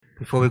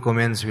Before we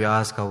commence, we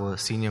ask our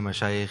senior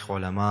mashayikh,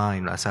 ulama,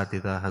 and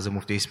asatidha, Hazrat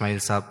Mufti Ismail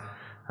Sahab,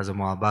 Hazrat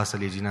Maulana Abbas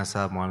Ali Jinnah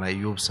Sahab, Maulana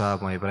Ayub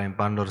Sahab, Maulana Ibrahim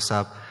Pandor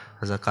Sahab,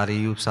 Hazrat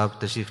Qari Ayub Sahab,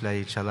 Tashrif Lai,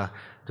 inshallah,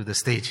 to the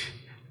stage.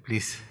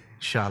 Please,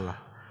 inshallah.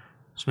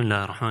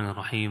 Bismillah ar-Rahman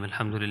ar-Rahim,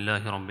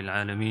 alhamdulillahi rabbil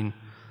alameen,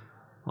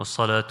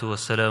 wassalatu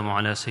wassalamu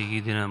ala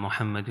sayyidina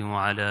Muhammadin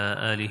wa ala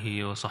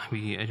alihi wa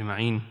sahbihi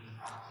ajma'een,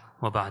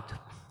 wa ba'd.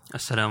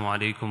 Assalamu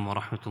alaikum wa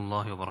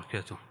rahmatullahi wa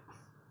barakatuh.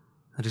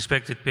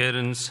 Respected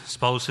parents,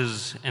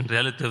 spouses, and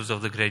relatives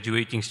of the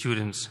graduating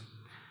students,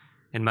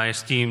 and my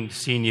esteemed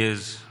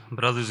seniors,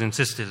 brothers and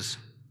sisters,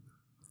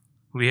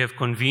 we have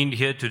convened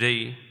here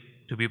today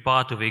to be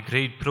part of a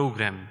great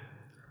program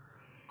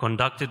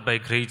conducted by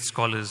great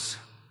scholars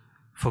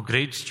for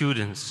great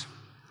students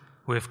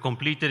who have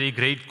completed a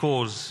great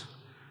course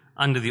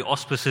under the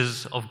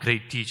auspices of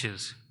great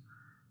teachers.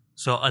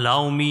 So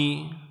allow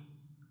me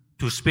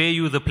to spare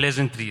you the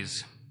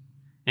pleasantries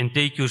and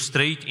take you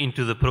straight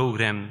into the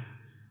program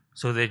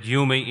so that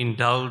you may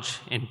indulge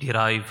and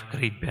derive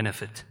great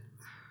benefit.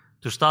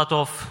 To start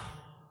off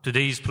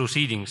today's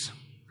proceedings,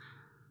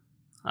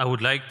 I would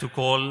like to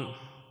call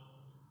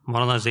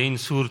Maulana Zain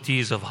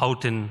Surtis of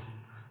Houghton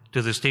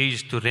to the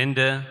stage to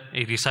render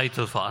a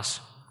recital for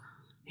us.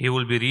 He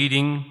will be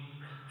reading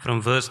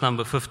from verse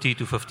number 50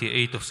 to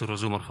 58 of Surah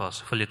Zumar for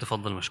us.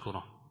 فليتفضل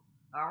مشكورا.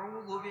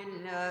 أعوذ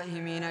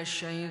بالله من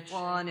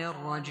الشيطان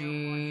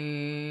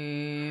الرجيم.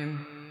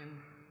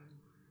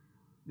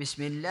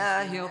 بسم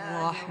الله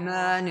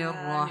الرحمن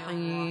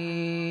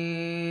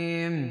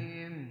الرحيم.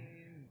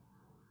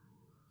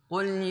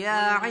 قل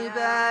يا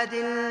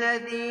عبادي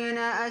الذين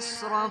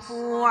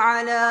أسرفوا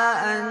على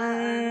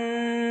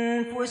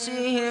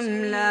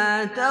أنفسهم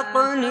لا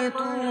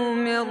تقنطوا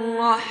من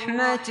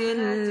رحمة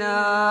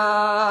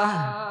الله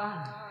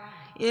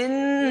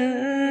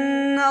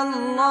إن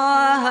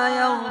الله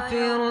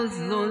يغفر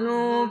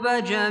الذنوب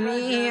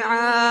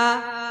جميعا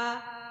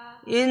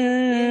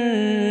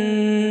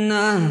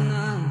إنه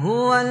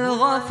هو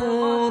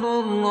الغفور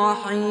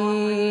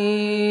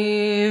الرحيم.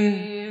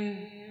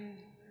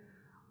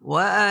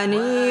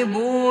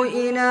 وأنيبوا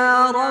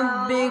إلى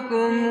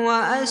ربكم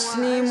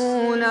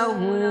وأسلموا له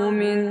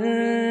من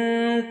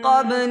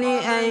قبل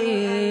أن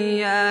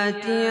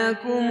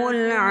يأتيكم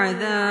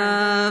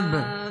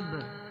العذاب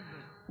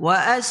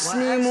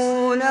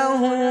وأسلموا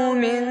له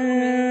من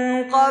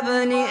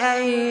قبل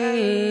أن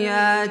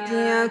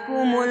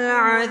يأتيكم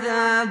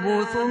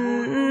العذاب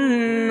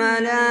ثم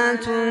لا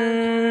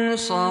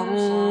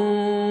تنصرون.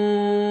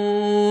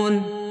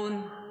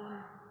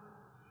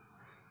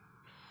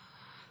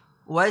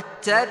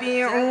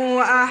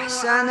 واتبعوا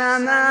أحسن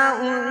ما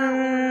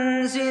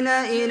أنزل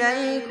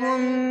إليكم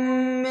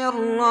من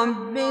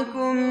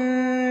ربكم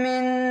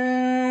من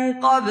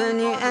قبل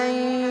أن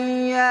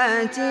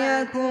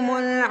يأتيكم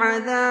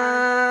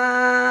العذاب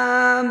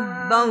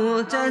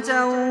بغتة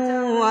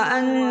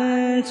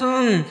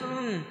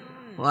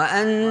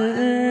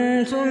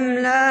وأنتم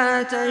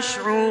لا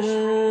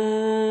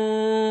تشعرون.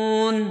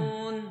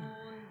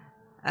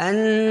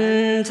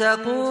 أن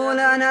تقول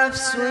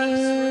نفس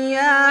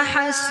يا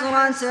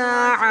حسرة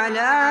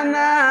على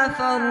ما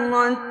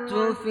فرطت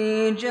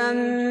في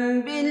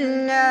جنب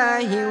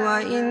الله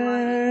وإن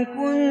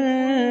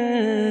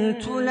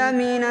كنت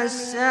لمن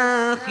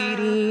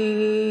الساخرين.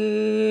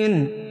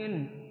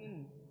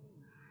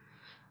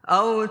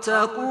 أو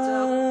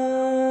تقول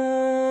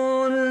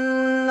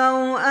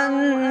لو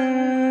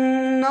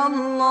أن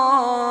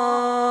الله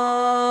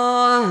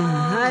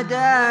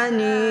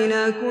هداني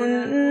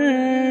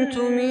لكنت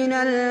من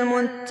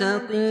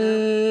المتقين.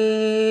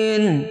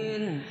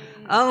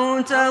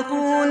 أو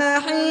تقول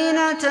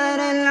حين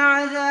ترى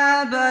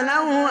العذاب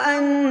لو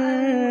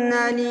أن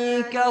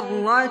لي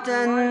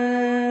كرة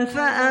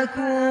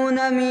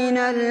فأكون من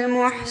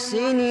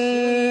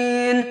المحسنين.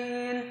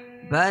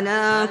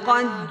 بلى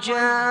قد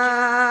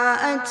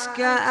جاءتك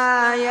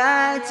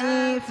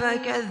آياتي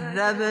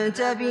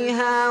فكذبت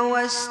بها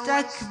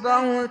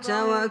واستكبرت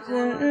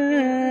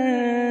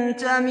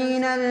وكنت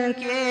من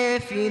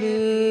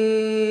الكافرين.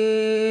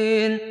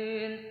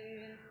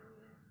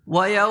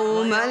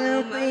 ويوم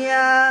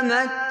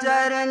القيامة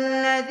ترى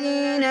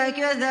الذين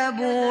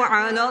كذبوا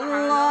على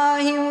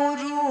الله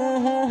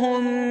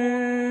وجوههم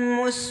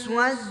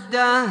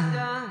مسودة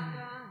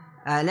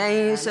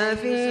أليس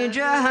في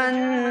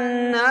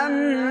جهنم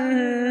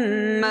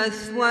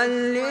مثوى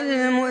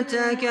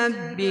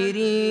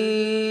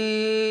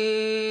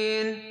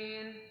للمتكبرين.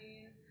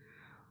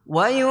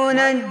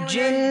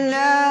 وينجي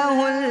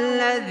الله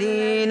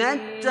الذين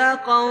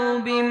اتقوا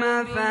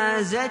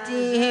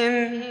بمفازتهم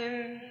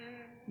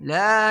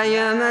لا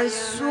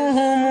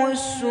يمسهم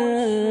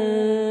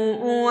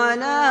السوء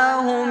ولا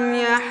هم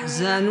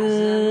يحزنون.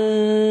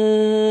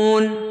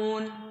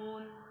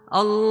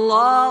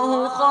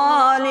 الله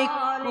خالق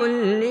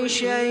كل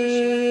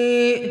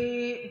شيء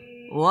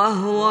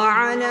وهو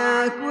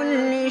على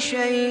كل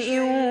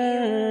شيء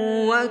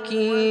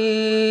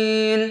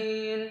وكيل.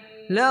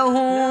 له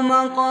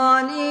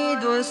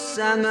مقاليد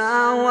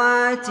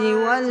السماوات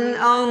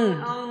والأرض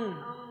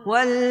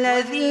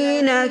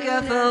والذين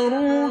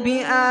كفروا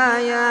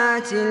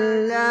بآيات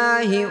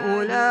الله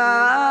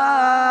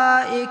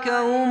أولئك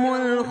هم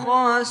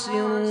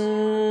الخاسرون.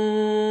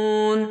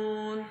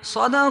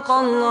 صدق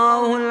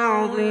الله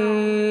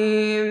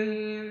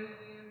العظيم.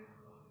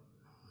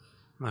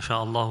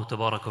 MashaAllah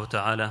tabaraka wa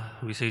ta'ala.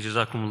 We say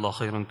Jazakumullah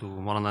khairan to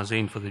Maulana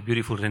Zain for the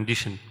beautiful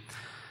rendition.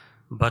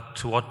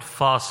 But what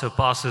far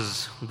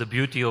surpasses the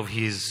beauty of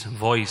his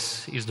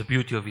voice is the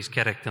beauty of his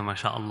character,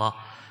 MashaAllah.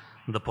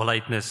 The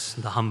politeness,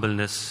 the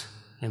humbleness,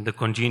 and the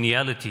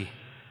congeniality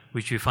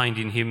which we find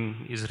in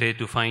him is rare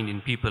to find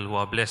in people who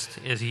are blessed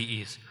as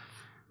he is.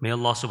 May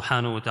Allah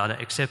subhanahu wa ta'ala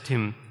accept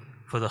him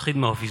for the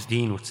khidmah of his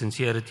deen with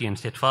sincerity and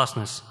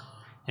steadfastness,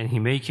 and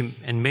may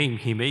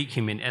he make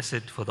him an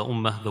asset for the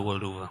ummah the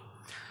world over.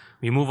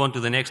 We move on to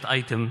the next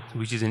item,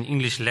 which is an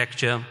English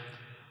lecture,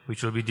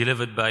 which will be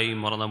delivered by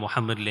Maulana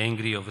Muhammad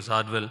Langri of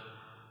Azadwal,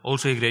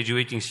 also a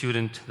graduating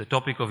student. The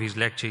topic of his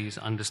lecture is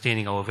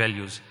Understanding Our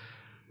Values.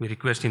 We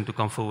request him to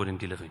come forward and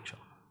deliver,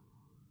 inshallah.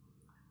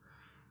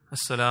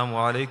 Assalamu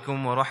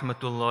alaikum wa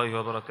rahmatullahi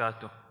wa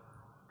barakatuh.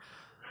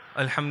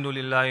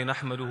 Alhamdulillah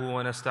nahmaduhu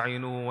wa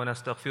nasta'inuhu wa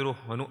nastaghfiruh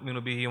wa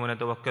nu'minu bihi wa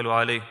natawakkalu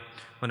alayh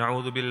wa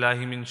na'udhu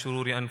billahi min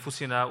shururi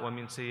anfusina wa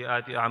min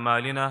sayyiati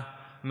a'malina.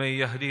 من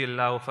يهدي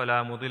الله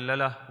فلا مضل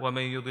له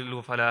ومن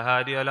يضل فلا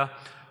هادي له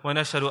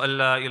ونشهد أن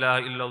لا إله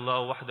إلا الله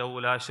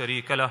وحده لا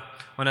شريك له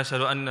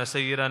ونشهد أن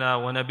سيدنا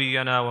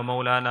ونبينا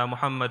ومولانا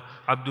محمد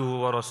عبده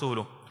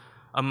ورسوله.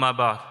 أما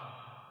بعد.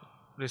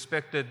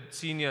 Respected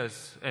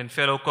seniors and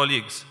fellow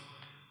colleagues,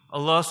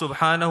 Allah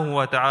subhanahu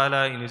wa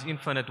ta'ala in His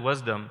infinite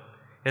wisdom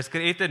has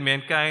created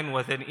mankind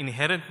with an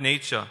inherent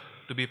nature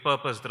to be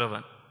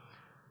purpose-driven.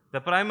 The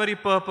primary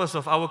purpose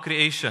of our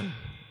creation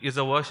is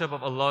the worship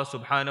of Allah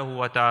subhanahu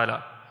wa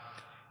ta'ala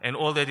and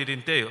all that it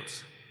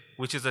entails,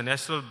 which is the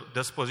natural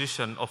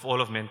disposition of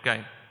all of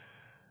mankind.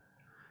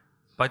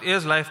 But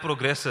as life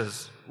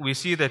progresses, we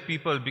see that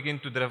people begin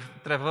to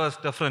traverse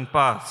different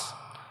paths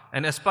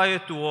and aspire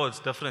towards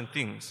different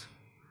things.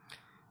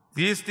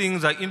 These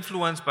things are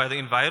influenced by the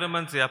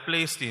environments they are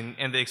placed in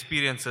and the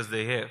experiences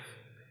they have.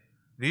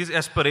 These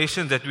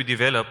aspirations that we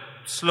develop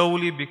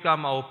slowly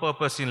become our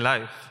purpose in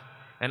life,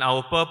 and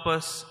our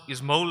purpose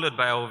is molded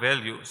by our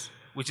values,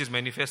 which is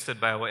manifested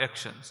by our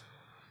actions.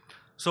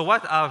 So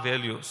what are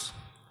values?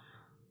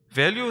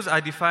 Values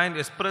are defined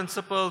as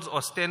principles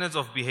or standards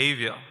of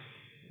behavior,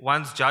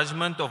 one's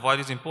judgment of what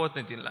is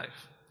important in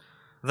life.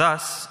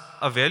 Thus,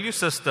 a value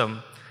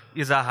system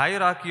is a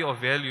hierarchy of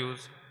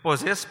values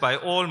possessed by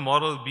all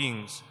moral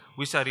beings,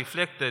 which are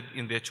reflected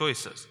in their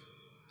choices.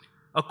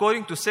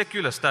 According to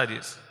secular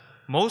studies,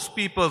 most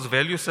people's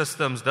value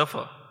systems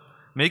differ,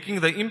 making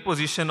the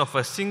imposition of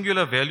a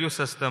singular value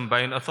system by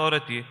an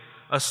authority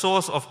a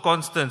source of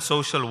constant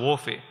social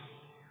warfare.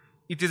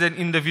 It is an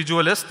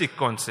individualistic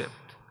concept.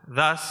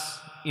 Thus,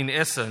 in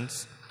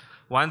essence,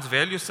 one's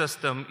value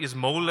system is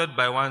molded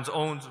by one's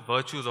own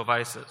virtues or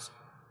vices.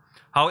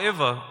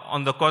 However,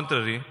 on the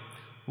contrary,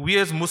 we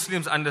as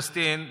Muslims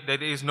understand that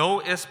there is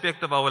no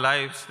aspect of our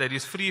lives that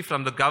is free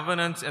from the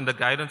governance and the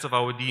guidance of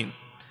our deen.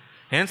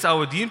 Hence,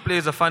 our deen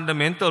plays a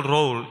fundamental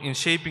role in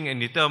shaping and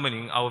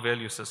determining our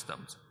value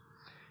systems.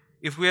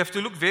 If we have to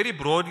look very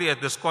broadly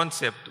at this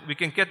concept, we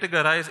can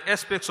categorize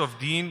aspects of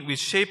deen which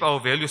shape our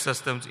value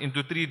systems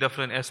into three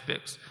different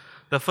aspects.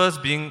 The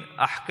first being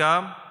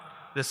ahkam,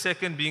 the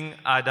second being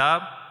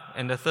adab,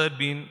 and the third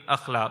being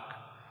akhlaq.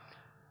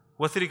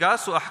 With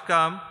regards to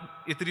ahkam,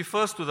 it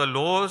refers to the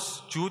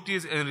laws,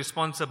 duties, and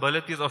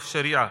responsibilities of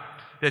Sharia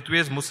that we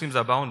as Muslims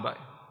are bound by.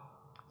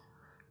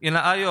 In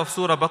the ayah of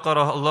Surah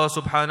Baqarah, Allah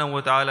subhanahu wa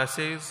ta'ala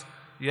says,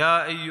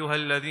 Ya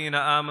ayyuhal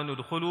ladhina amanu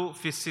udkhulu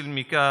fi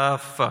silmi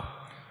kaffa.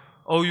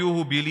 O you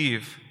who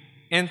believe,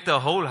 enter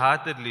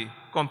wholeheartedly,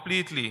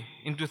 completely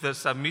into the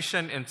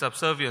submission and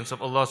subservience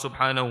of Allah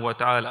subhanahu wa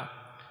ta'ala.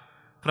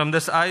 From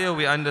this ayah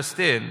we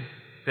understand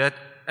that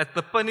at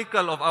the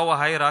pinnacle of our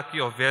hierarchy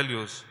of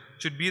values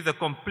should be the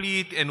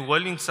complete and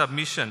willing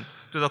submission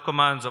to the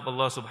commands of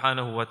Allah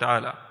subhanahu wa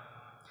ta'ala.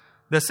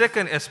 The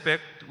second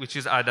aspect, which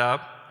is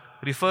adab,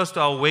 refers to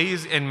our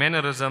ways and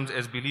mannerisms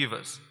as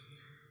believers.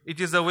 It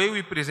is the way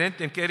we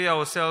present and carry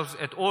ourselves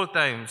at all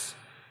times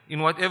in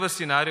whatever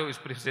scenario is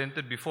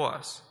presented before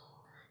us.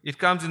 It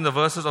comes in the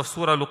verses of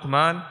Surah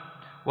Luqman,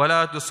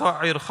 وَلَا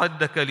تُصَعِّرْ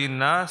خَدَّكَ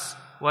لِلنَّاسِ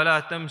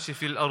وَلَا تَمْشِ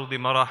فِي الْأَرْضِ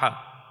مَرَحًا.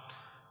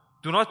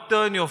 Do not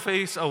turn your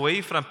face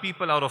away from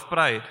people out of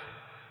pride,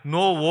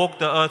 nor walk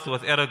the earth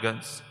with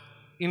arrogance.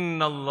 إِنَّ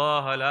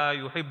اللَّهَ لَا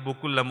يُحِبُّ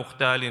كُلَّ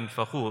مُخْتَالٍ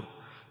فَخُورٍ.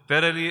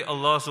 Verily,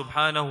 Allah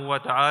subhanahu wa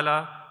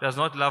ta'ala does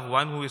not love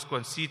one who is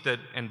conceited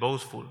and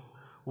boastful.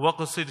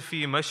 وَقْصِدْ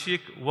فِي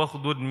مَشْيِكْ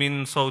وَخْدُدْ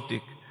مِنْ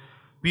صَوْتِكْ.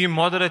 Be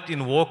moderate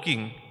in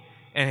walking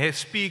and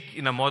speak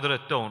in a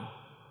moderate tone.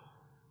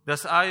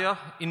 This ayah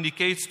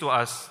indicates to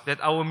us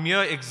that our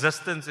mere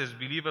existence as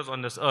believers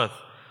on this earth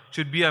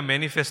should be a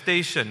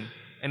manifestation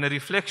and a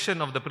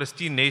reflection of the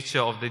pristine nature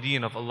of the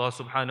deen of Allah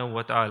subhanahu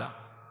wa ta'ala.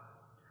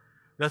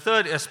 The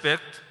third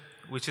aspect,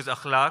 which is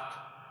akhlaq,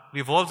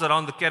 revolves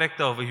around the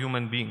character of a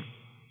human being.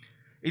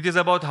 It is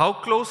about how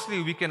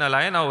closely we can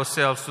align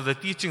ourselves to the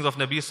teachings of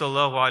Nabi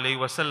sallallahu alaihi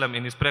wasallam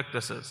in his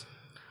practices.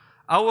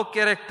 Our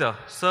character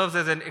serves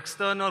as an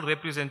external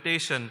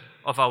representation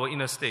of our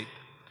inner state.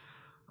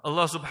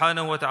 Allah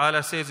subhanahu wa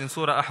ta'ala says in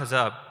Surah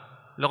Ahzab,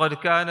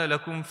 لَقَدْ كَانَ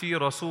لَكُمْ فِي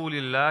رَسُولِ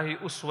اللَّهِ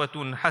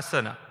أُسْوَةٌ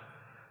حَسَنَةٌ.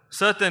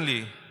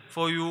 Certainly,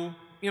 for you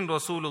in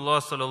Rasulullah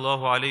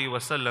sallallahu alaihi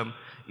wasallam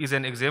is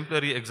an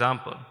exemplary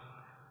example.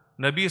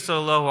 Nabi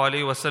sallallahu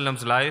alaihi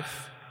wasallam's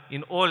life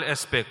in all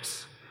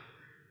aspects,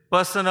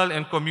 personal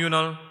and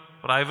communal,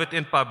 private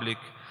and public,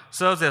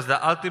 serves as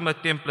the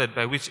ultimate template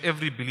by which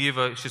every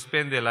believer should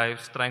spend their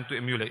lives trying to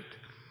emulate.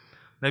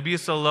 Nabi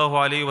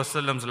sallallahu alaihi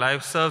wasallam's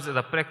life serves as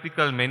a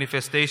practical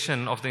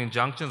manifestation of the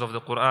injunctions of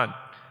the Quran.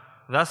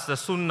 Thus, the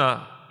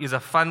Sunnah is a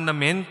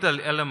fundamental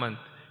element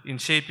in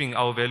shaping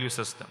our value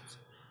systems.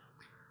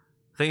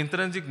 The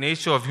intrinsic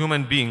nature of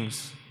human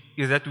beings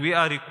is that we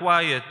are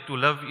required to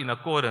live in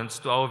accordance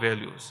to our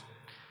values.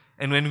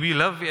 And when we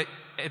live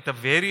at a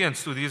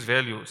variance to these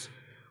values,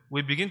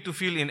 we begin to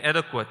feel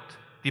inadequate,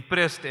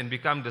 depressed, and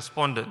become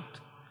despondent.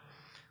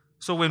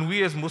 So when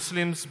we as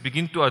Muslims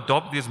begin to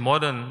adopt these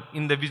modern,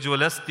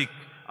 individualistic,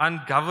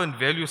 ungoverned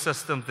value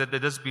systems that the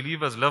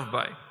disbelievers live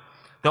by,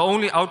 the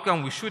only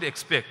outcome we should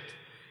expect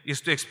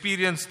is to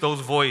experience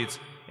those voids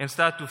and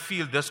start to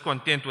feel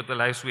discontent with the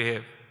lives we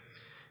have.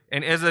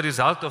 And as a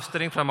result of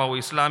straying from our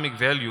Islamic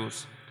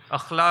values,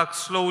 akhlaq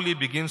slowly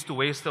begins to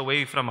waste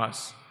away from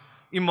us.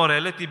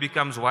 Immorality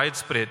becomes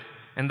widespread,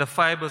 and the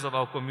fibers of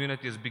our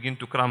communities begin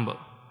to crumble.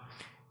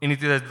 And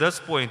it is at this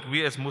point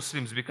we as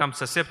Muslims become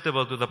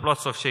susceptible to the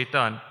plots of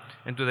shaitan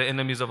and to the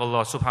enemies of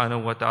Allah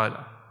subhanahu wa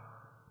ta'ala.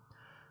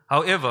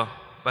 However,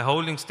 by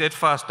holding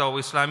steadfast to our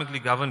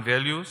Islamically governed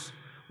values,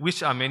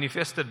 which are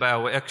manifested by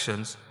our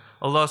actions,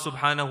 Allah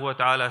subhanahu wa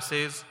ta'ala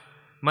says,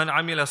 Man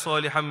amila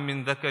salihan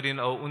min dhakarin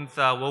aw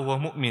untha wa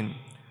huwa mu'min.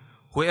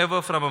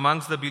 Whoever from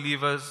amongst the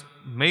believers,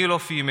 male or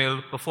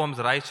female, performs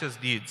righteous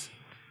deeds,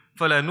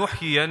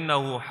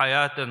 فَلَنُحْيِيَنَّهُ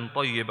حَيَاةً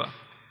طَيِّبَةً.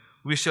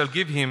 We shall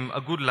give him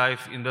a good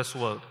life in this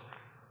world.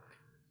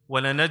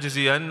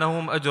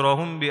 وَلَنَجْزِيَنَّهُمْ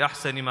أَجْرَهُمْ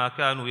بِأَحْسَنِ مَا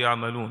كَانُوا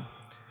يَعْمَلُونَ.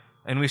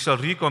 And we shall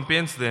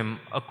recompense them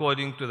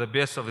according to the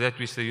best of that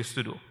which they used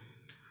to do.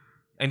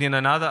 And in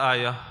another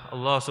ayah,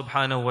 Allah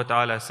subhanahu wa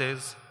ta'ala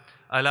says,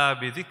 أَلَا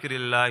بِذِكْرِ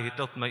اللَّهِ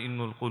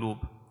تَطْمَئِنُّ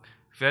الْقُلُوبِ.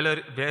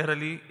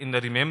 Verily, in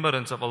the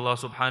remembrance of Allah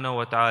subhanahu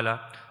wa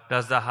ta'ala,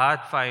 does the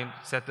heart find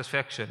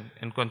satisfaction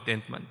and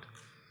contentment.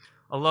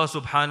 Allah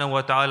subhanahu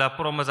wa ta'ala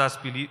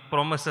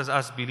promises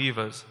us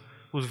believers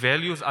whose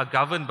values are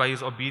governed by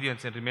His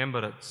obedience and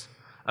remembrance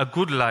a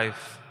good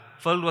life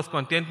filled with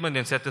contentment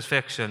and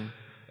satisfaction,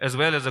 as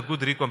well as a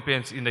good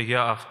recompense in the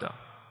hereafter.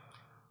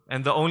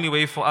 And the only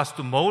way for us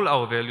to mold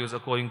our values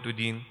according to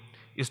Deen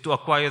is to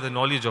acquire the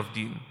knowledge of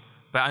Deen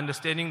by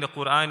understanding the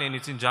Quran and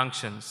its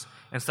injunctions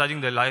and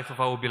studying the life of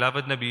our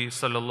beloved Nabi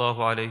sallallahu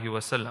alayhi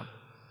wasallam.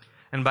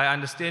 And by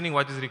understanding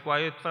what is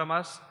required from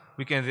us,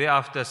 we can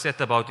thereafter set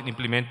about in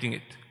implementing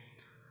it.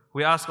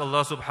 We ask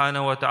Allah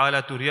subhanahu wa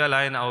ta'ala to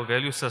realign our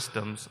value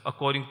systems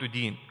according to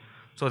Deen,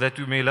 so that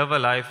we may live a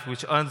life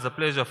which earns the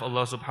pleasure of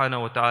Allah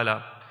subhanahu wa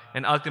ta'ala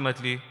and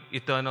ultimately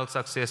eternal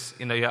success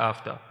in the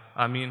hereafter.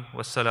 Ameen.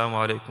 Wassalamu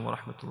alaikum wa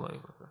rahmatullahi wa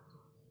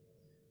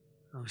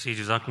barakatuh. We say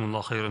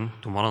Jazakumullah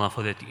khairan to Maulana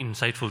for that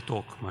insightful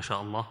talk,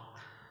 mashallah.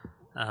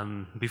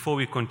 Before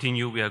we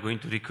continue, we are going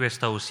to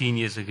request our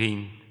seniors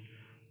again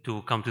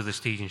to come to the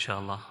stage,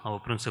 inshallah. Our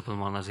principal,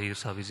 Maulana Zahir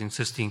Sahib, is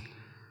insisting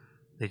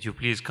that you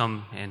please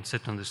come and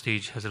sit on the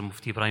stage. Hazrat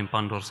Mufti Ibrahim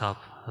Pandor Sahib,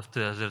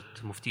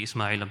 Hazrat Mufti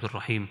Ismail Abdul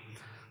Rahim,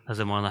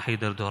 Hazrat Maulana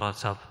Haidar Dorat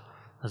Sahib,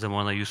 Hazrat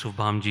Maulana Yusuf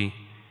Bhamji,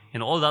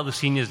 and all the other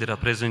seniors that are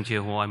present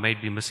here who I might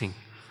be missing.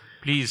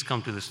 Please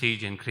come to the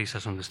stage and grace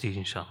us on the stage,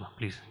 inshallah.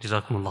 Please.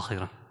 Jazakumullah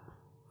khairan.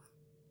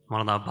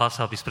 Maulana Abbas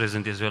Sahib is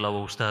present as well,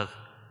 our Ustad.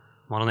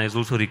 Maulana is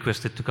also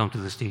requested to come to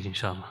the stage,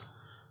 inshallah.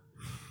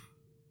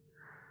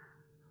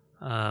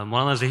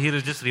 Maulana Zahir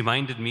has just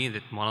reminded me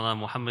that Maulana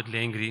Muhammad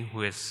Langri,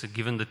 who has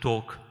given the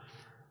talk,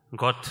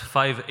 got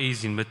 5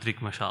 A's in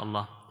Matric,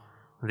 mashallah.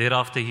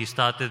 Thereafter he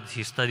started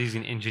his studies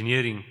in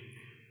engineering,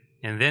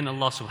 and then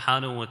Allah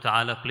subhanahu wa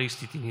ta'ala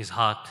placed it in his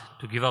heart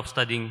to give up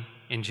studying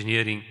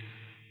engineering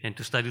and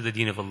to study the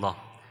deen of Allah.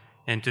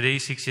 And today,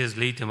 6 years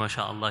later,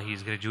 mashallah, he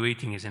is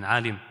graduating as an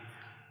alim.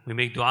 We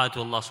make dua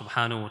to Allah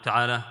subhanahu wa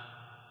ta'ala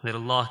that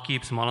Allah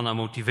keeps Maulana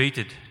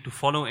motivated to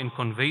follow and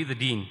convey the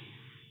deen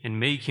and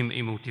make him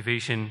a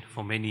motivation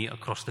for many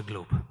across the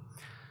globe.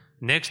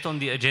 Next on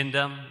the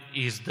agenda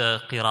is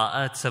the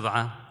Qira'at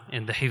Sab'a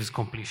and the Hifz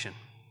completion.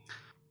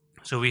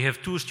 So we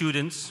have 2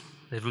 students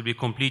that will be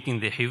completing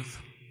the Hifz.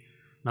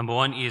 Number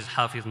 1 is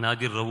Hafiz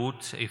Nadir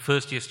Rawut, a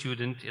first-year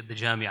student at the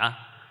Jami'ah,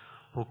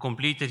 who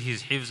completed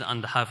his Hifz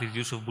under Hafiz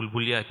Yusuf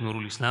Bulbulia at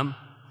Nurul Islam.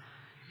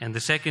 And the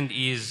second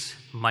is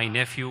my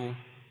nephew,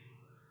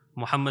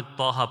 Muhammad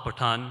Taha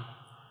Pathan,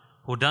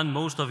 who done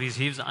most of his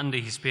Hifz under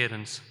his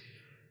parents,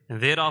 and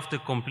thereafter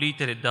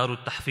completed at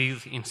Darut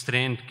Tahfiz in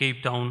Strand,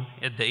 Cape Town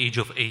at the age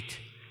of 8.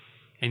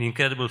 An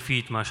incredible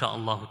feat,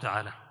 masha'Allah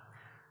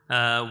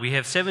ta'ala. We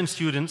have 7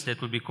 students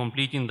that will be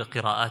completing the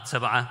Qira'at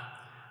Sab'a.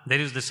 there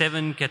is the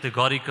 7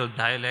 categorical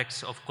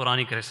dialects of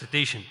Quranic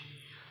recitation.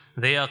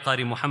 They are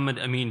Qari Muhammad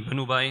Amin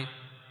Banubai,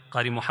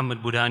 Qari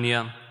Muhammad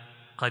Budania,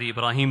 Qari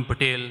Ibrahim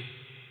Patel,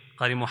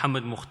 Qari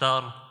Muhammad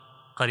Mukhtar,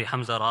 Qari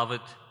Hamza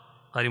Rawat,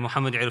 Qari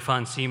Muhammad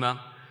Irfan Sima,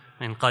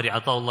 and Qari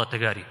Ataullah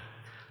Tagari.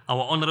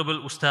 Our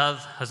Honorable Ustad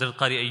Hazrat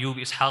Qari Ayyub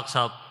Ishaq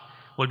Sahab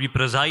will be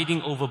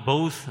presiding over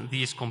both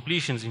these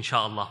completions,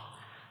 inshallah.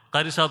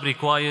 Qari Sahab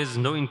requires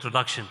no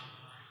introduction,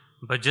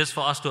 but just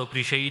for us to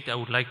appreciate, I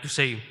would like to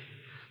say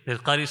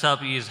that Qari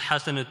Sahab is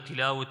Hasan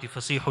al-Tilawati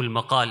Fasihul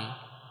Maqal,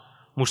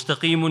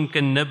 Mustaqimun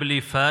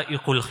kan-nabli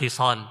fa'iqul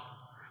khisal,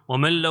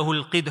 ومن له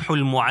القدح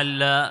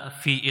المعلى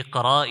في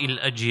إقراء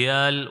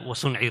الأجيال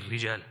وصنع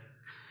الرجال.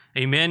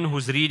 A man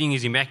whose reading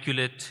is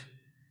immaculate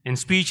and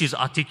speech is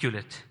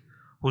articulate,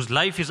 whose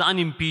life is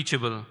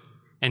unimpeachable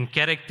and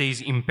character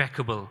is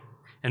impeccable.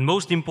 And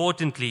most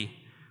importantly,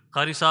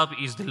 Qari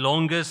Sahab is the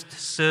longest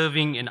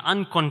serving and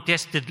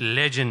uncontested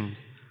legend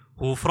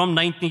who from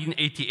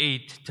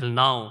 1988 till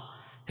now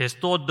has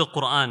taught the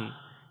Quran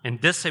and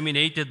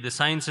disseminated the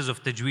sciences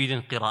of Tajweed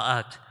and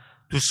Qira'at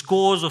to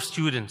scores of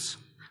students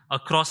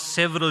across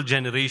several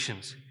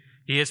generations.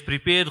 He has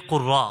prepared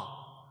Qurra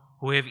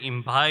who have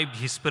imbibed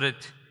his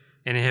spirit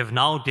and have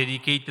now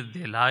dedicated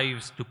their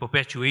lives to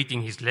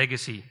perpetuating his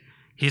legacy.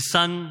 His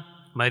son,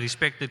 my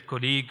respected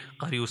colleague,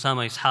 Qari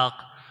Usama Ishaq,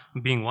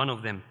 being one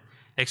of them.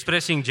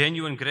 Expressing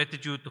genuine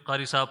gratitude to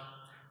Qari Sahab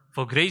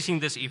for gracing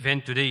this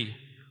event today,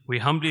 we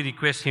humbly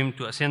request him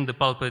to ascend the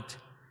pulpit,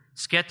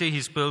 scatter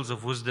his pearls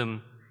of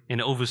wisdom,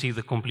 and oversee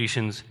the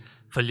completions.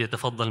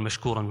 فَلْيَتَفَضَّلْ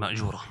مَشْكُورًا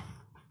مَأْجُورًا.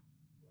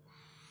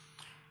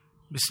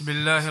 بسم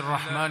الله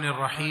الرحمن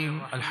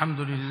الرحيم الحمد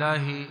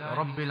لله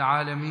رب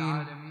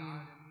العالمين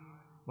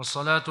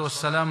والصلاة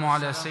والسلام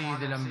على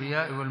سيد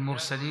الأنبياء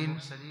والمرسلين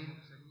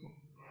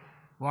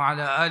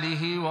وعلى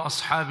آله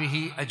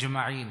وأصحابه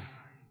أجمعين.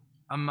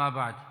 أما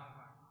بعد،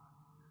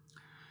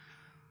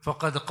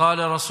 فقد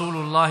قال رسول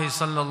الله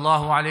صلى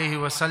الله عليه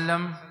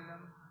وسلم: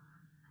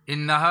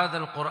 إن هذا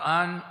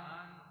القرآن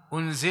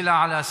أنزل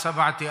على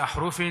 7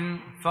 أحرف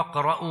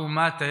فاقرؤوا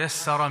ما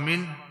تيسر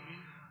منه.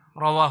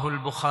 رواه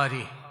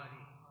البخاري.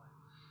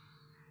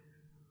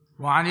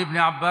 وعن ابن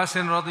عباس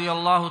رضي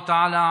الله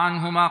تعالى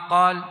عنهما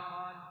قال: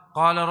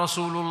 قال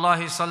رسول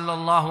الله صلى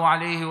الله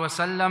عليه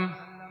وسلم: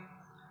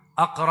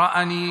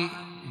 أقرأني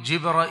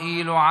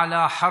جبرائيل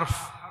على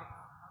حرف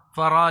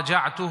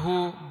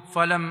فراجعته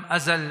فلم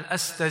أزل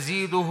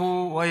أستزيده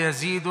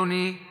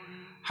ويزيدني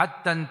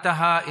حتى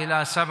انتهى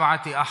إلى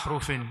 7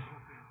 أحرف.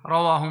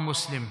 رواه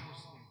مسلم.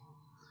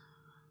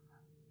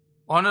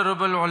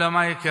 Honorable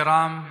ulama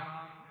kiram,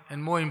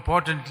 and more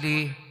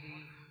importantly,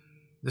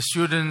 the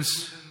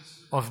students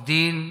of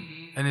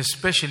Deen, and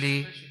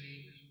especially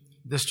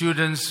the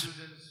students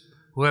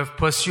who have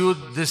pursued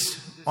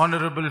this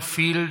honorable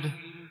field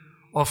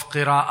of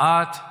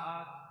Qira'at,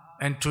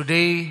 and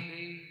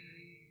today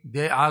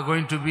they are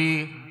going to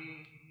be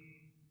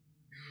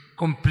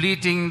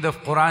completing the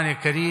Quran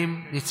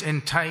Kareem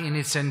in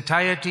its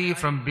entirety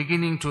from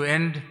beginning to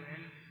end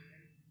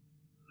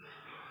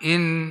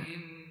in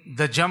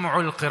the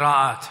Jam'ul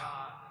Qira'at.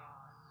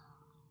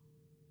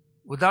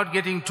 Without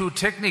getting too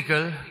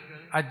technical,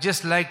 I'd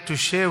just like to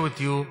share with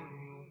you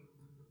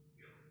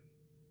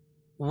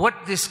what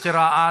this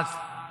Qira'at,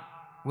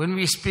 when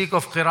we speak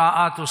of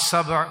Qira'atul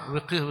Sab',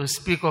 we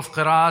speak of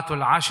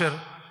Qira'atul Ashr,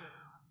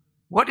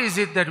 what is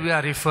it that we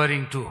are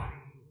referring to?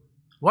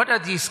 What are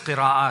these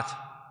Qira'at?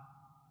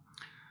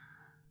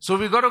 So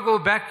we got to go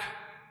back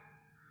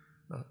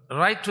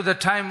right to the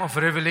time of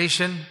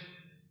revelation,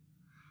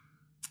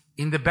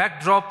 in the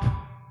backdrop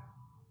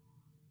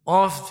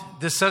of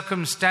the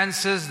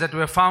circumstances that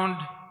were found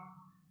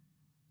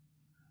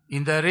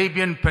in the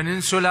Arabian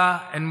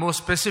Peninsula, and more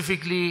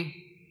specifically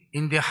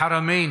in the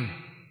Haramain.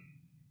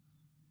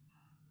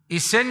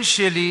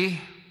 Essentially,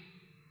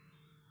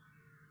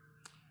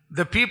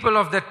 the people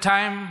of that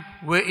time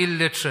were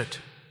illiterate,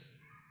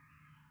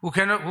 who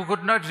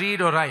could not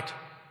read or write.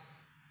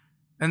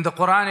 And the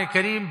Quran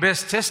Kareem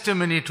bears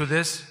testimony to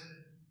this,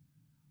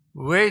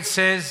 where it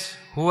says,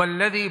 هُوَ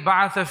الَّذِي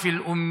بَعَثَ فِي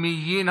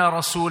الْأُمِّيِّينَ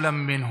رَسُولًا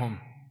مِّنْهُمْ.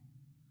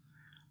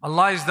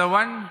 Allah is the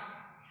one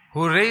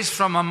who raised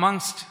from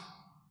amongst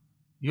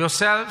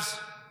yourselves,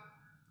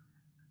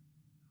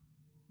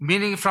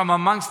 meaning from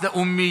amongst the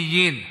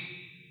Ummiyin,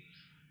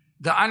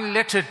 the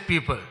unlettered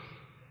people,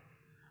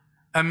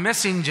 a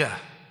messenger,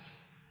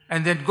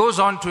 and then goes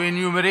on to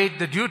enumerate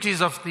the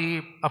duties of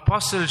the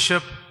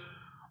apostleship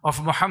of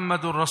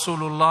Muhammadur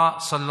Rasulullah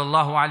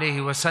sallallahu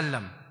alaihi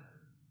wasallam.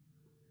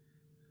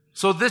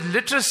 So this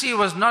literacy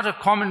was not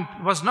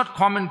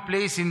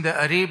commonplace in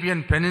the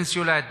Arabian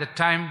Peninsula at the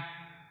time,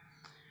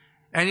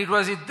 and it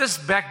was in this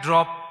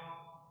backdrop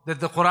that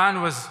the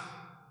Quran was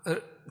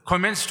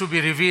commenced to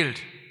be revealed.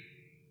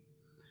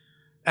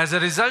 As a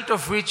result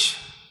of which,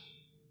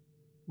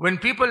 when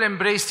people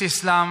embraced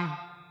Islam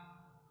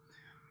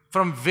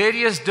from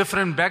various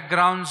different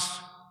backgrounds,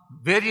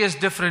 various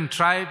different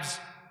tribes,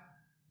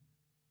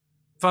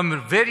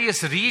 from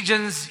various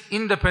regions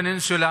in the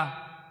peninsula,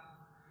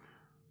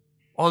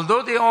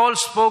 although they all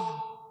spoke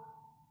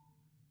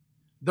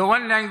the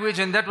one language,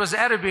 and that was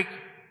Arabic,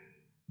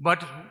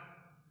 but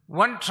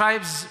one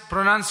tribe's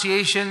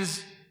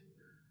pronunciations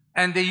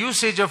and the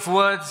usage of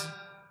words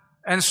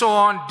and so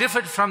on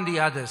differed from the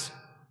others.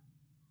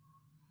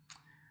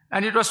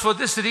 And it was for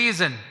this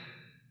reason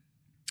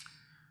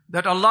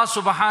that Allah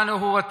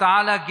subhanahu wa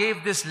ta'ala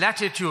gave this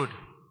latitude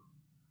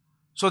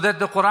so that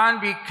the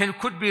Quran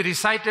could be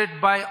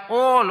recited by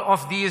all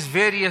of these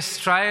various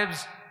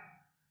tribes,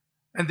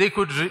 and they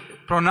could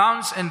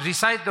pronounce and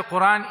recite the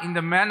Quran in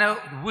the manner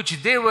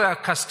which they were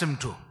accustomed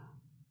to.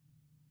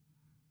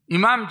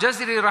 Imam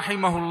Jazri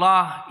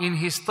rahimahullah in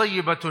his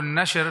Tayyibatul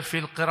Nashr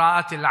fil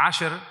Qira'at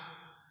al-Ashr,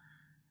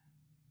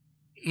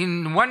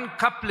 in one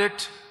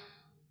couplet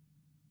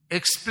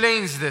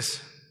explains this,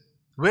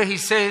 where he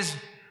says,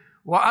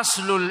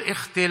 وَأَصْلُ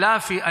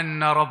الْإِخْتِلَافِ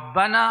أَنَّ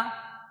رَبَّنَا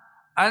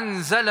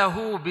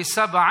أَنزَلَهُ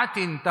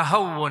بِسَبْعَةٍ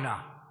تَهَوُّنًا.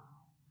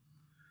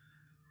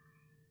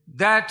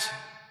 That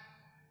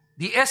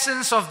the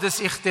essence of this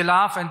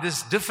ikhtilaf and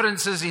these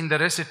differences in the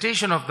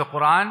recitation of the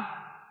Quran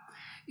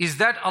is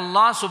that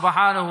Allah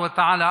subhanahu wa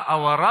ta'ala,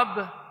 our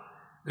Rabb,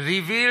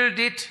 revealed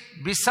it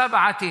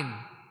bisab'atin,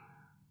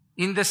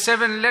 in the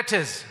 7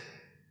 letters.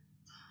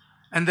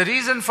 And the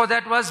reason for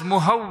that was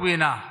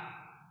muhawwina,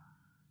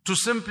 to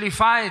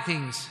simplify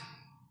things,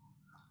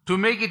 to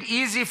make it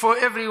easy for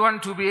everyone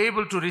to be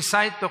able to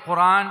recite the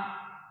Quran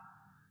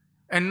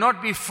and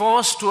not be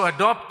forced to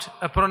adopt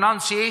a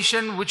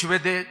pronunciation which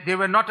they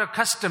were not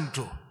accustomed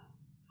to.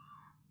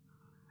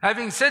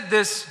 Having said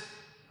this,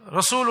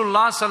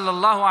 Rasulullah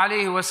sallallahu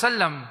alayhi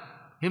wasallam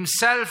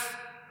himself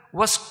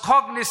was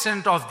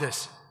cognizant of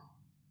this.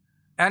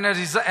 And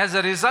as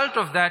a result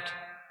of that,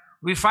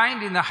 we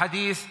find in the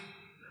hadith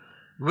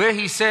where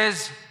he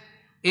says,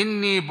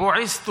 Inni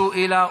bu'istu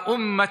ila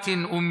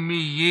ummatin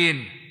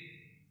ummiyin.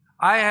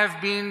 I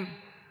have been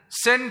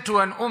sent to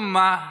an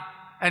ummah,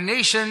 a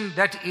nation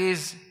that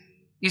is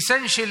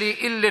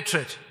essentially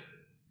illiterate.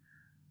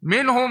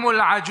 Minhum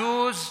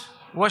al-ajuz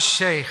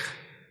wal-shaykh,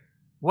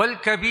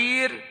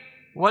 wal-kabir,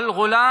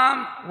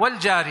 wal-ghulam,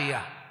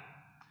 wal-jariyah.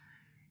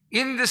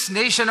 In this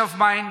nation of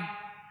mine,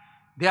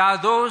 there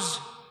are those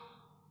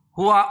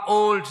who are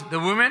old, the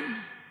women,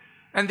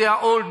 and there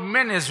are old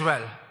men as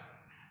well.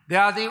 They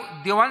are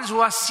the ones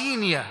who are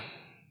senior.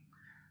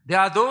 There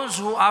are those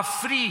who are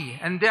free,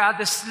 and there are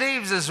the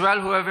slaves as well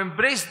who have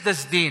embraced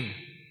this deen.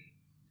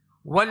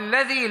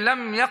 وَالَّذِي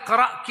لَمْ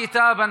يَقْرَأْ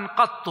كِتَابًا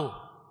قَطُّ.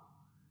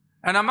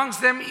 And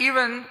amongst them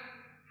even,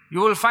 you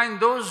will find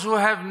those who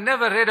have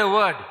never read a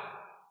word.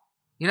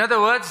 In other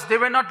words, they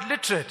were not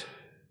literate.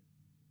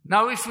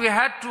 Now, if we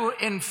had to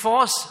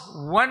enforce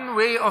one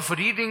way of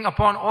reading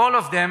upon all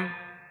of them,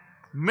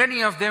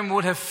 many of them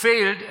would have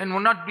failed and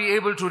would not be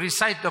able to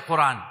recite the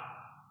Quran.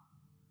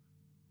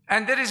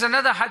 And there is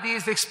another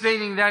hadith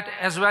explaining that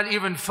as well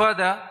even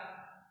further.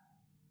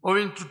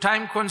 Owing to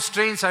time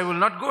constraints, I will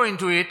not go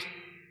into it.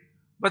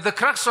 But the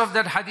crux of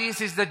that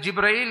hadith is that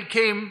Jibreel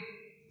came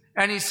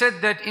and he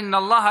said that إِنَّ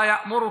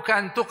اللَّهَ يَأْمُرُكَ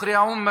أَن تُقْرِئَ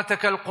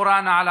أُمَّتَكَ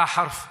الْقُرْآنَ عَلَى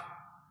حَرْفٍ.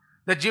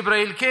 That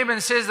Jibreel came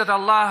and says that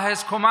Allah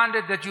has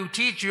commanded that you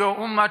teach your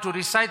ummah to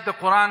recite the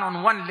Quran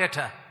on one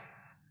letter.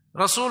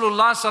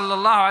 Rasulullah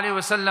sallallahu alayhi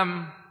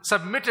wasallam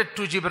submitted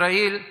to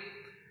Jibreel,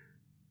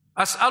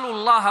 أَسْأَلُ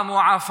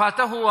اللَّهَ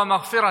مُعَافَاتَهُ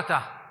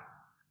وَمَغْفِرَتَهُ.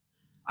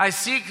 I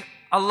seek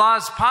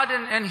Allah's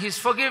pardon and His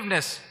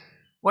forgiveness.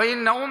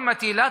 وَإِنَّ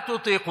أُمَّتِي لَا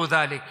تُطِيقُ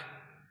ذَلِكَ.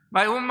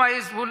 My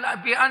ummah will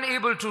be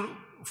unable to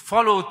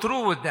follow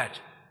through with that.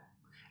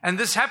 And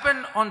this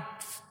happened on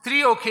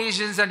 3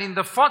 occasions, and in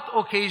the 4th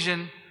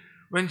occasion,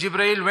 when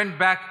Jibreel went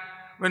back,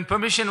 when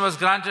permission was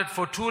granted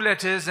for 2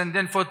 letters, and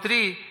then for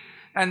 3,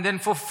 and then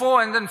for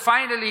 4, and then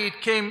finally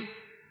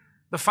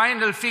the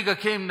final figure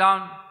came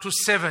down to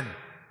 7.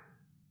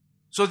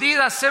 So these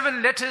are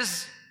 7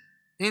 letters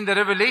in the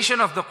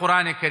revelation of the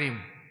Quran Kareem.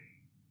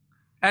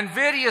 And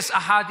various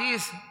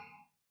ahadith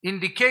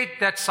indicate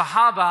that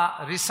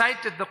Sahaba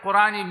recited the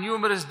Quran in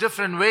numerous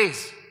different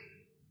ways.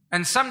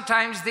 And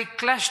sometimes they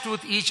clashed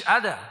with each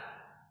other.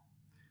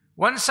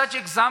 One such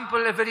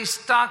example, a very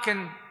stark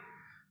and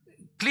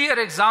clear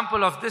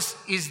example of this,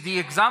 is the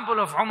example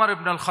of Umar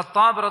ibn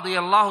al-Khattab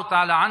radiyallahu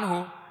ta'ala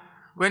anhu,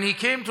 when he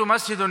came to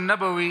Masjid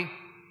al-Nabawi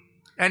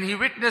and he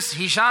witnessed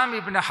Hisham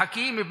ibn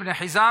Hakim ibn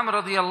Hizam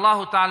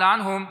radiyallahu ta'ala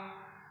anhum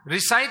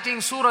reciting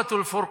Surah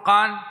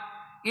Al-Furqan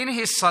in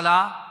his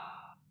salah.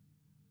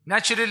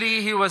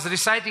 Naturally, he was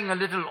reciting a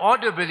little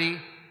audibly,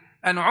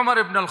 and Umar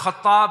ibn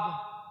al-Khattab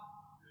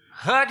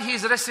heard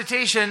his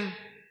recitation,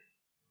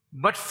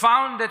 but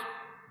found that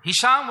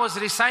Hisham was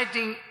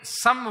reciting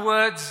some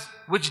words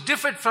which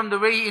differed from the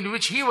way in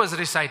which he was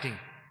reciting.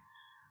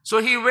 So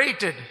he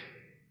waited.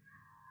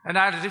 And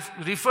I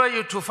refer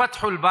you to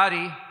Fathul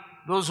Bari,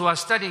 those who are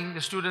studying,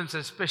 the students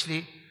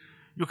especially.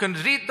 You can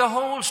read the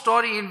whole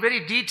story in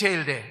very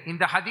detail there. In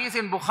the hadith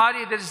in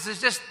Bukhari, there is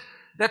just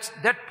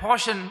that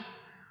portion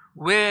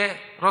where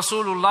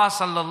Rasulullah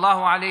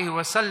sallallahu alayhi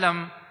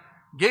wasallam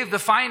gave the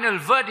final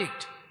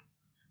verdict.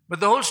 But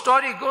the whole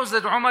story goes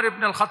that Umar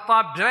ibn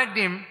al-Khattab dragged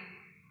him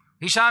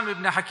Hisham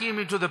ibn Hakim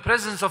into the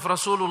presence of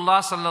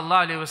Rasulullah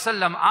sallallahu alayhi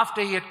wasallam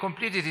after he had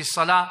completed his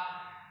salah,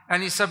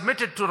 and he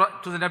submitted to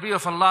the Nabi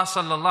of Allah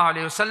sallallahu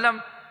alayhi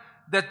wasallam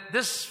that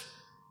this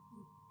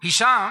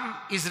Hisham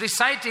is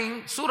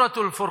reciting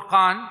Suratul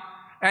Furqan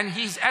and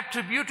he's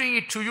attributing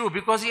it to you,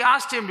 because he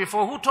asked him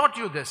before, who taught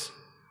you this?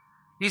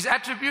 He's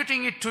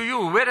attributing it to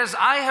you, whereas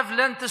I have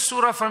learnt this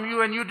surah from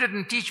you and you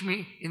didn't teach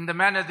me in the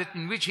manner that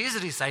in which he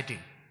is reciting.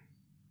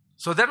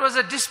 So there was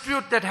a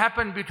dispute that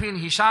happened between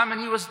Hisham and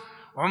he was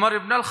Umar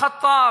ibn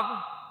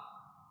al-Khattab.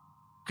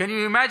 Can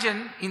you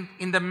imagine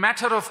in the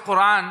matter of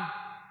Quran,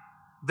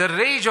 the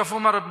rage of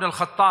Umar ibn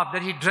al-Khattab,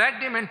 that he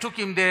dragged him and took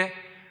him there.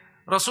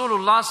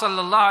 Rasulullah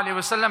sallallahu alayhi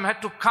wasallam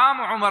had to calm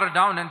Umar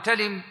down and tell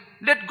him,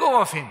 let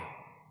go of him.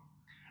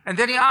 And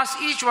then he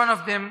asked each one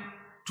of them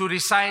to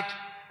recite,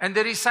 and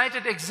they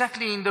recited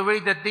exactly in the way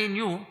that they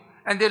knew,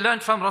 and they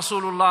learned from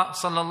Rasulullah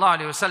sallallahu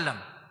alayhi wasallam.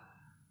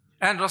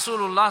 And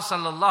Rasulullah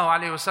sallallahu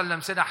alayhi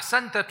wasallam said,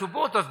 Ahsanta, to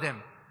both of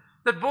them,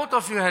 that both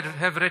of you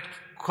have read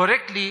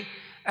correctly.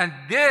 And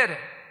there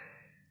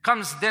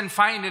comes then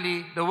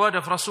finally the word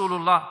of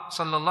Rasulullah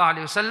sallallahu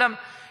alayhi wasallam,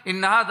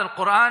 Inna hadha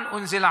al-Quran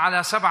unzila ala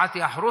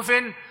sab'ati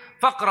ahrufin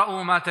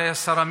faqra'u ma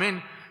tayassara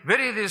min.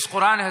 Very, this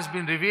Quran has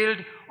been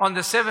revealed on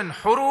the 7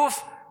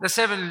 huruf, the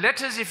 7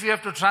 letters, if you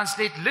have to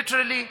translate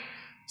literally,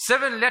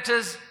 7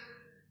 letters.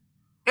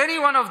 Any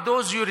one of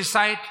those you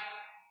recite,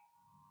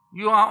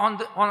 you are on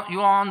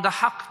the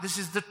haqq. This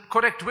is the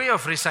correct way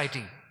of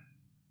reciting.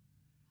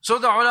 So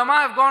the ulama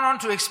have gone on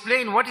to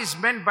explain what is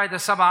meant by the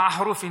sab'a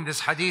ahruf in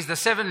this hadith, the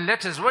 7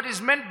 letters. What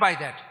is meant by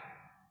that?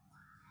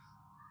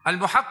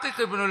 Al-Muhaqqiq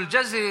ibn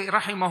al-Jazri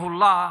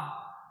rahimahullah,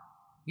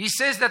 he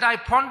says that I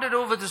pondered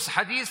over this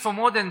hadith for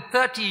more than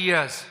 30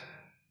 years.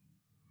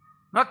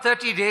 Not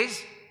 30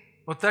 days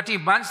or 30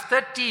 months,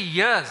 30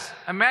 years.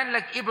 A man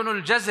like Ibn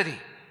al-Jazri,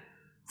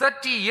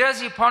 30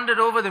 years he pondered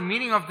over the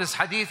meaning of this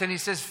hadith, and he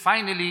says,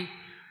 finally,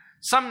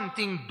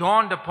 something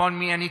dawned upon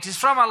me, and it is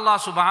from Allah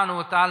subhanahu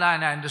wa ta'ala,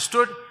 and I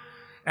understood.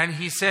 And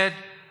he said,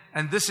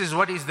 and this is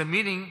what is the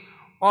meaning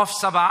of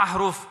sab'a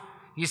ahruf.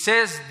 He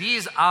says,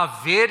 these are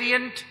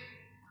variant,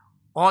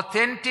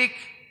 authentic,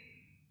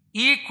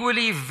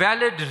 equally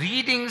valid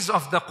readings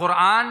of the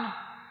Quran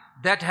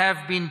that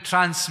have been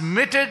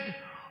transmitted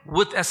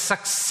with a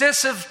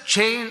successive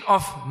chain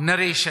of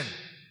narration.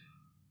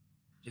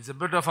 It's a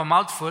bit of a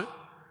mouthful.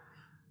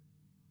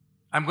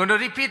 I'm going to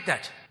repeat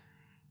that.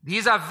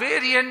 These are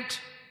variant,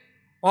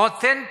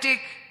 authentic,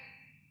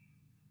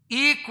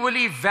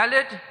 equally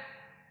valid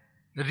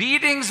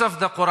readings of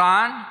the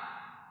Quran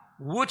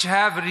which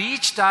have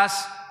reached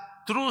us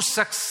through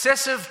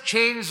successive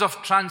chains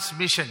of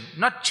transmission.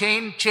 Not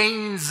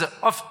chains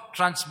of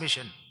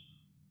transmission.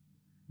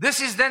 This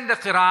is then the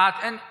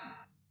qira'at, and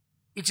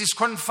it is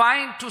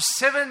confined to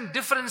 7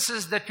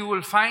 differences that you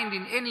will find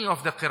in any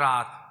of the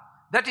qira'at.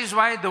 That is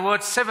why the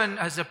word 7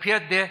 has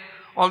appeared there,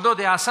 although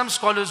there are some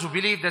scholars who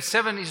believe that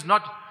 7 is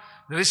not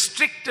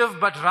restrictive,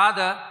 but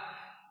rather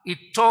it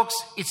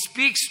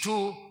speaks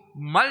to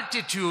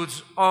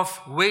multitudes of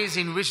ways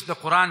in which the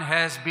Quran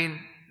has been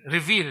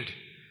revealed.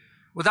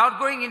 Without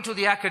going into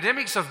the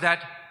academics of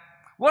that,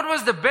 what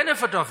was the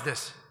benefit of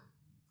this?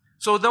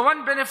 So the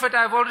one benefit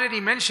I've already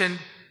mentioned,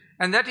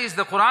 and that is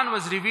the Quran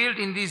was revealed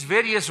in these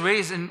various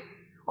ways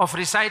of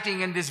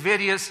reciting and these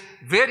various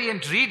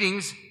variant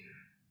readings.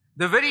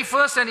 The very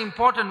first and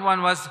important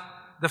one was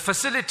the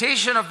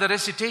facilitation of the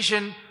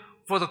recitation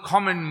for the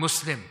common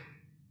Muslim.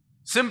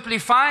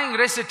 Simplifying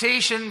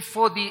recitation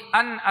for the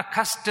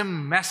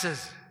unaccustomed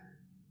masses,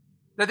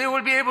 that they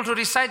will be able to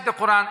recite the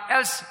Quran.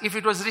 Else, if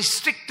it was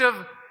restrictive,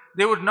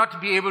 they would not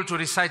be able to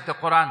recite the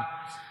Quran.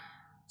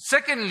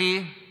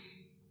 Secondly,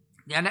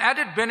 an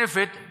added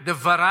benefit, the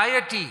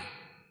variety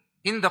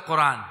in the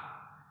Quran.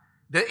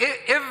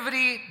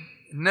 Every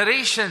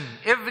narration,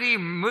 every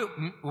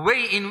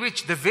way in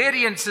which the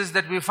variances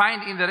that we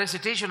find in the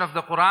recitation of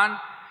the Quran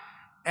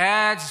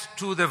adds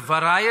to the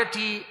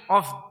variety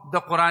of the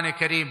Quran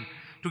Kareem.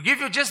 To give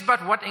you just but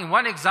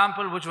one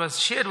example which was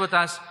shared with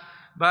us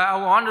by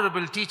our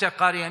honorable teacher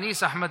Qari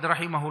Anis Ahmad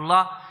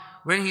rahimahullah,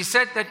 when he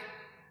said that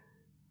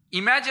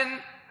imagine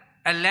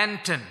a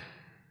lantern.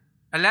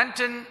 A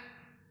lantern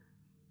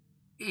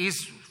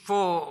is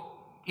for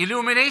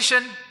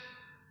illumination,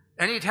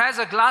 and it has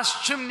a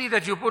glass chimney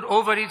that you put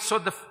over it so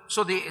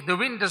the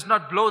wind does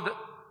not blow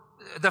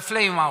the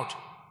flame out.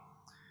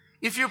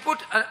 If you put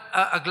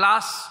a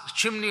glass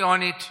chimney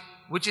on it,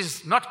 which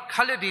is not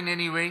colored in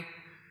any way,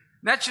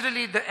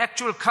 naturally the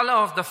actual color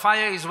of the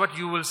fire is what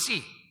you will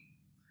see.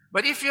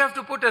 But if you have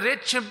to put a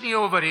red chimney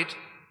over it,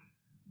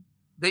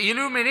 the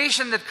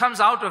illumination that comes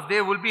out of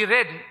there will be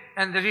red,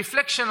 and the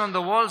reflection on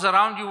the walls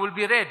around you will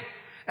be red.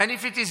 And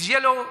if it is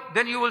yellow,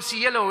 then you will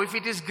see yellow. If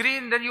it is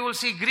green, then you will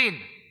see green.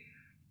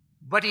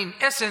 But in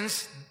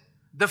essence,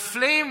 the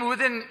flame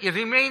within it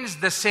remains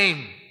the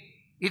same.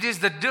 It is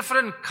the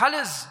different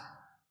colors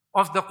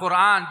of the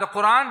Quran. The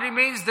Quran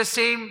remains the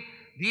same.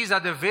 These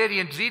are the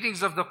variant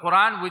readings of the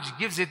Quran which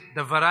gives it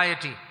the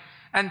variety.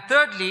 And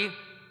thirdly,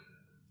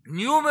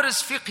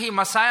 numerous fiqhi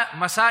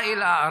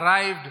masail are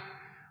arrived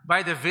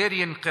by the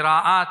variant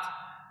qira'at.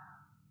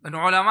 And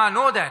ulama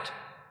know that.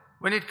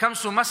 When it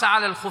comes to Masa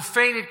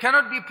al-Khuffayn, it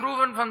cannot be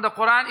proven from the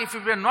Quran if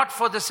it were not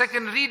for the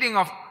second reading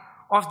of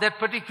that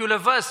particular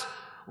verse.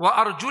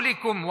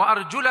 وَأَرْجُلِكُمْ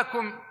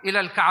وَأَرْجُلَكُمْ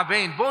إِلَى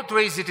الْكَعْبَيْن. Both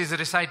ways it is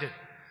recited.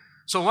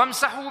 So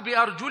وَامْسَحُوا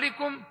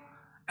بِأَرْجُلِكُمْ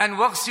and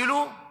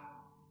وَغْسِلُوا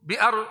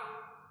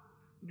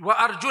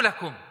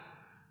وَأَرْجُلَكُمْ.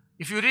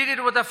 If you read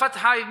it with a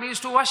fatha, it means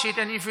to wash it.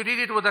 And if you read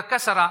it with a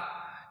kasara,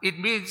 it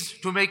means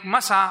to make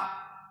masa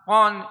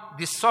on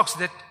the socks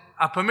that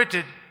are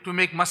permitted to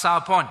make masa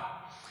upon.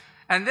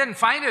 And then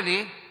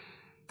finally,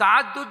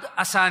 ta'addud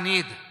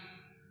asanid.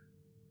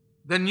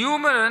 The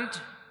numerous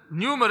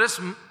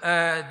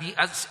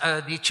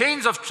the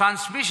chains of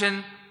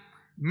transmission,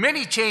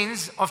 many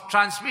chains of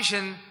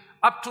transmission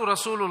up to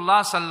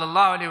Rasulullah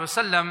sallallahu alaihi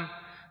wasallam,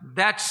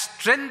 that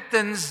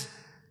strengthens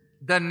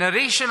the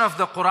narration of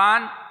the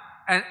Quran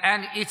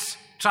and its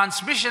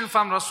transmission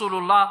from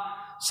Rasulullah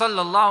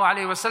sallallahu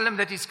alaihi wasallam,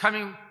 that is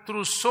coming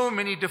through so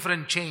many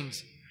different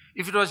chains.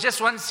 If it was just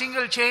one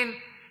single chain,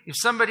 if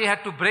somebody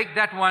had to break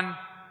that one,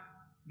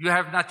 you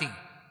have nothing.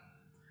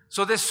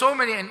 So there's so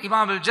many, and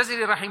Imam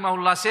al-Jazari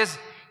rahimahullah says,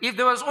 if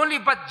there was only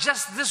but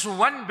just this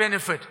one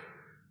benefit,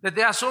 that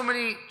there are so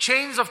many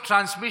chains of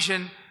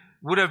transmission,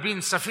 would have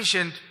been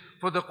sufficient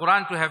for the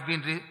Quran to have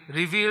been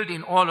revealed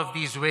in all of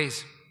these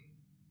ways.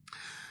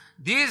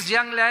 These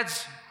young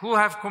lads who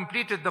have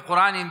completed the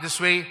Quran in this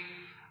way,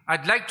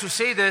 I'd like to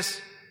say this,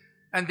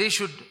 and they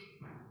should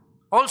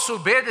also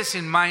bear this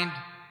in mind,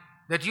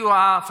 that you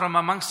are from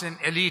amongst an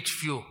elite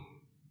few.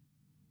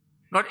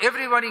 Not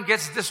everybody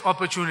gets this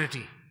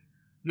opportunity.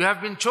 You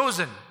have been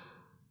chosen.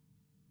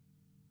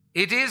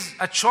 It is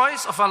a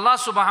choice of Allah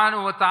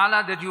subhanahu wa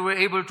ta'ala that you were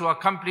able to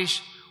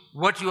accomplish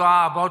what you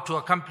are about to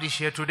accomplish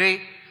here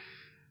today.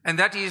 And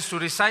that is to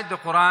recite the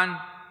Quran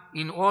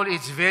in all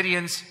its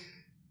variants.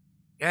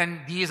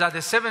 And these are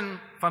the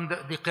seven from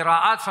the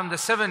qira'at from the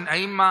seven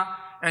a'immah,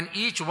 and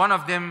each one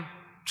of them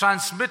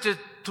transmitted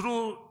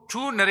through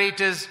two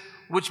narrators,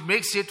 which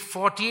makes it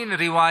 14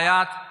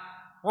 riwayat.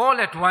 All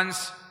at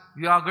once,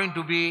 we are going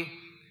to be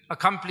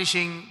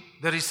accomplishing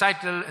the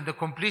recital and the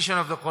completion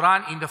of the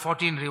Quran in the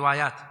 14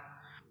 riwayat.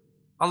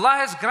 Allah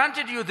has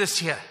granted you this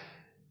here.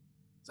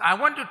 So I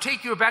want to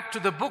take you back to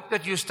the book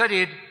that you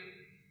studied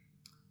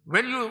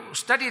when you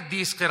studied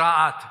these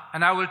qira'at,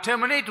 and I will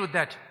terminate with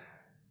that.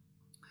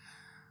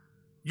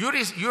 You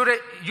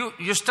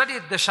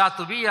studied the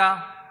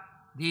Shatibiyya,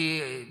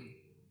 the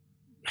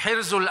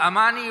Hirzul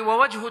Amani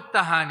wa Wajhut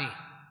Tahani,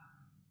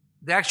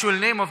 the actual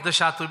name of the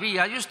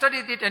Shatibiyya. You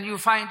studied it, and you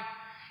find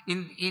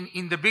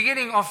in the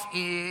beginning of,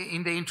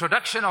 in the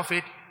introduction of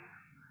it,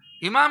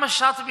 Imam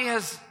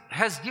al-Shatibi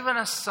has given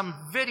us some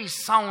very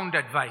sound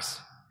advice.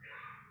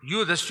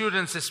 You, the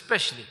students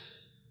especially.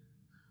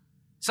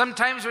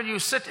 Sometimes when you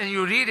sit and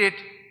you read it,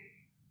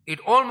 it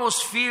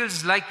almost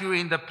feels like you're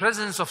in the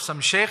presence of some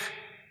sheikh,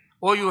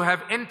 or you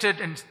have entered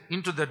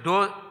into the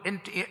door,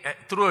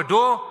 through a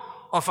door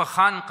of a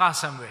khanqah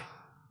somewhere.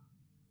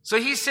 So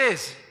he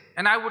says,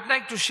 and I would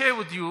like to share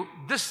with you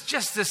this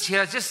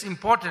here, just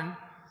important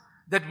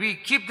that we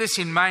keep this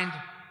in mind.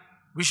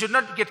 We should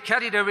not get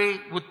carried away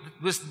with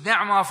this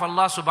ni'mah of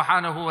Allah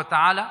subhanahu wa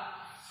ta'ala.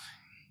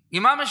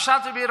 Imam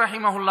al-Shatibi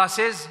rahimahullah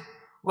says,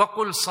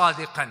 وَقُلْ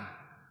صَادِقًا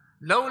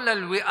لَوْلَا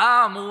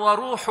الْوِئَامُ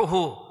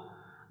وَرُوحُهُ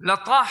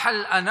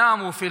لَطَاحَ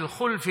الْأَنَامُ فِي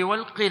الْخُلْفِ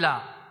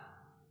وَالْقِلَى.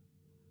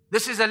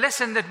 This is a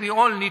lesson that we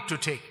all need to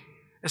take,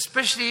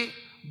 especially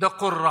the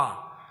qurra,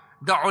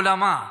 the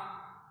ulama,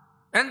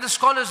 and the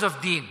scholars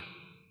of deen.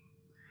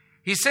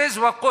 He says,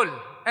 وَقُلْ,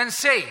 and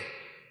say,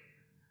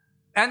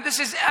 and this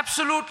is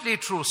absolutely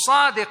true,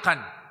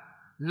 صَادِقًا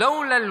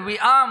لَوْلَا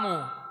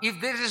الْوِئَامُ, if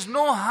there is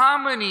no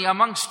harmony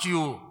amongst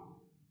you,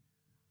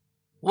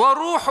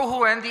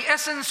 وَرُوحُهُ, and the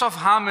essence of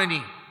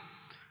harmony,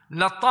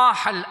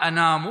 لَطَاحَ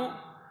الْأَنَامُ,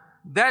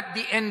 that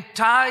the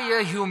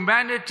entire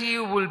humanity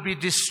will be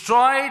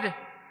destroyed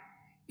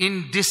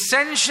in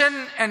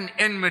dissension and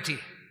enmity.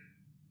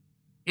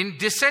 In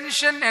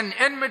dissension and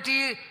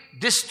enmity,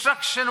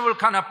 destruction will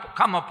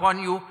come upon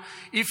you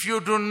if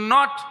you do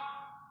not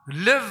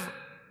live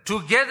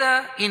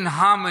together in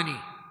harmony.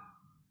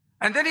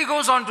 And then he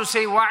goes on to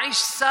say, وَعِشْ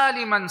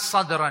سَالِمًا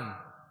صَدْرًا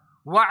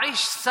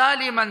وَعِشْ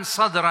سَالِمًا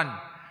صَدْرًا,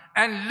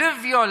 and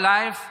live your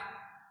life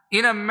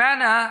in a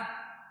manner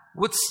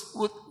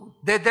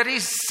that there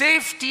is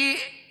safety,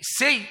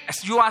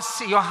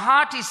 your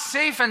heart is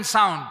safe and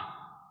sound.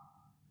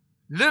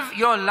 Live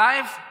your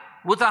life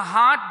with a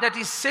heart that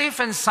is safe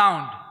and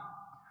sound.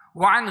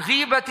 وَعَنْ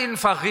غِيبَةٍ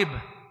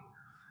فَغِبْ,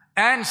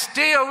 and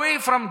stay away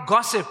from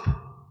gossip.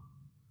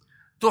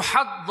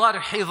 تُحَضَّرْ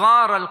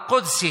حِضَارَ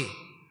الْقُدْسِ,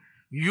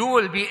 you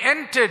will be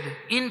entered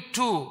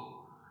into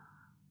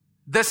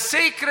the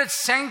sacred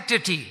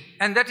sanctity,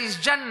 and that is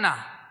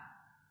Jannah.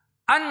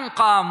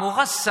 أَنْقَى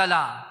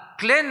مُغَسَّلًا,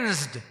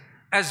 cleansed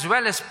as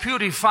well as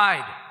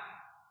purified.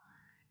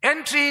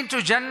 Entry into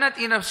Jannat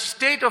in a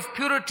state of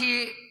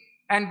purity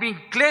and being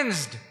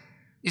cleansed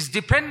is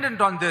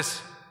dependent on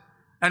this.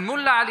 And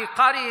Mullah Ali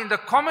Qari, in the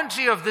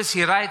commentary of this,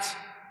 he writes,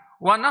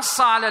 وَنَصَّ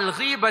عَلَى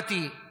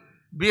الْغِيبَةِ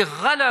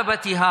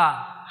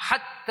بغلبتها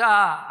حتى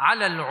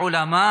على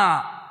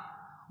العلماء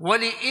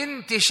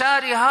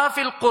ولانتشارها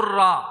في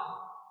القراء.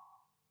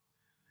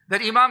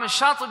 That Imam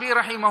al-Shatibi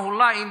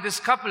rahimahullah in this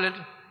couplet,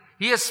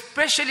 he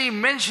especially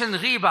mentioned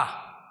ghibah,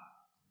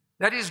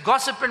 that is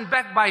gossip and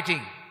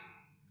backbiting,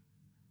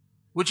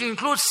 which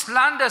includes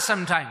slander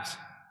sometimes.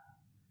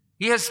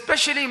 He has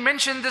specially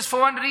mentioned this for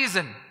one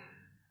reason,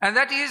 and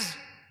that is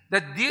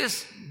that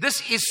this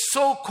is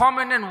so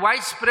common and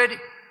widespread,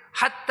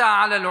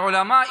 hatta ala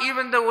al-ulama,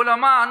 even the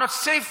ulama are not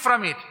safe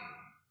from it.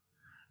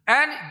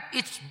 And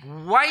it's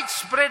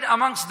widespread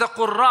amongst the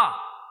qurra.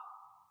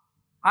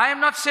 I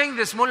am not saying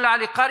this, Mullah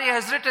Ali Qari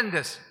has written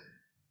this.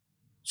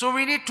 So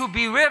we need to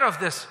beware of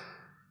this,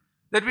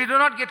 that we do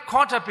not get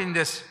caught up in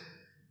this,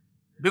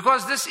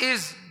 because this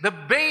is the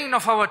bane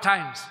of our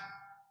times.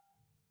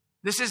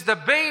 This is the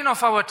bane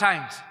of our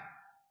times.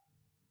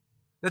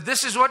 That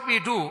this is what we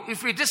do.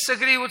 If we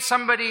disagree with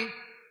somebody,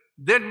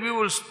 then we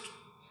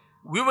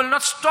will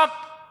not stop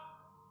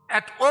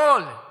at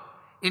all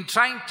in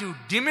trying to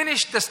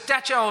diminish the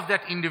stature of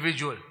that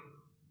individual.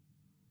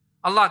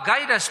 Allah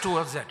guide us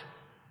towards that.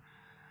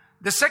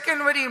 The second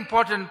very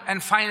important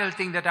and final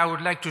thing that I would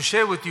like to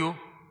share with you,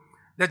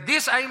 that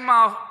these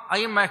Aimma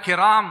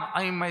Kiram,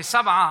 Aimma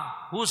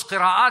Sab'a, whose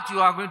qira'at you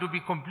are going to be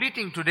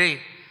completing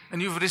today,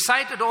 and you've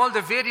recited all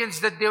the variants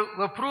that they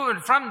were proven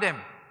from them.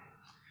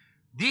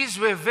 These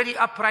were very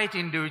upright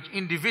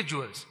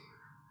individuals.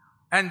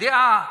 And they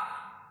are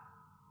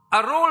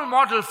a role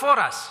model for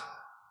us.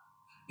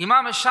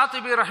 Imam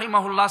al-Shatibi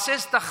rahimahullah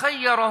says,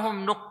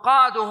 تَخَيَّرَهُمْ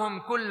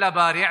نُقَّادُهُمْ كُلَّ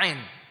بَارِعٍ.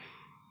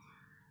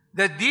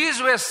 That these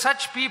were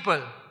such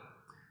people,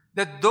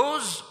 that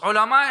those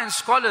ulama and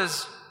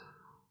scholars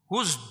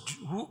whose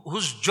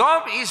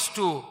job is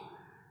to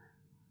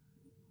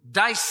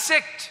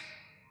dissect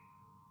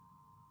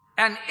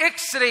and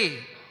x-ray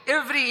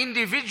every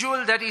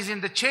individual that is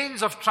in the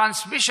chains of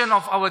transmission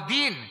of our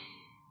deen.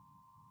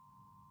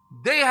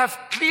 They have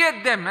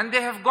cleared them and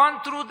they have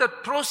gone through the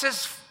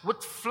process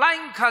with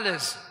flying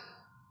colors.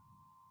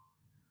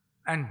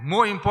 And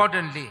more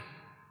importantly,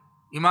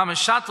 Imam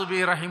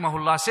al-Shatibi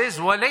rahimahullah says,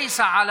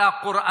 وَلَيْسَ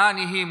عَلَىٰ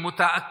قُرْآنِهِ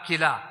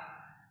مُتَأَكِّلًا.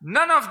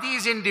 None of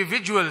these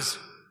individuals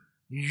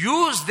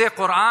use their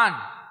Quran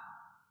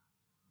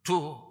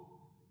to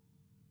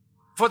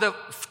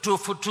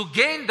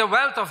gain the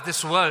wealth of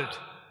this world,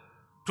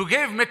 to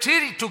gain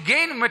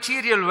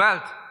material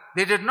wealth.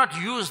 They did not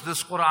use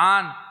this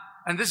Quran,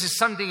 and this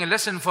is a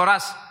lesson for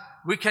us.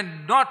 We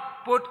cannot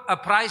put a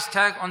price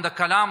tag on the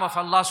kalam of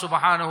Allah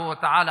subhanahu wa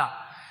ta'ala.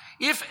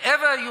 If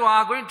ever you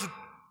are going to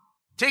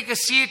take a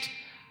seat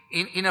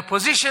in a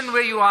position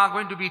where you are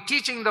going to be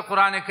teaching the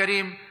Quran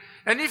Kareem,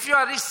 and if you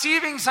are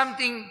receiving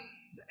something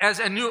as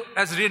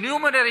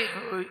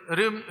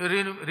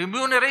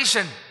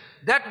remuneration,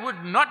 that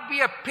would not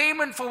be a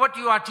payment for what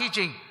you are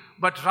teaching,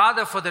 but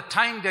rather for the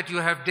time that you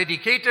have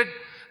dedicated.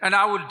 And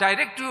I will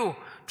direct you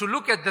to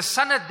look at the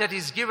sanad that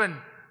is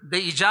given,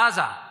 the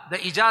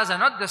ijazah,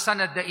 not the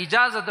sanad, the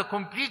ijazah, the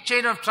complete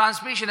chain of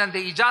transmission, and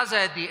the ijazah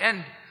at the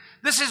end.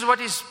 This is what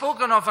is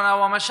spoken of, and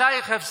our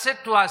mashayikh have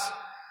said to us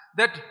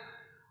that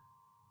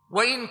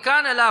وَإِن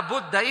كَانَ لَا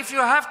بُدَّ, if you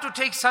have to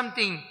take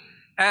something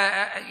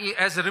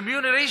as a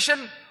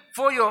remuneration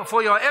for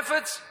your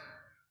efforts,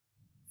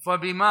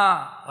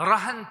 فَبِمَا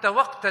رَهَنْتَ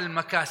وَقْتَ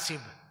الْمَكَاسِبِ,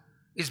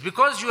 it's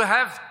because you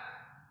have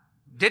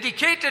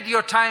dedicated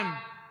your time,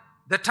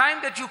 the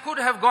time that you could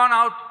have gone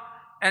out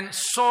and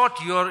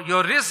sought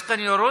your rizq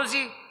and your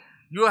rozi,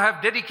 you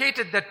have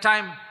dedicated that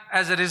time.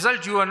 As a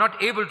result, you are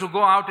not able to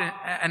go out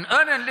and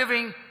earn a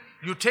living.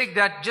 You take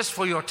that just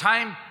for your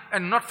time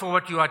and not for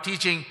what you are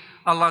teaching.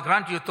 Allah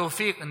grant you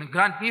tawfiq, and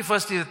grant me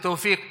firstly the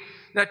tawfiq,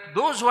 that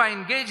those who are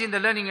engaged in the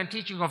learning and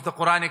teaching of the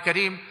Quran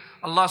Kareem,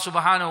 Allah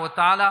subhanahu wa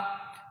ta'ala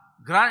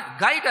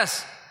guide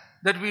us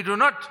that we do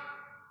not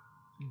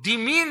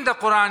demean the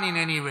Quran in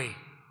any way.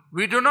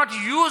 We do not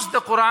use the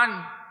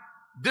Quran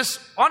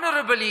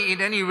dishonorably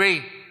in any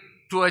way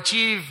to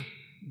achieve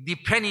the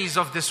pennies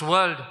of this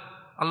world.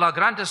 Allah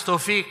grant us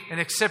tawfiq and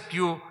accept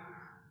you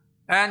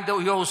and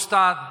your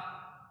ustad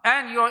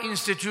and your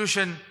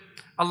institution.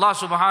 Allah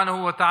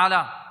subhanahu wa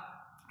ta'ala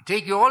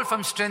take you all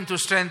from strength to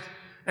strength,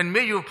 and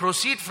may you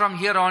proceed from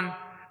here on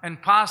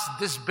and pass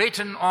this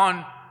baton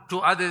on to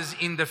others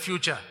in the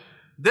future.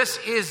 This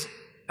is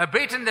a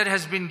baton that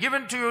has been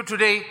given to you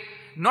today,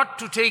 not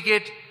to take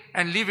it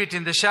and leave it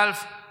in the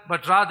shelf,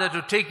 but rather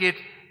to take it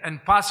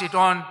and pass it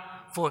on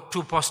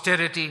to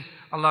posterity.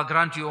 Allah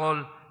grant you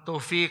all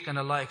tawfiq, and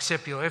Allah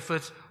accept your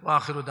efforts. Wa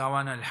akhiru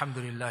da'wana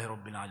alhamdulillahi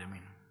rabbil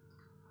alameen.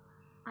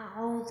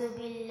 أعوذ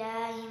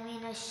بالله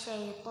من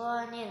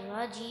الشيطان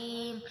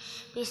الرجيم.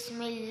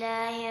 بسم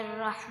الله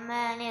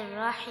الرحمن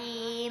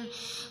الرحيم.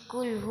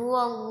 قل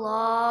هو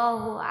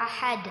الله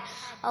أحد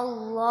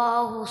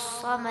الله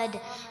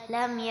الصمد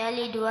لم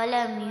يلد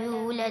ولم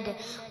يولد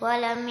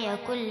ولم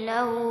يكن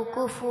له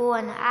كفوا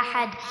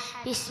أحد.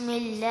 بسم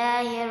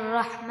الله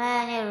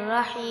الرحمن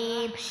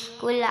الرحيم.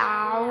 قل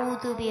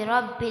أعوذ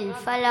برب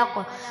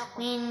الفلق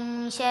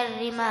من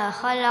شر ما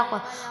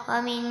خلق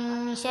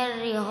ومن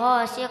شر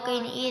غاسق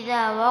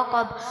إذا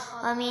وقب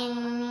ومن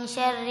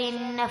شر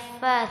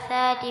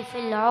النفاثات في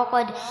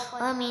العقد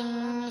ومن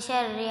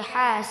شر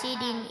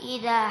حاسد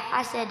إذا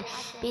حسد.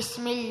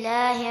 بسم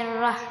الله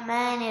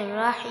الرحمن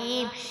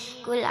الرحيم.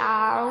 قل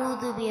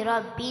أعوذ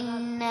برب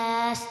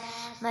الناس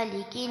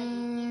ملك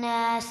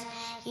الناس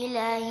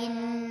إله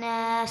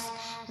الناس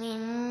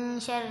من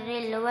شر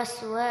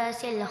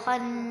الوسواس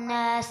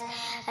الخناس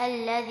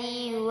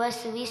الذي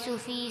يوسوس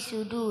في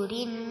صدور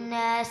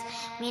الناس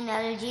من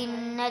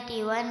الجنة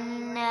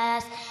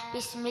والناس.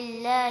 بسم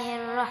الله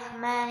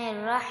الرحمن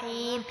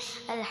الرحيم.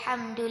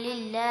 الحمد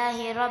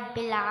لله رب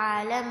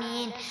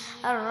العالمين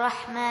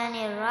الرحمن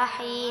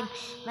الرحيم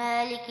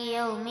مالك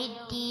يوم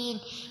الدين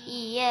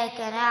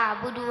إياك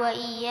نعبد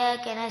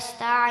وإياك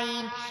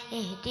نستعين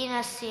اهدنا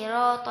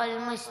الصراط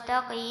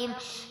المستقيم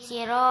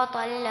صراط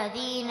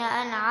الذين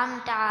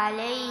أنعمت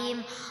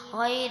عليهم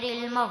غير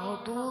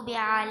المغضوب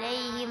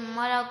عليهم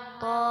ولا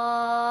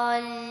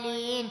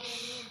الضالين.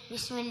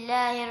 بسم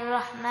الله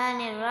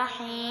الرحمن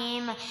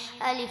الرحيم.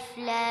 ألف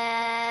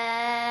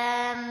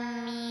لام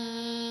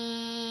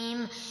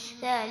ميم.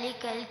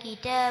 ذلك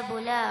الكتاب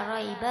لا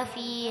ريب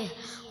فيه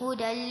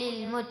هدى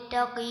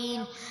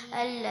للمتقين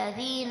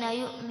الذين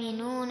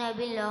يؤمنون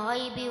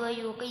بالغيب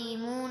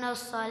ويقيمون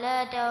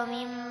الصلاة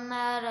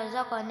ومما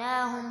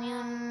رزقناهم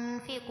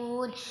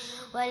ينفقون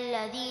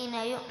والذين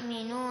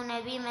يؤمنون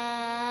بما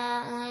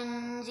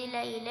أنزل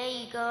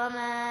إليك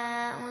وما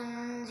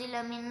أنزل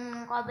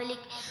من قبلك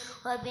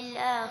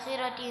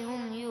وبالآخرة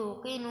هم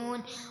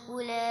يوقنون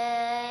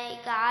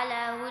أولئك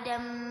على هدى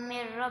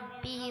من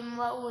ربهم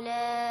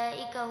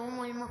وأولئك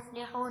هم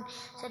المفلحون.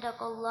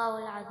 صدق الله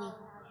العظيم.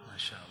 ما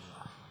شاء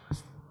الله.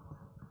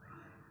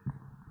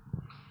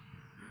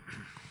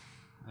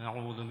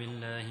 أعوذ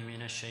بالله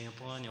من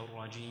الشيطان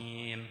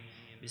الرجيم.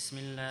 بسم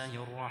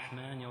الله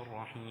الرحمن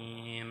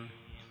الرحيم.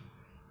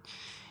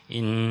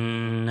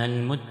 إن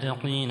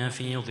المتقين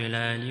في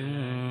ظلال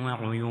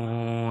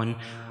وعيون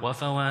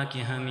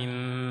وفواكه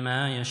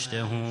مما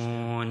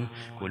يشتهون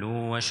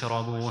كلوا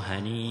واشربوا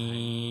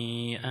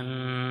هنيئا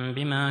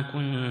بما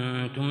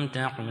كنتم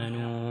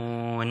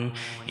تعملون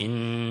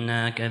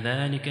إنا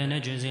كذلك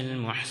نجزي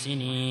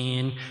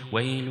المحسنين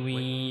ويل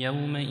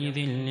يومئذ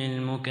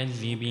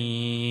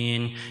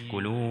للمكذبين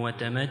كلوا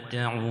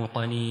وتمتعوا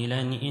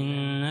قليلا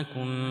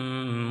إنكم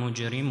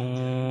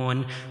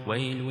مجرمون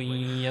ويل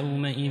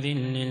يومئذ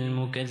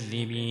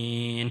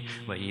للمكذبين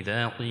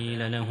وإذا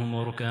قيل لهم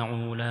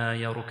اركعوا لا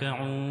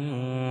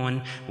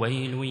يركعون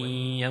ويل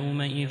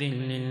يومئذ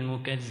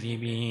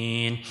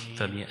للمكذبين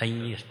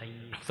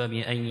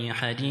فبأي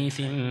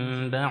حديث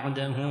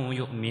بعده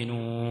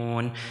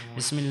يؤمنون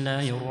بسم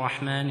الله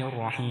الرحمن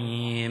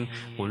الرحيم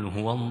قل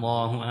هو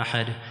الله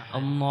أحد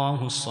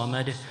الله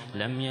الصمد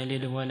لم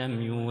يلد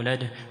ولم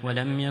يولد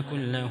ولم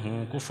يكن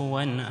له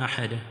كفوا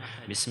أحد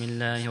بسم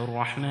الله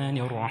الرحمن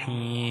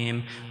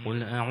الرحيم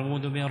قل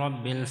أعوذ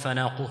برب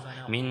الفلق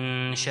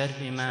من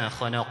شر ما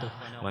خلق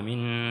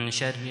ومن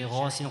شر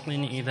غاسق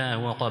إذا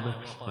وقب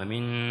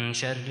ومن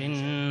شر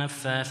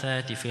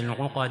النفاثات في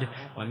العقد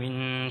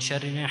ومن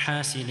شر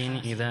حاسد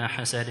إذا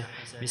حسد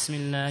بسم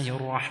الله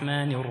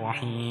الرحمن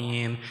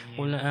الرحيم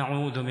قل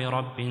أعوذ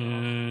برب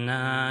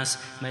الناس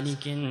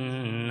ملك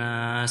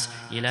الناس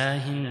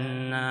إله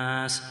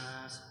الناس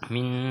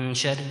من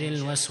شر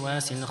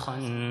الوسواس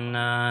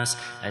الخناس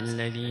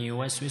الذي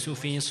يوسوس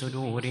في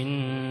صدور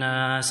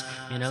الناس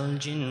من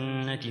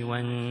الجنة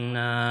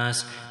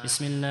والناس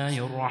بسم الله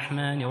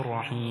الرحمن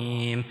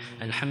الرحيم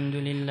الحمد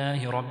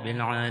لله رب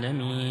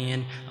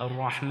العالمين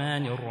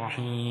الرحمن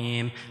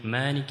الرحيم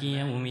مالك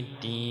يوم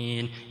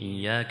الدين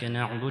إياك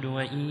نعبد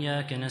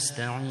وإياك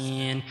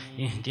نستعين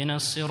اهدنا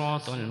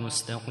الصراط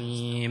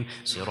المستقيم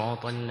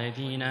صراط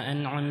الذين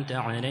أنعمت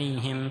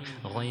عليهم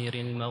غير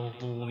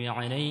المغضوب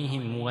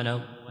عليهم ولا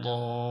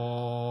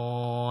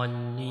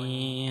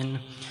الضالين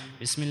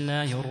بسم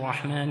الله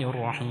الرحمن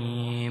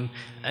الرحيم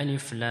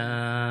ألف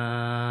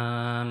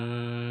لام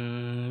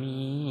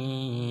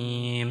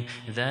ميم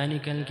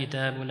ذلك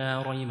الكتاب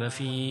لا ريب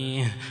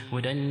فيه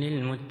هدى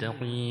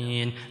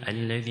للمتقين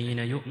الذين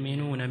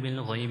يؤمنون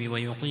بالغيب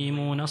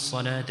ويقيمون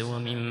الصلاة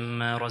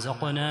ومما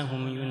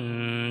رزقناهم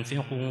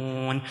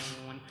ينفقون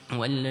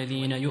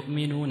والذين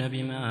يؤمنون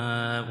بما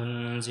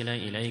أنزل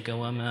إليك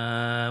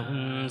وما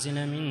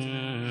أنزل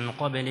من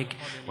قبلك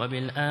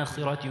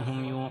وبالآخرة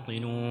هم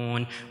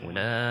يوقنون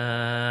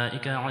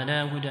أولئك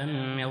على هدى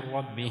من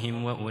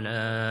ربهم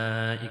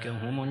وأولئك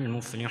هم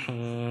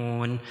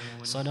المفلحون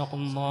صدق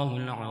الله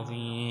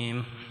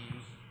العظيم.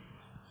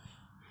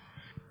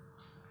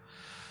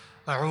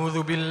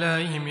 أعوذ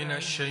بالله من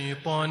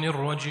الشيطان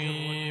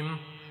الرجيم.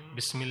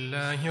 بسم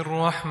الله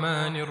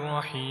الرحمن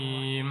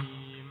الرحيم.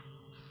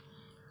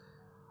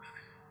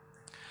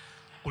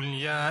 قل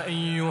يا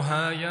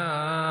أيها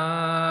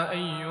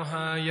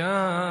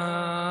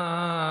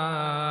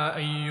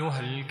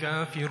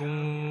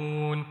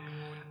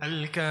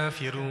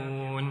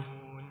الكافرون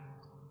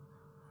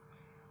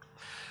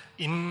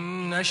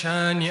إن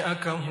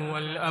شانئك هو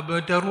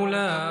الأبتر.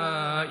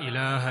 لا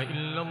إله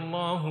إلا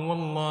الله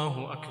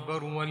والله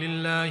أكبر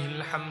ولله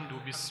الحمد.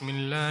 بسم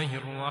الله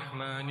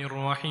الرحمن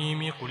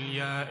الرحيم. قل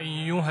يا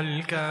أيها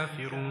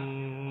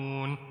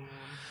الكافرون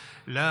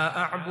لا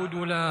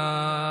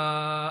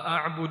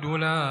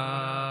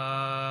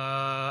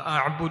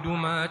أعبد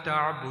ما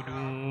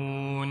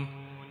تعبدون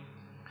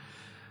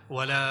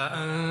ولا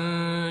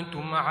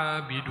أنتم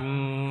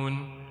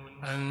عابدون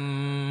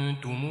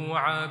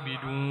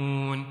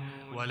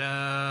ولا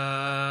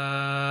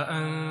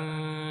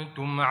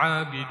أنتم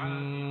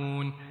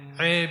عابدون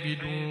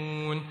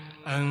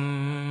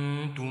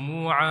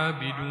أنتم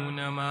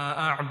عابدون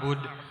ما أعبد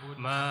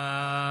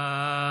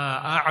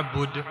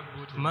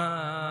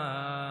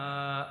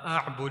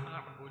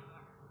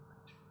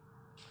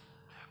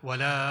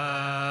ولا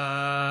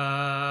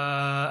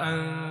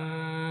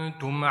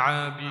أنتم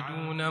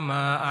عابدون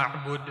ما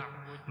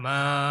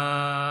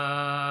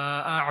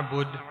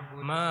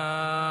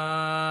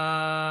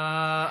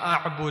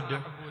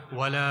أعبد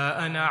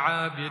ولا أنا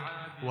عابد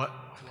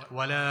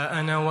ولا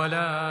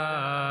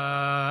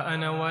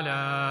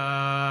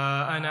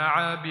أنا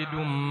عابد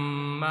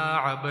ما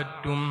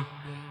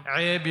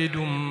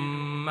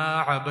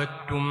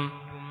عبدتم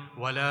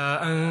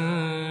ولا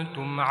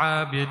أنتم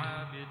عابد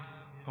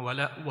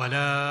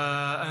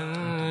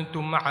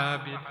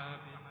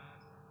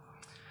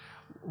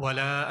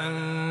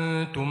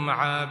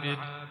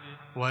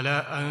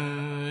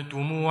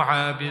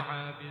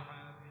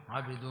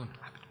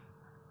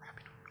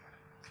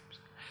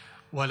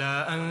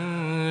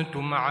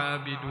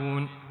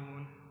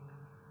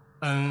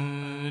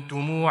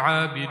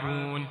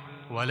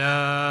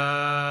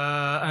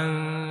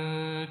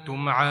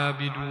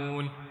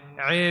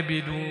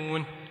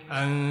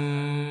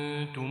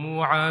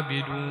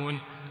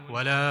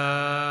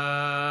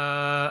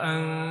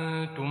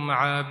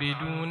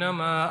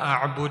ما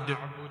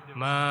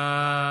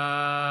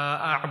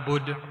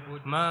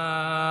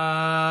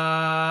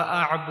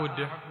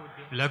أعبد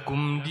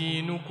لكم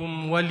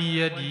دينكم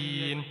ولي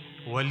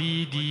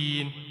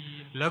دين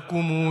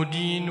لكم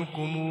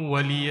دينكم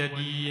ولي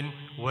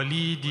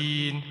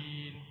دين.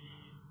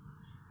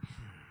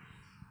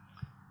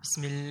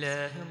 بسم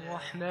الله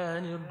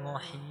الرحمن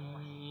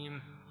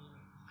الرحيم.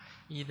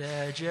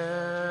 إذا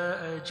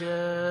جاء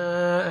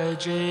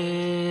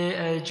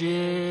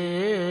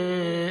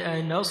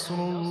نصر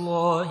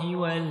الله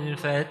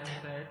والفتح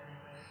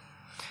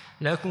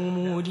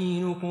لكم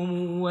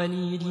دينكم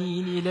ولي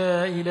دين.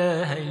 لا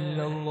إله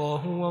إلا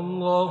الله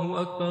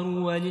والله أكبر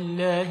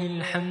ولله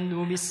الحمد.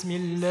 بسم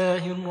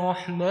الله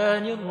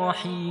الرحمن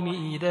الرحيم.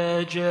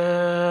 إذا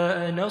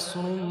جاء نصر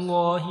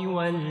الله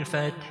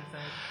والفتح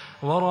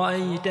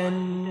ورأيت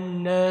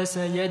الناس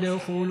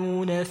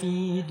يدخلون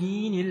في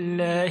دين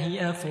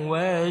الله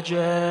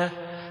أفواجا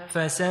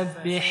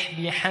فسبح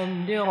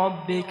بحمد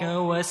ربك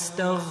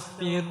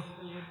واستغفر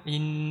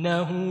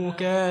إنه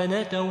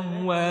كان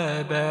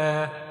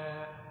توابا.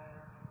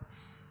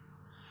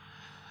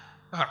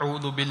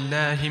 أعوذ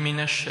بالله من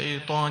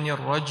الشيطان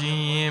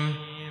الرجيم.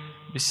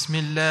 بسم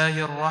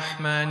الله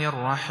الرحمن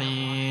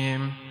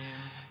الرحيم.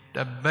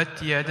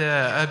 تبت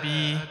يدا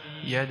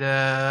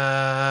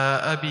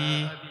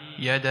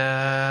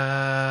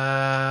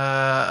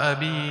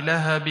أبي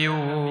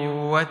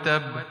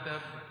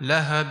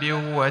لهب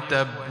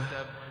وتب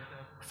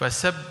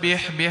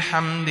فسبح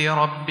بحمد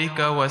ربك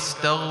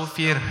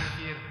واستغفره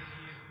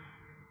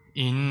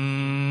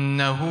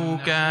إنه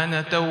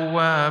كان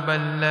توابا.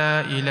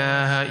 لا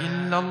إله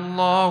إلا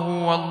الله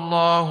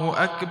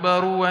والله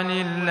أكبر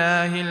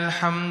ولله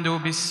الحمد.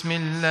 بسم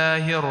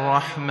الله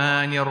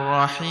الرحمن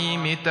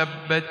الرحيم.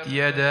 تبت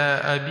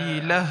يدا أبي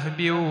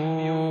لهب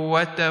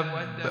وتب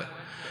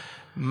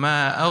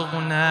ما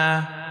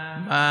أغنى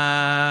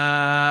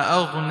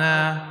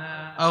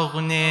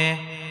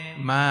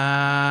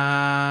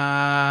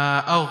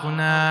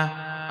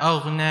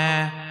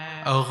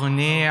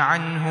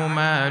عنه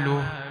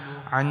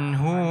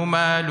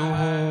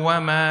ماله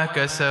وما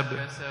كسب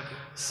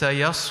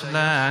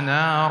سيصلى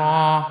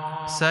نارا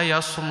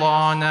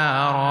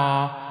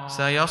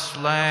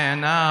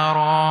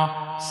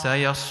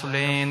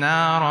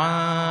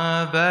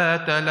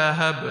ذات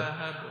لهب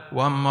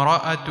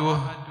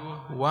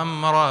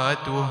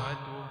وامرأته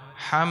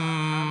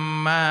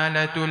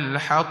حمالة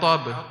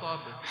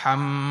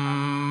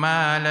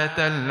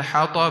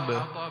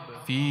الحطب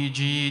في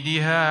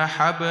جيدها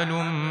حبل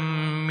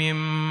من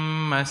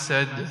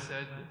مسد.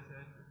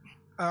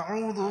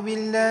 أعوذ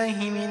بالله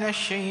من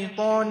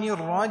الشيطان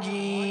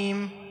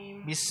الرجيم.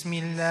 بسم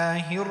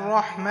الله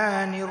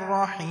الرحمن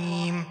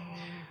الرحيم.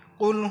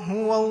 قل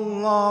هو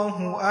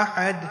الله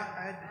أحد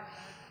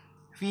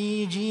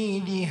في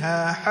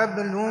جيدها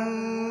حبل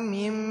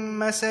من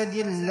مسد.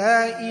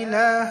 لا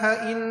إله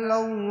إلا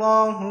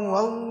الله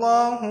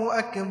والله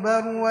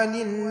أكبر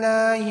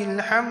ولله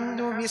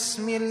الحمد.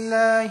 بسم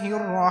الله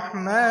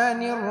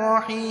الرحمن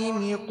الرحيم.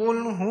 قل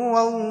هو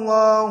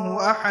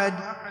الله أحد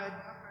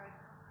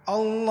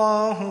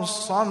الله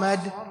الصمد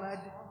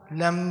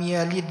لم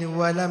يلد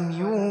ولم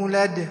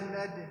يولد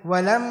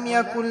ولم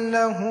يكن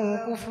له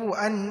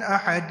كفوا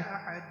أحد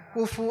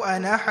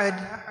كفوا أحد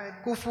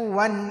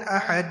كفوا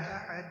أحد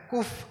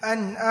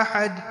كفوا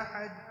أحد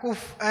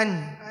كفوا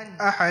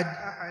أحد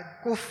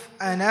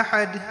كفوا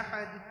أحد.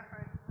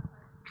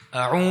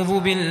 أعوذ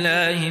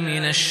بالله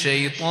من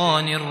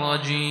الشيطان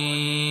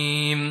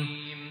الرجيم.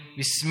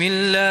 بسم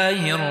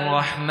الله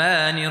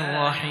الرحمن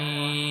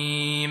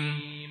الرحيم.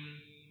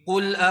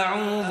 قل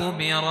أعوذ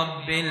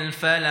برب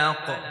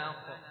الفلق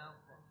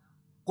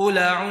قل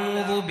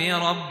أعوذ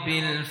برب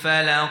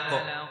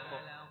الفلق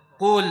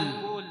قل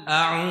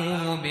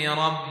أعوذ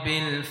برب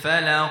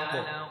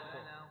الفلق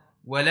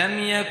ولم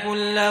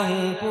يكن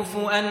له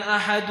كفوا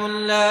أحد.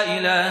 لا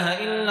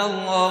إله إلا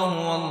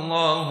الله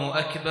والله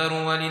أكبر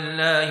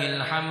ولله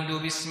الحمد.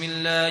 بسم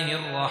الله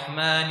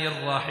الرحمن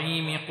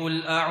الرحيم.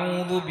 قل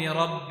أعوذ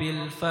برب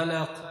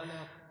الفلق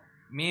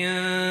من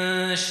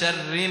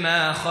شر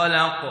ما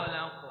خلق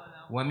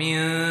ومن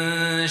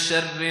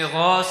شر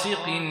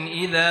غاسق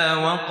إذا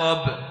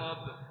وقب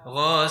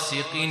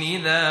غاسق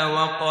إذا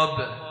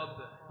وقب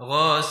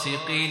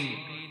غاسق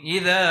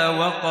إذا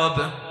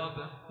وقب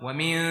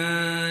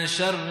ومن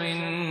شر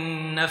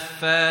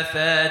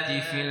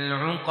النفاثات في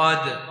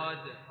العقد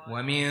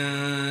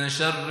ومن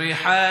شر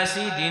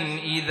حاسد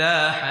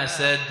إذا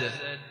حسد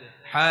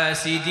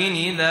حاسد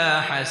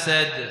إذا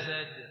حسد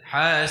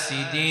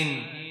حاسد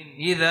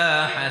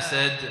إذا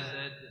حسد.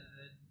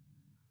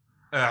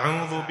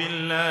 أعوذ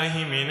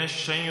بالله من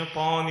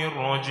الشيطان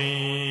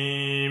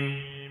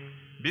الرجيم.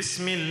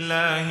 بسم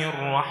الله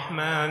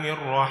الرحمن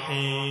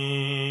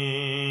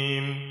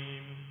الرحيم.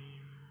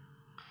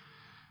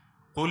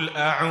 قل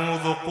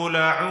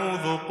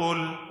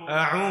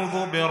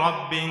أعوذ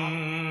برب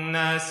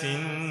الناس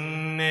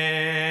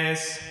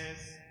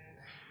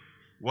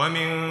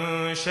ومن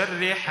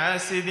شر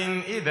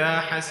حاسد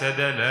إذا حسد.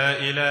 لا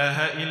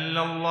إله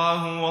إلا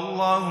الله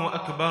والله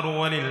أكبر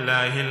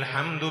ولله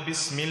الحمد.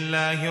 بسم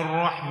الله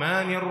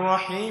الرحمن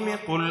الرحيم.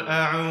 قل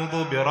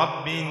أعوذ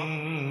برب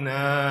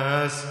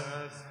الناس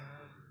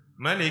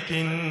ملك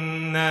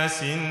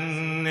الناس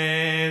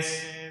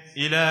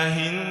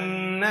إله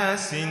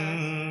الناس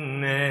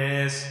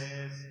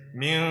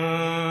من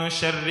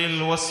شر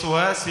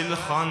الوسواس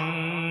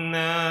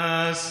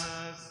الخناس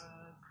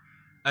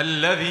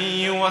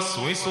الذي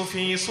يوسوس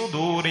في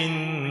صدور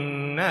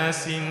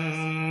الناس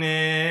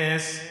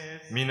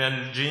من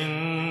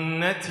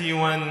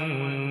الجنة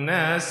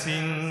والناس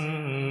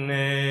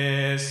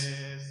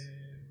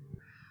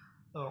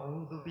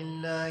أعوذ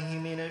بالله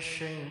من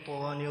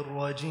الشيطان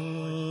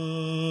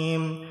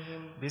الرجيم.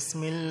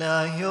 بسم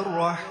الله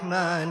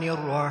الرحمن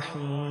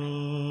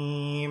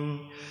الرحيم.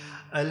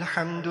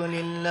 الحمد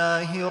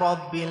لله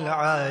رب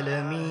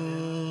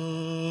العالمين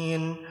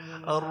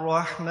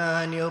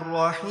الرحمن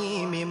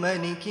الرحيم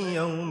مالك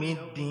يوم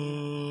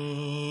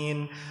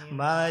الدين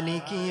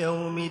مالك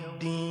يوم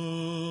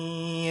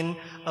الدين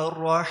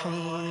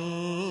الرحيم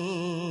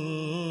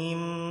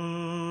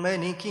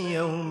مالك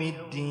يوم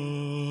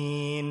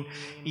الدين.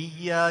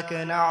 إياك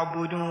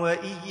نعبد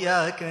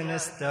وإياك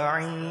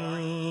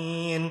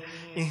نستعين.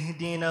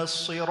 اهدنا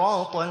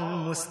الصراط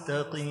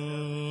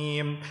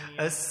المستقيم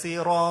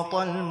الصراط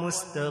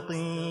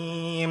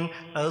المستقيم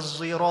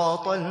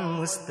الصراط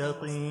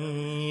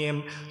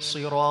المستقيم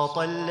صراط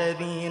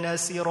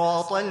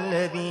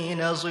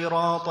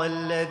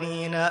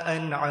الذين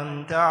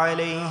أنعمت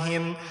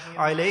عليهم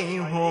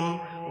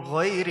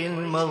غير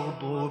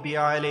المغضوب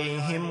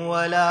عليهم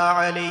ولا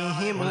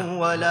عليهم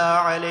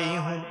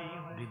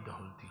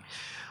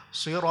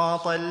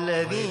صراط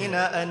الذين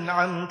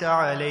أنعمت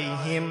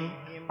عليهم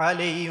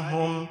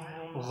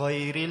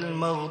غير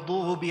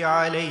المغضوب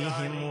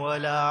عليهم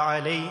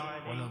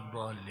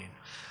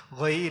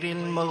غير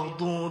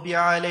المغضوب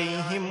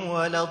عليهم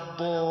ولا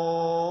الضالين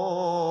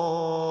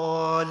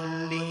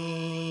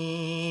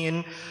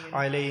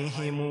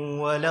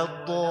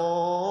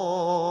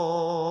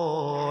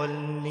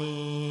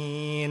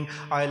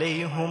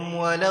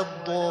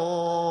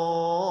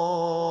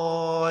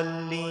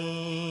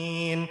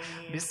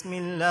بسم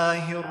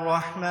الله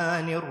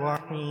الرحمن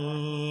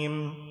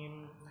الرحيم.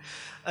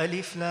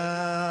 ألف لام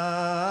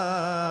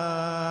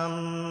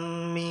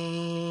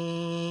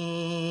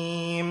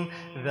ميم.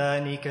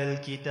 ذلك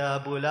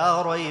الكتاب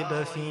لا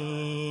ريب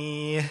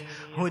فيه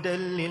هدى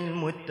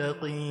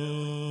للمتقين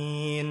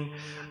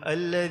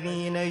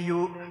الذين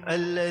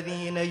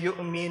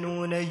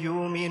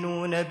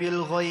يؤمنون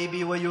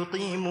بالغيب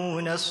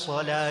ويقيمون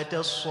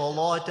الصلاة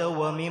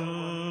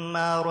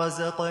ومما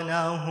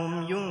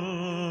رزقناهم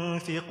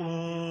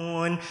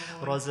ينفقون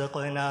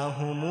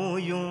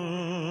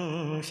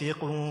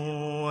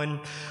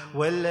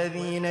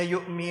والذين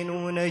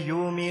يؤمنون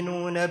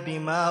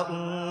بما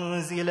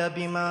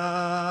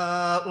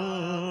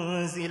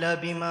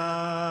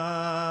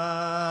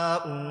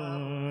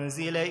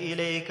أنزل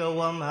إليك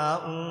وما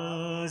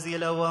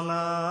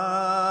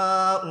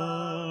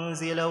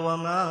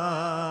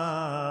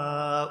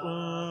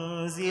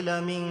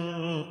أنزل من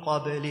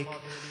قبلك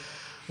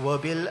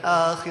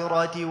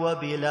وبالآخرة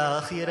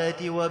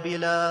وبالآخرة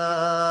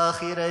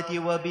وبالآخرة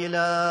وبالآخرة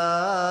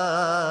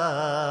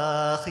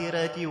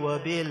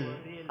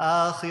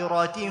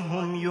وبالآخرة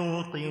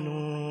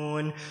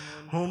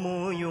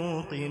هم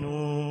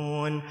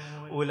يوقنون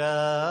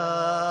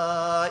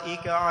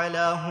أولئك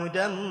على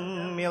هدى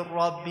من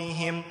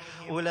ربهم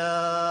أولئك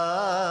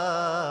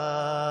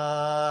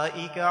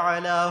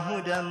على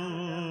هدى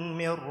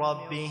من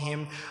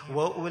ربهم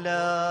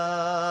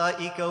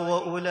وأولئك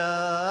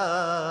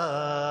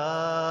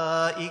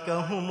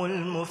هم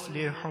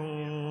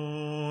المفلحون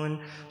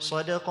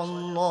صدق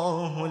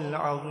الله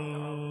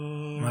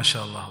العظيم. ما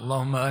شاء الله.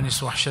 اللهم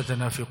آنس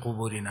وحشتنا في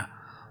قبورنا.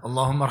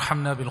 اللهم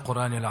ارحمنا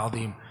بالقرآن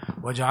العظيم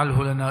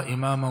واجعله لنا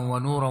إماما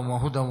ونورا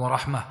وهدى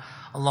ورحمة.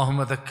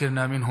 اللهم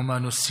ذكرنا منه ما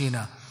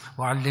نسينا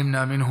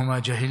وعلمنا منه ما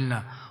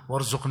جهلنا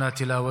وارزقنا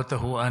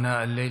تلاوته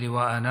آناء الليل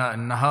وآناء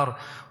النهار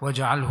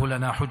واجعله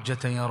لنا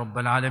حجة يا رب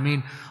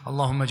العالمين.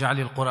 اللهم اجعل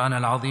القرآن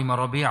العظيم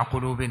ربيع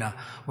قلوبنا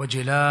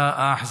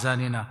وجلاء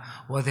أحزاننا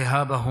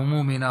وذهاب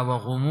همومنا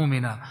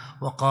وغمومنا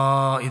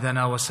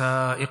وقائدنا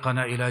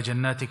وسائقنا إلى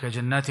جناتك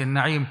جنات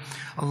النعيم.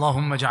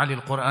 اللهم اجعل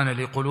القرآن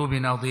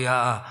لقلوبنا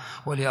ضياء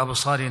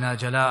ولأبصارنا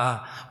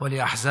جلاء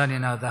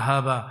ولأحزاننا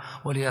ذهابا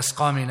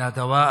ولأسقامنا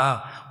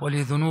دواء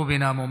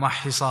ولذنوبنا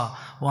ممحصا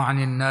وعن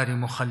النار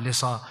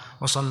مخلصا.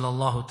 وصلى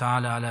الله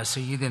تعالى على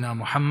سيدنا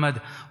محمد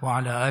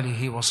وعلى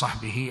آله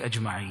وصحبه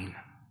أجمعين.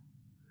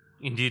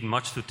 Indeed,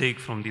 much to take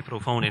from the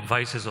profound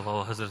advices of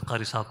our Hazrat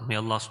Qari Sahib. May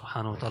Allah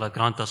subhanahu wa ta'ala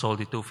grant us all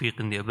the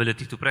tawfiq and the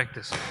ability to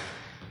practice.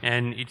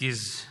 And it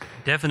is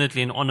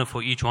definitely an honor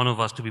for each one of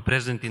us to be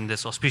present in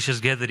this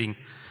auspicious gathering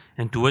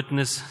and to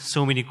witness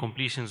so many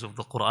completions of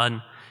the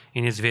Quran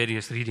in its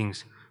various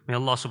readings. May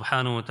Allah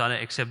subhanahu wa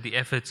ta'ala accept the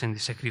efforts and the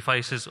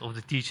sacrifices of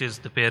the teachers,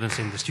 the parents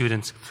and the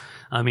students.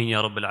 Ameen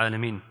ya Rabbil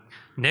Alameen.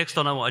 Next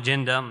on our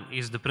agenda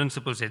is the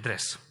Principal's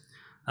Address.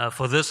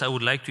 For this, I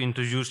would like to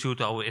introduce you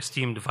to our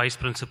esteemed Vice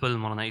Principal,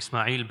 Maulana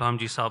Ismail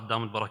Bhamji Sahib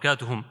Damat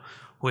Barakatuhum,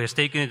 who has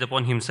taken it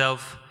upon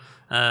himself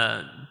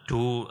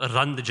to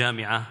run the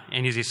Jamia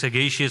and is a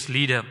sagacious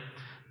leader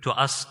to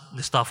us,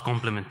 the staff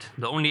complement.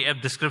 The only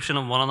apt description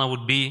of Maulana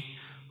would be,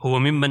 هو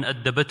ممن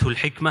أدبته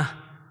الحكمة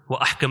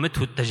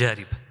وأحكمته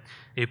التجارب.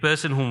 A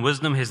person whom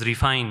wisdom has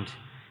refined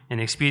and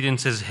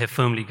experiences have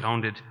firmly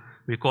grounded.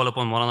 We call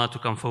upon Maulana to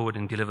come forward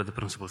and deliver the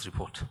Principal's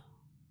report.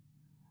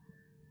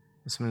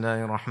 بسم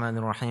الله الرحمن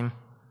الرحيم.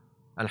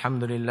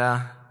 الحمد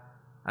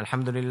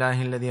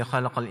لله الذي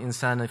خلق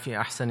الإنسان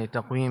في أحسن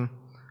تقويم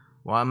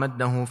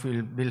وأمده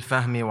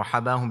بالفهم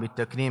وحباه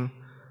بالتكريم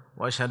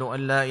وأشهد أن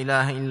لا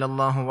إله إلا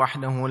الله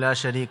وحده لا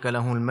شريك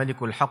له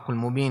الملك الحق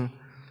المبين.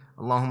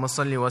 اللهم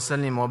صل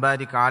وسلم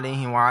وبارك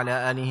عليه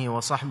وعلى آله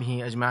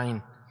وصحبه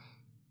أجمعين.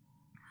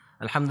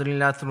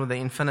 Alhamdulillah, through the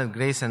infinite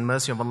grace and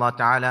mercy of Allah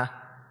Ta'ala,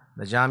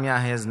 the Jamia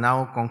has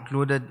now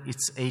concluded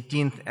its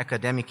 18th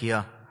academic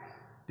year.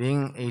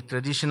 Being a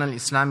traditional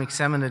Islamic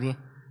seminary,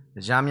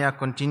 the Jamia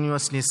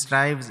continuously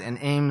strives and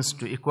aims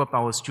to equip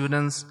our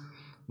students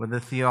with the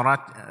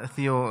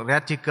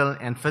theoretical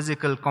and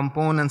physical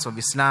components of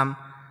Islam,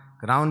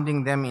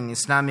 grounding them in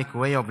Islamic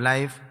way of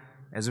life,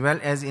 as well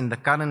as in the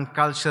current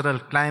cultural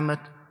climate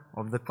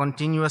of the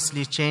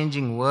continuously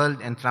changing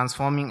world and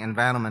transforming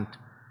environment.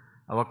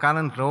 Our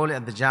current role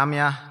at the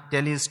Jamia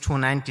tallies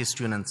 290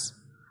 students,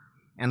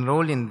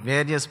 enrolled in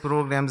various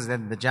programs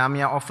that the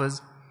Jamia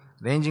offers,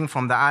 ranging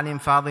from the Alim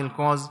Fadil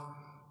course,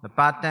 the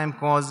part-time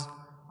course,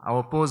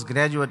 our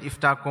postgraduate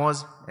Iftar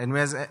course,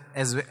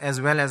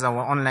 as well as our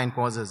online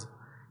courses.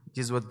 It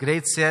is with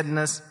great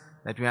sadness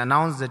that we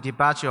announce the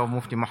departure of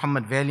Mufti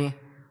Muhammad Vali.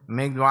 We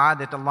make dua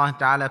that Allah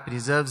Ta'ala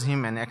preserves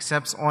him and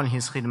accepts all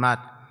his khidmat.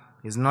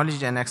 His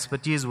knowledge and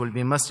expertise will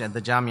be missed at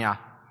the Jamia.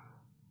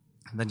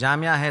 The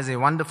Jamia has a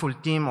wonderful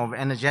team of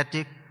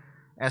energetic,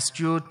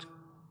 astute,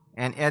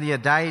 and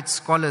erudite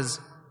scholars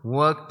who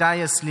work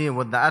tirelessly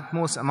with the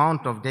utmost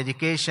amount of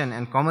dedication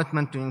and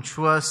commitment to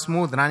ensure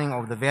smooth running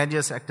of the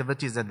various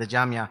activities at the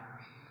Jamia.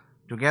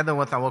 Together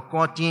with our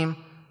core team,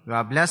 we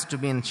are blessed to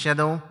be in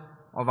shadow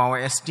of our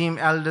esteemed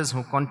elders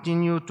who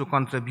continue to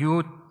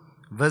contribute,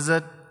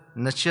 visit,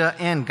 nurture,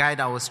 and guide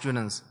our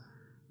students.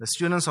 The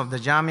students of the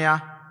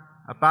Jamia,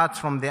 apart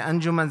from their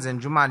Anjumans and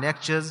Juma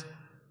lectures,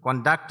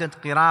 conducted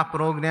Qira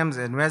programs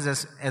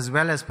as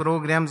well as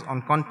programs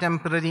on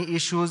contemporary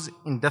issues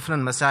in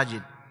different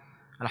masajid.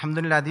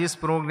 Alhamdulillah, these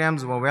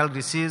programs were well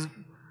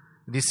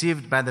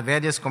received by the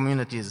various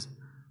communities.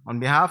 On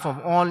behalf of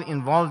all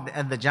involved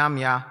at the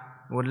Jamia,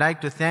 we would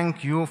like to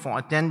thank you for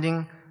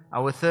attending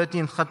our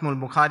 13th Khatmul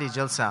Bukhari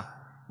Jalsa.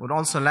 We would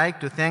also like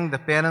to thank the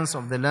parents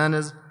of the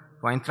learners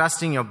for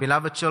entrusting your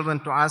beloved children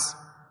to us,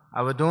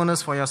 our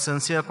donors for your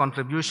sincere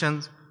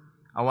contributions,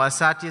 our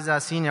Asatiza,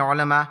 senior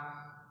ulama,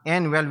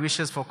 and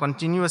well-wishers for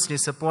continuously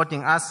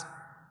supporting us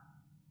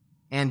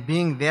and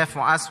being there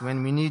for us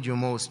when we need you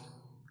most.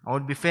 I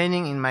would be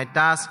failing in my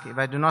task if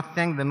I do not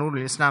thank the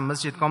Nurul Islam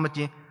Masjid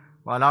Committee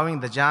for allowing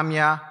the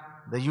Jamia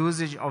the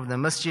usage of the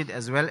masjid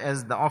as well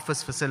as the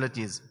office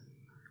facilities.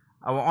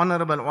 Our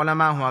honorable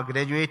ulama who are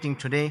graduating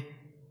today,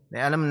 the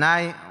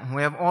alumni who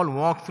have all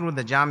walked through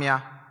the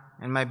Jamia,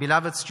 and my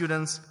beloved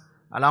students,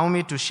 allow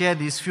me to share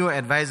these few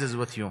advices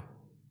with you.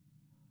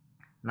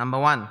 Number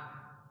one,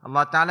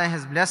 Allah Ta'ala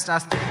has blessed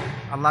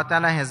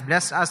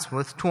us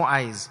with two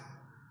eyes.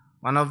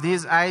 One of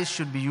these eyes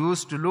should be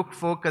used to look,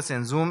 focus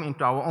and zoom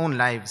into our own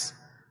lives,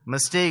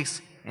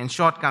 mistakes and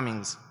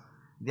shortcomings.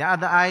 The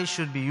other eye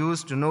should be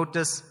used to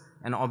notice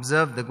and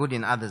observe the good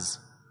in others.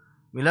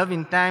 We live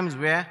in times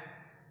where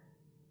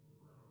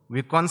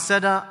we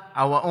consider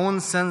our own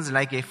sins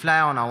like a fly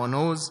on our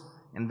nose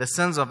and the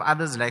sins of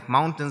others like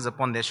mountains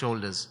upon their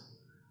shoulders.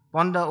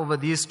 Ponder over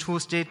these two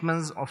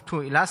statements of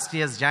two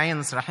illustrious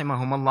giants,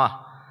 rahimahumullah.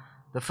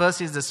 The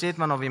first is the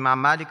statement of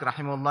Imam Malik,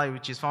 rahimahullah,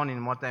 which is found in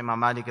Muwatta Imam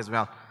Malik as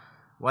well.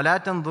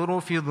 وَلَا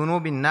تَنْظُرُوا فِي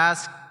ذُنُوبِ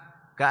النَّاسِ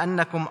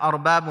كَأَنَّكُمْ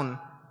أَرْبَابٌ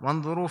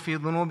وَانْظُرُوا فِي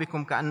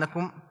ذُنُوبِكُمْ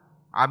كَأَنَّكُمْ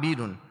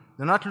عَبِيدٌ.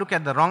 Do not look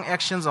at the wrong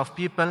actions of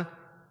people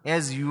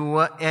as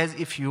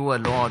if you were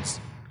lords.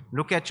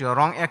 Look at your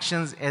wrong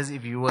actions as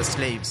if you were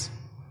slaves.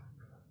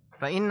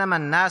 فَإِنَّمَا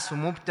النَّاسُ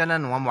مُبْتَلًا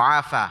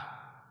وَمُعَافَى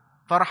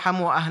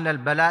فَارْحَمُوا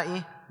أَهْلَ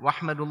الْبَلَاءِ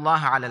وَاحْمَدُوا اللَّهَ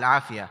عَلَى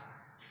الْعَافِيَةِ.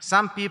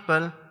 Some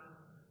people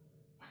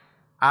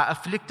are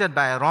afflicted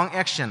by a wrong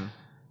action,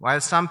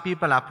 while some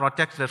people are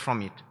protected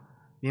from it.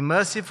 Be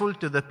merciful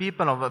to the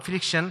people of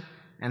affliction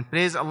and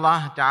praise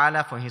Allah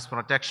Ta'ala for His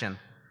protection.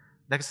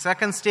 The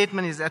second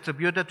statement is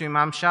attributed to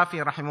Imam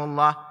Shafi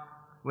rahimahullah,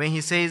 where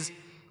he says,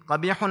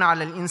 قَبِيحٌ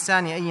عَلَى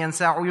الْإِنسَانِ أَن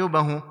يَنْسَى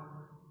عُيُوبَهُ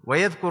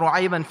وَيَذْكُرُ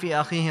عَيْبًا فِي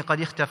أَخِيهِ قَدْ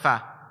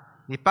اخْتَفَى.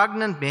 The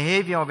repugnant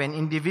behavior of an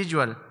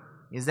individual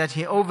is that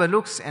he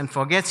overlooks and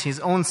forgets his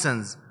own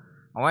sins.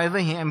 However,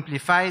 he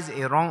amplifies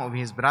a wrong of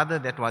his brother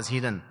that was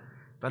hidden.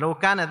 فَلَوْ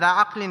كَانَ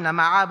ذَا عَقْلٍ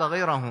لَمَا عَابَ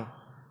غَيْرَهُ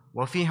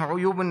وَفِيهِ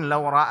عُيُوبٌ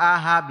لَوْ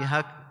رَآهَا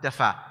بِهَا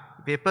اكْتَفَى.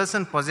 If a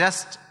person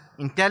possessed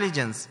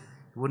intelligence,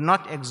 he would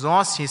not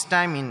exhaust his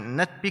time in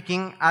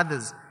nitpicking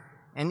others.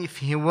 And if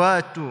he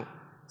were to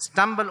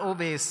stumble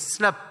over a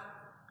slip,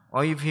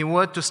 or if he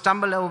were to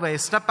stumble over a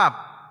slip-up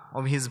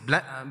of his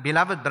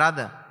beloved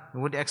brother, he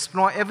would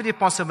explore every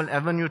possible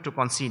avenue to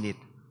conceal it.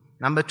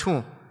 Number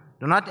two,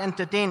 do not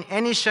entertain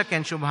any shak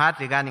and shubhat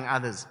regarding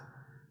others.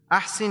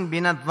 أحسن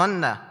بنا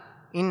الظن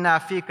إنا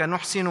فيك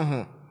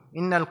نحسنه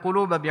إن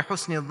القلوب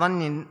بحسن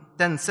الظن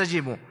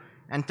تنسجب.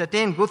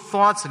 Entertain good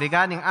thoughts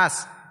regarding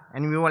us,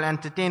 and we will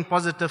entertain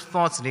positive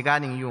thoughts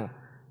regarding you.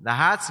 The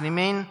hearts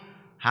remain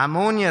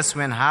harmonious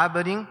when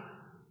harboring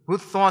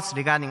good thoughts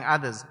regarding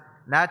others.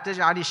 لا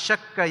تجعل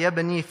الشك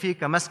يبني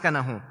فيك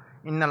مسكنه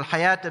إن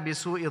الحياة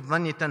بسوء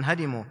الظن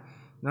تنهدم.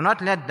 Do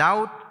not let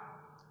doubt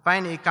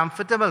find a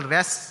comfortable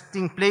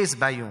resting place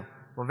by you,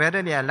 for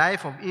verily a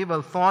life of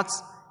evil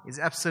thoughts is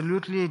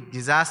absolutely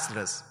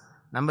disastrous.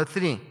 Number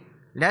three,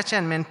 let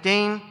and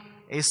maintain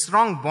a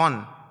strong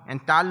bond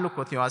and ta'alluq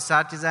with your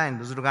asatiza and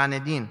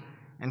buzurgan deen,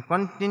 and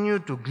continue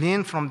to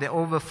glean from the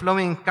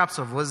overflowing cups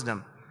of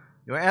wisdom.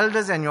 Your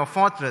elders and your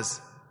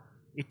fortress,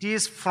 it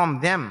is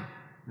from them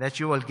that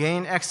you will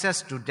gain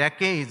access to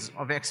decades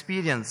of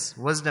experience,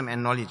 wisdom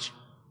and knowledge.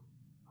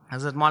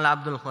 Hazrat Maulana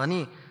Abdul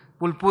Ghani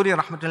Pulpuri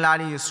rahmatullahi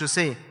alayhi used to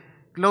say,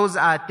 clothes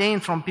are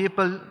attained from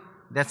people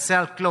that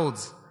sell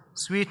clothes,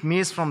 sweet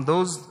meats from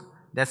those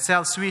that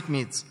sell sweet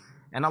meats,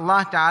 and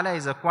Allah Ta'ala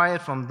is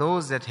acquired from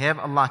those that have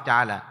Allah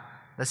Ta'ala.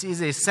 This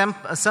is a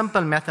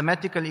simple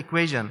mathematical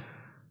equation.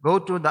 Go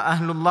to the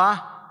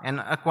Ahlullah and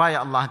acquire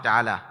Allah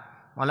Ta'ala.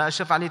 Mawla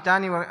Ashraf Ali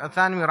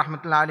Thanwi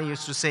rahmatullahi alayhi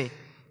used to say,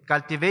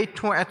 cultivate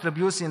two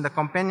attributes in the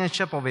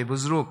companionship of a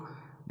buzruk,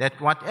 that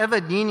whatever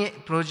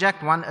dini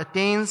project one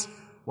attains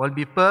will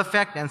be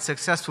perfect and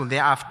successful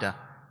thereafter.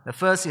 The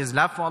first is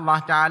love for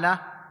Allah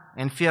Ta'ala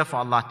and fear for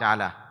Allah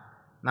Ta'ala.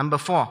 Number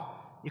four,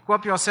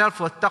 equip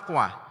yourself with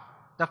taqwa.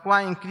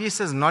 Taqwa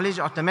increases knowledge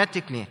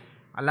automatically.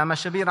 Allama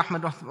Shabir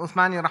Ahmad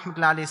Uthmani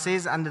rahmatullahi alayhi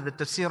says under the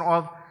tafsir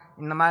of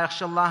إِنَّمَا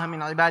يَخْشَى اللَّهَ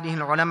مِنْ عِبَادِهِ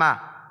الْعُلَمَاءِ.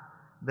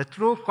 The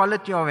true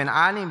quality of an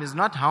alim is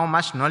not how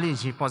much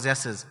knowledge he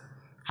possesses,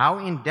 how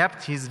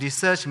in-depth his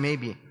research may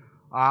be,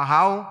 or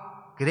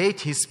how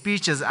great his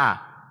speeches are.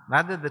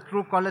 Rather, the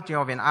true quality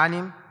of an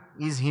alim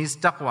is his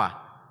taqwa.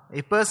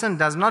 A person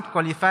does not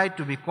qualify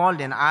to be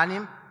called an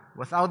alim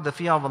without the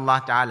fear of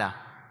Allah Ta'ala.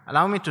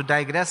 Allow me to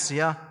digress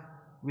here.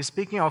 We're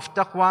speaking of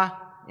taqwa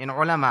in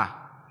ulama.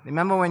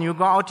 Remember, when you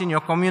go out in your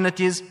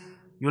communities,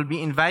 you'll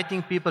be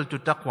inviting people to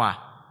taqwa.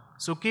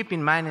 So keep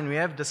in mind, and we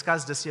have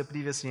discussed this here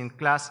previously in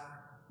class,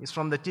 is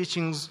from the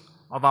teachings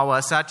of our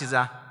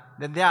asatiza,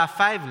 that there are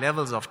 5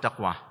 levels of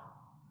taqwa.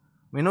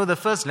 We know the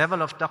first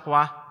level of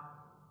taqwa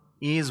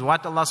is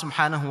what Allah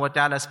subhanahu wa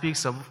ta'ala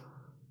speaks of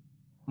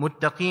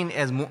muttaqeen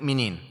as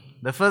mu'mineen.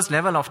 The first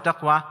level of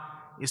taqwa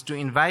is to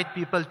invite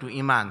people to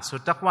iman. So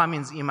taqwa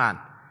means iman.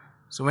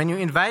 So when you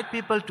invite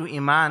people to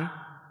iman,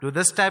 to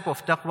this type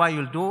of taqwa,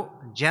 you'll do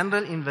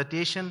general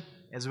invitation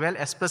as well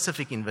as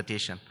specific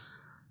invitation.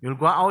 You'll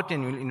go out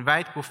and you'll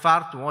invite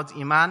kuffar towards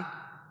iman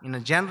in a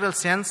general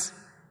sense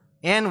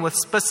and with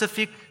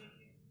specific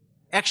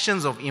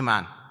actions of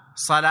iman.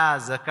 Salah,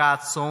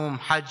 zakat, saum,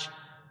 hajj,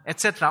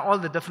 etc. All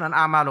the different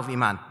a'mal of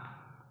iman.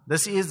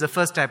 This is the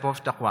first type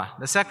of taqwa.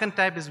 The second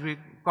type is we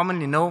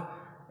commonly know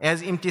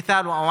as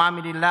imtithalu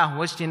awamirillah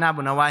wajtinabu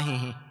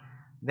nawahihi.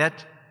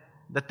 That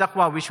the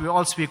taqwa which we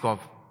all speak of.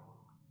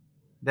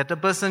 That a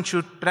person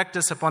should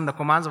practice upon the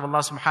commands of Allah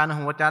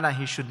subhanahu wa ta'ala,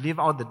 he should leave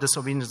out the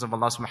disobedience of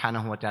Allah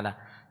subhanahu wa ta'ala.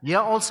 Here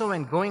also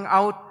when going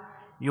out,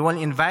 you will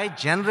invite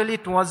generally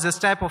towards this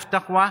type of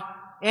taqwa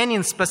and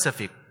in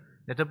specific.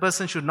 That a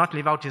person should not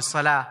leave out his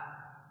salah.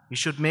 He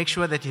should make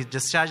sure that he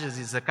discharges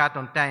his zakat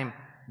on time.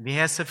 If he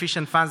has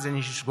sufficient funds, then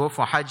he should go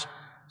for hajj.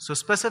 So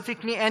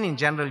specifically and in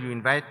general, you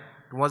invite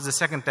towards the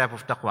second type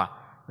of taqwa.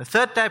 The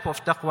third type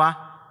of taqwa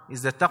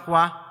is the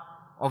taqwa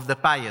of the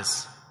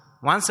pious.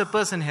 Once a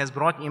person has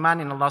brought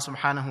iman in Allah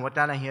subhanahu wa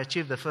ta'ala, he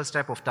achieved the first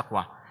type of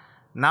taqwa.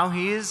 Now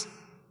he is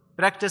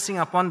practicing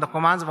upon the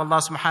commands of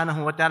Allah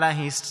subhanahu wa ta'ala.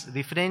 He is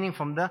refraining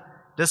from the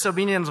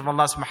disobedience of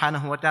Allah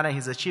subhanahu wa ta'ala.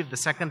 He's achieved the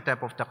second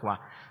type of taqwa.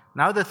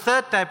 Now the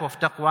third type of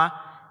taqwa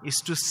is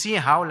to see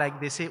how, like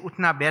they say,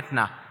 utna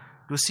betna,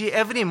 to see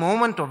every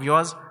moment of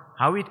yours,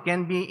 how it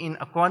can be in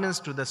accordance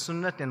to the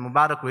sunnat and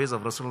mubarak ways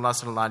of Rasulullah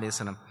sallallahu alayhi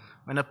wa sallam.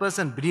 When a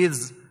person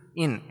breathes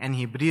in and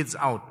he breathes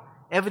out,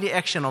 every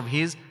action of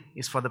his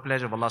is for the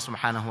pleasure of Allah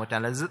subhanahu wa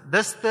ta'ala.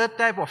 This third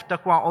type of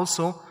taqwa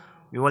also,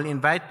 we will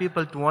invite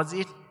people towards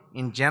it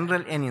in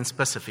general and in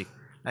specific.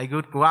 Like you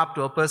would go up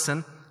to a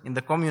person in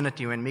the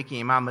community when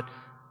making imamat,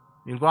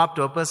 you'll go up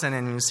to a person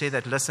and you say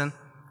that, listen,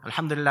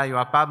 alhamdulillah, you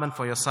are pardoned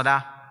for your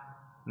salah.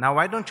 Now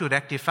why don't you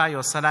rectify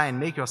your salah and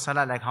make your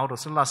salah like how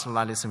Rasulullah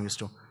sallallahu alayhi wa sallam used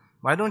to?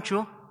 Why don't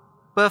you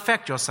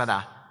perfect your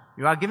salah?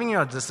 You are giving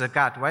your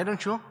zakat. Why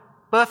don't you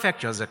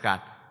perfect your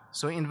zakat?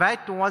 So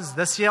invite towards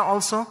this year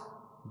also,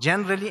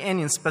 generally and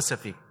in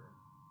specific.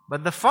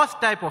 But the fourth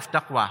type of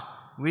taqwa,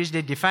 which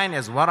they define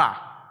as wara',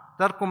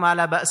 تَرْكُ مَا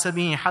لَا بَأْسَ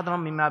بِهِ حَذْرًا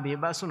مِمَّا بِهِ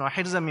بَأْسٌ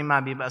وَحِرْزًا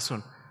مِمَّا بِهِ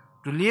بَأْسٌ.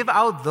 To leave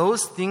out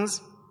those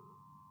things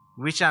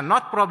which are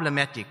not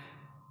problematic,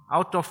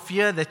 out of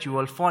fear that you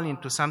will fall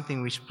into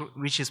something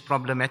which is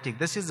problematic.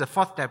 This is the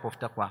fourth type of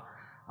taqwa.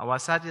 Our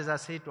Asatiza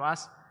say to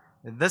us,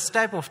 that this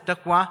type of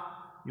taqwa,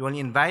 you will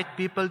invite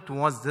people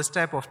towards this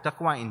type of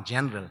taqwa in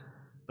general,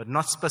 but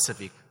not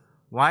specific.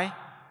 Why?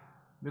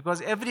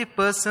 Because every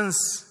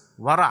person's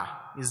wara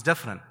is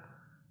different.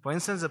 For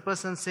instance, a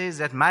person says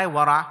that my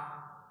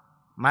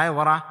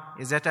wara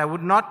is that I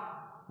would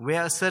not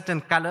wear a certain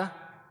color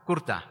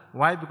kurta.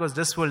 Why? Because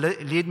this will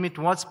lead me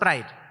towards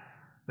pride.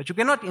 But you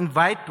cannot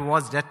invite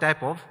towards that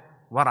type of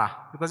wara,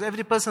 because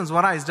every person's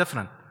wara is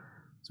different.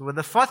 So with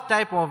the fourth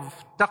type of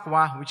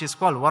taqwa, which is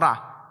called wara,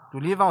 to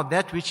leave out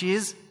that which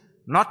is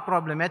not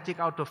problematic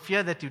out of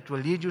fear that it will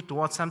lead you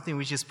towards something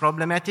which is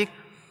problematic,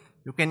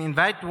 you can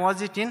invite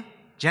towards it in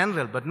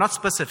general, but not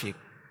specific.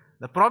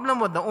 The problem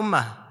with the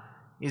ummah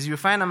is you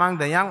find among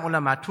the young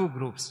ulama two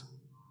groups.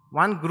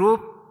 One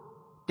group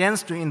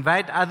tends to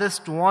invite others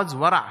towards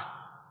wara,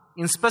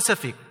 in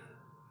specific.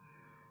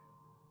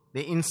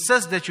 They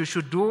insist that you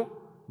should do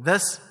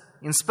this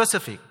in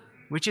specific,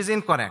 which is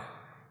incorrect.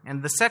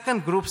 And the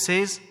second group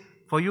says,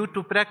 for you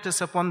to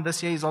practice upon this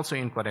here is also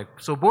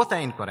incorrect. So both are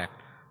incorrect.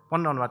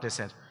 Ponder on what I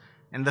said.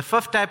 And the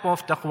fifth type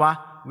of taqwa,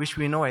 which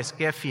we know as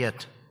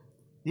kayfiyat.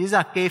 These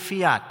are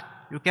kayfiyat.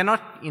 You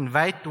cannot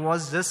invite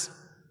towards this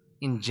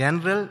in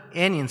general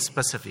and in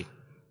specific.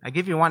 I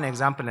give you one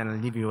example and I'll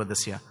leave you with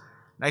this here.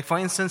 Like for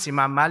instance,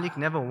 Imam Malik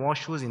never wore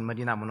shoes in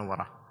Medina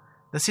Munawwara.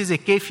 This is a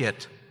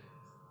kayfiyat.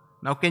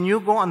 Now can you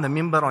go on the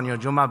mimbar on your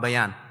Jummah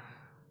bayan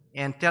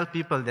and tell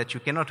people that you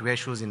cannot wear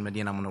shoes in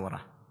Medina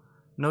Munawwara?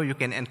 No, you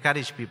can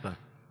encourage people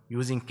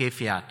using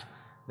kayfiyat.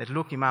 That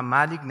look, Imam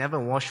Malik never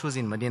wore shoes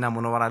in Medina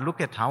Munawwara.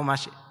 Look at how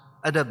much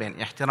adab and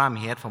ihtiram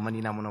he had for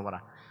Medina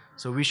Munawwara.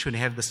 So we should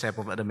have this type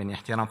of adab and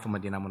ihtiram for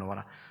Medina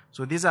Munawwara.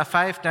 So these are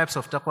 5 types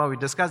of taqwa. We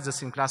discussed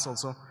this in class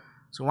also.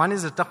 So one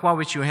is the taqwa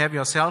which you have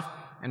yourself,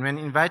 and when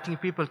inviting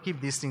people, keep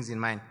these things in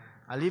mind.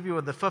 I'll leave you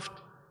with the 5th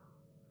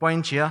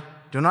point here.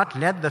 Do not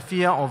let the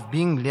fear of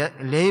being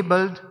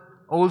labeled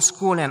old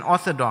school and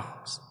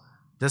orthodox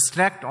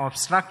distract or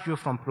obstruct you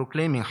from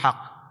proclaiming haqq.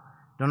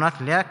 Do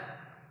not let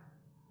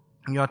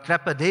your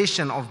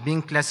trepidation of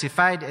being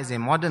classified as a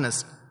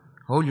modernist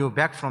hold you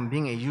back from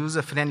being a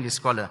user-friendly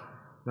scholar.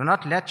 Do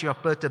not let your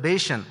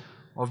perturbation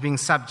of being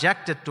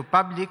subjected to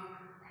public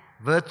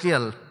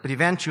vitriol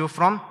prevent you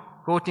from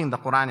quoting the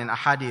Quran and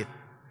Ahadith.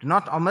 Do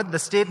not omit the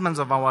statements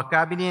of our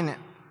Kabirin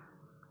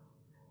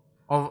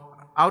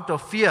out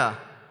of fear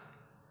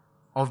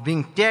of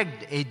being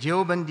tagged a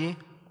Deobandi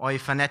or a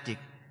fanatic.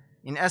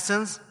 In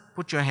essence,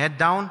 put your head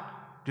down,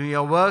 do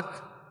your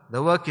work.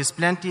 The work is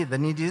plenty, the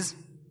need is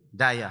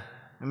dire.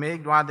 We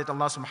make dua that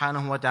Allah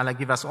subhanahu wa ta'ala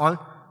give us all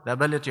the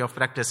ability of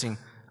practicing.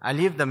 I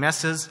leave the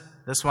message,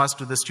 this was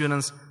to the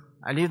students,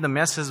 I leave the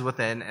message with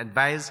an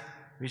advice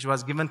which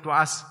was given to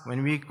us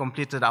when we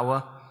completed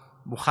our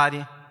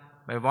Bukhari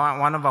by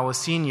one of our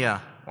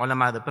senior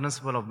ulama, the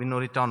principal of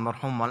Binuri Town,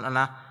 Marhum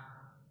Maulana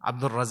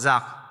Abdul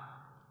Razak.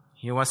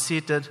 He was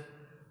seated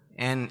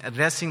and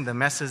addressing the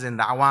masses in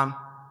the awam.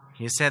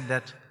 He said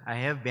that I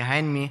have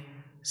behind me,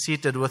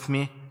 seated with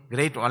me,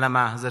 great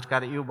ulama. Hazrat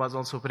Qari Ayub was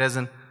also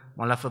present.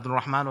 Mullah Fadlur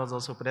Rahman was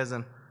also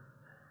present.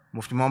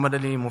 Mufti Muhammad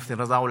Ali, Mufti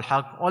Razaul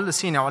Haq, all the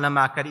senior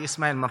ulama. Qari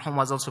Ismail Marhum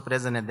was also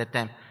present at that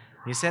time.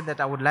 He said that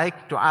I would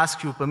like to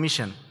ask you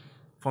permission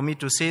for me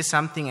to say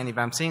something, and if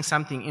I'm saying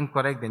something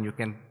incorrect, then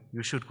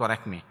you should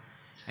correct me.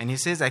 And he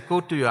says, I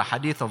quote to you a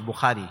hadith of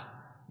Bukhari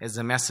as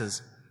the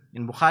message.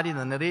 In Bukhari,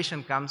 the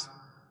narration comes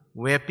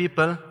where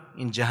people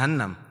in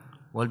Jahannam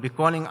will be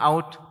calling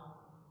out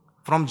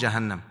from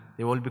Jahannam.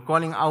 They will be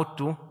calling out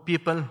to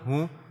people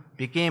who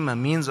became a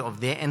means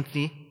of their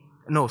entry.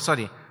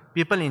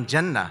 People in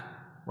Jannah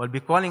will be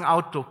calling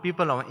out to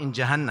people in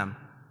Jahannam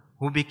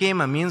who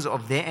became a means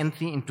of their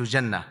entry into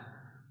Jannah.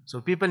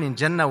 So people in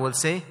Jannah will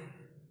say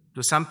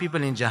to some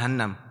people in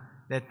Jahannam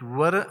that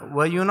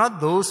were you not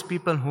those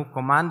people who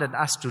commanded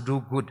us to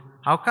do good?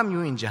 How come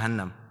you in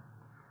Jahannam?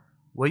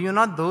 Were you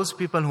not those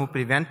people who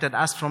prevented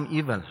us from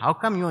evil? How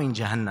come you in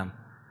Jahannam?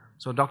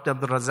 So Dr.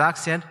 Abdul Razak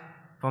said,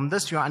 from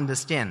this you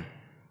understand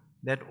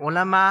that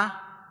ulama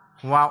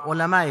who are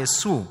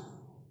ulama-e-su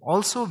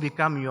also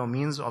become your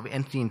means of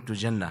entry into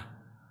Jannah.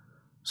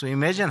 So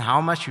imagine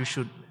how much you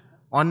should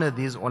honor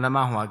these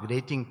ulama who are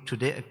graduating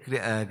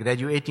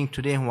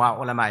today, who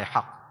are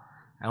ulama-e-haq.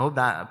 I hope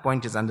that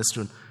point is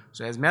understood.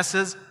 So as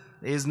messengers,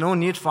 there is no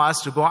need for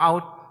us to go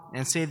out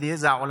and say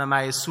these are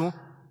ulama-e-su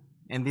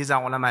and these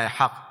are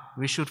ulama-e-haq.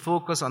 We should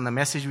focus on the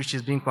message which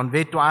is being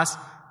conveyed to us,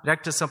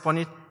 practice upon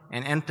it,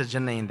 and enter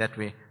Jannah in that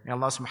way. May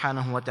Allah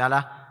subhanahu wa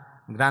ta'ala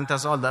grant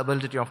us all the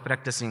ability of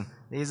practicing.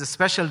 There is a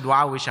special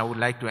dua which I would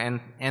like to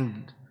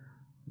end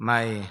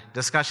my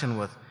discussion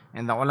with,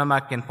 and the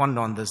ulama can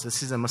ponder on this.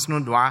 This is a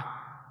masnoon dua.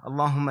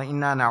 Allahumma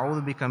inna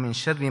na'udhu bika min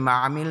sharri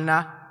ma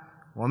amilna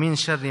wa min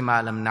sharri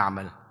ma lam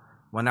na'mal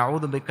wa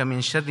na'udhu bika min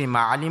sharri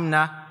ma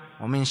alimna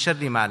wa min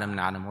sharri ma lam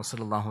na'lam. Wa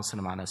sallallahu wa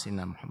sallam ala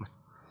sayyidina Muhammad.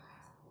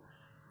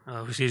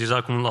 We say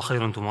Jazakumullah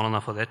khairan to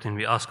Maulana for that, and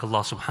we ask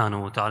Allah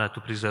subhanahu wa ta'ala to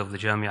preserve the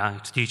Jamia,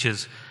 its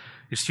teachers,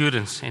 its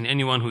students, and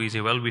anyone who is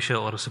a well-wisher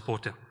or a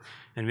supporter.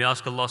 And we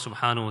ask Allah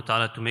subhanahu wa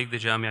ta'ala to make the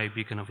Jamia a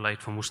beacon of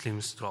light for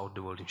Muslims throughout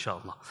the world,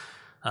 inshallah.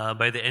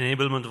 By the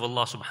enablement of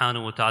Allah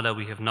subhanahu wa ta'ala,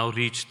 we have now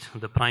reached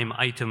the prime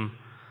item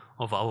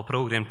of our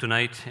program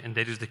tonight, and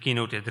that is the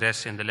keynote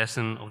address and the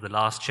lesson of the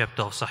last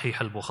chapter of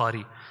Sahih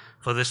al-Bukhari.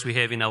 For this we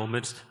have in our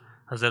midst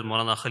Hazrat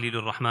Maulana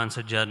Khalilur Rahman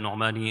Sajjad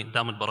Nu'mani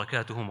Damat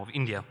Barakatuhum of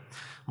India.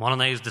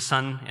 Maulana is the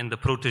son and the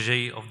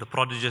protege of the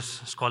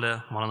prodigious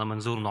scholar Maulana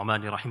Manzoor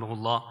Nu'mani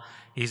rahimahullah.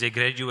 He is a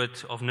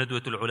graduate of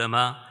Nadwatul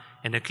Ulama,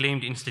 an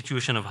acclaimed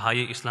institution of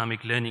higher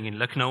Islamic learning in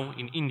Lucknow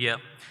in India.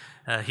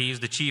 He is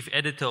the chief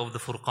editor of the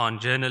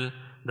Furqan Journal,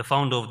 the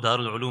founder of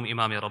Darul Ulum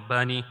Imam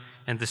Rabbani,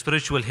 and the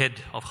spiritual head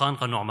of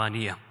Khanqa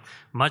Nu'maniyah.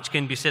 Much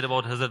can be said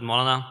about Hazrat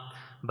Maulana,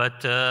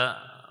 but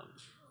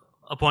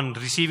upon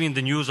receiving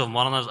the news of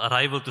Maulana's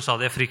arrival to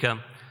South Africa,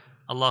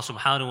 Allah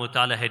subhanahu wa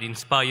ta'ala had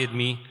inspired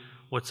me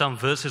with some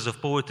verses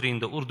of poetry in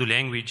the Urdu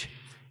language.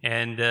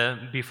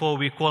 And before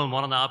we call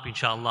Maulana up,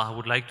 inshallah, I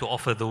would like to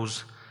offer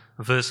those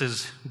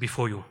verses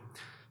before you.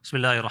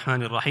 Bismillahir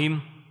Rahmanir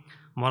Rahim.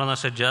 Maulana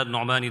Sajjad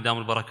Nu'mani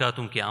Damul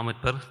Barakatum ki आमद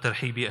पर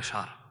तरहीबी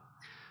अशार.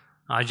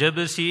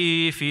 अजब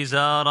सी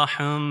फिजा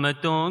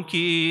रहमतों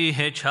की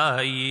है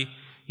छाई,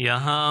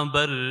 यहाँ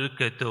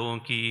बरकतों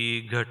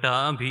की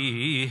घटा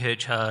भी है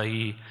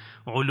छाई.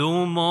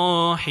 उलूम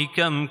व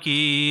हिकम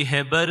की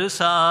है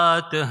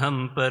बरसात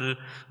हम पर,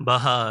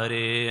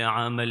 बहारे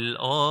अमल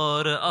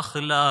और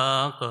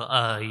अखलाक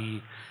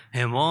आई.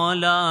 है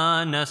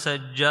मौलाना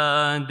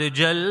सज्जाद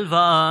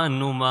जलवा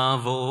नुमा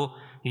वो,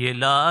 ये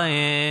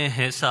लाए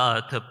हैं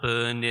साथ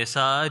अपने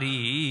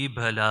सारी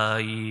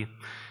भलाई.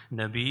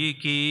 नबी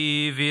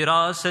की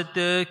विरासत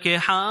के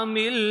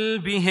हामिल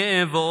भी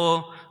हैं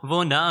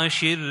वो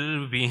नाशिर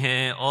भी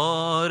हैं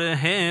और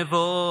हैं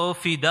वो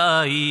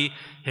फिदाई.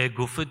 है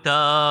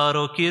गुफ्तार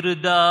व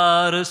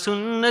किरदार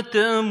सुन्नत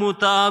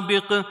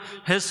मुताबिक,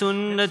 है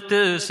सुन्नत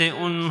से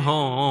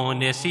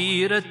उन्होंने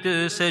सीरत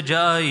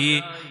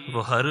सजाई.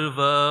 वो हर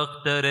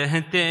वक्त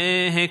रहते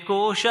हैं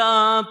कोशा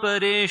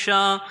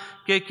परेशान,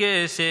 कि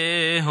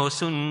कैसे हो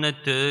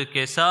सुन्नत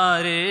के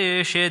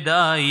सारे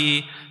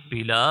शेदाई.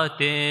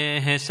 पिलाते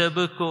हैं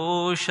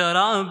सबको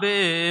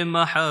शराबे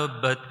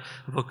महब्बत,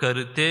 वो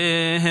करते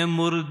हैं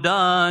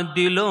मुर्दा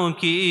दिलों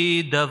की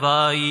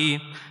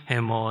दवाई. है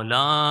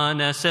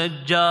मौलाना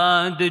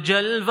सज्जाद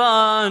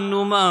जलवा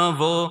नुमा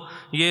वो,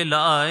 ये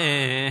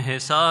लाए हैं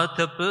साथ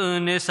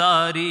अपने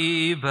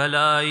सारी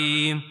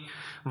भलाई.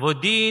 वो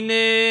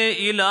दीने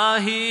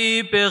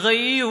इलाही पे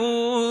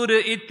गयूर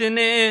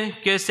इतने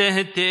के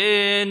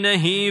सहते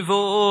नहीं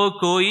वो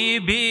कोई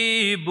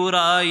भी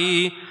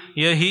बुराई.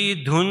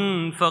 यही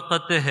धुन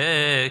फ़क़त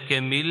है कि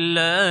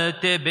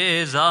मिल्लत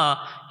बेज़ा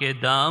के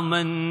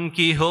दामन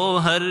की हो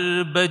हर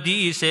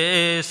बदी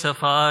से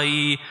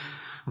सफाई.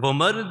 वो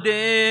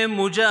मर्दे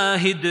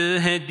मुजाहिद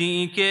है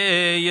दी के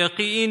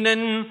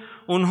यकीनन,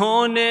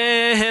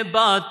 उन्होंने है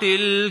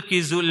बातिल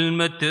की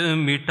जुल्मत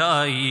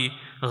मिटाई.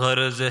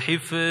 गरज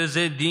हिफ्ज़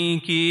दी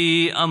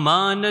की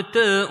अमानत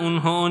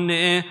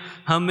उन्होंने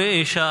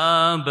हमेशा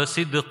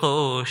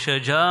बसिद्क़ो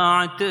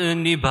शजाअत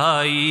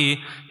निभाई.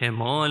 है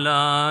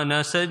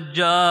मौलाना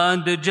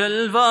सज्जाद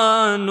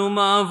जलवा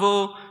नुमा वो,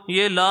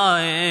 ये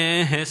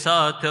लाए हैं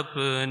साथ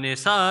अपने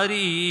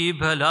सारी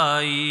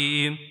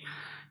भलाई.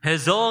 ہے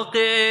ذوق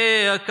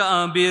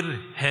اکابر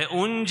ہے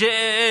ان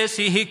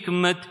جیسی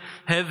حکمت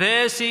ہے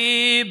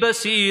ویسی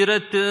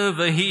بصیرت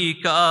وہی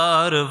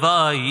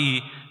کاروائی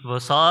وہ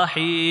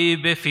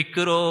صاحب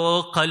فکر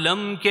و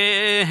قلم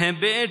کے ہیں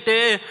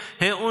بیٹے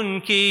ہے ان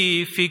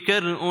کی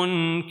فکر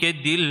ان کے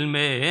دل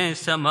میں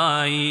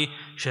سمائی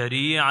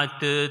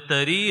شریعت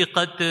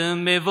طریقت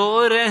میں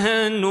وہ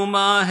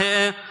رہنما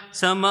ہے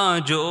سما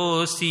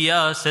جو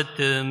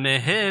سیاست میں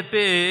ہے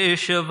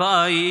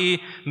پیشوائی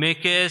میں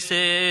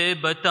کیسے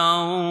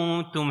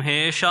بتاؤں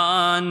تمہیں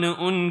شان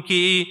ان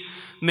کی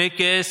میں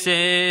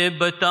کیسے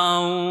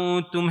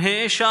بتاؤں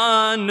تمہیں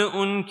شان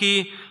ان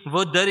کی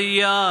وہ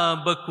دریا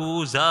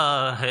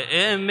بکوزا ہے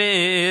اے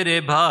میرے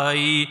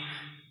بھائی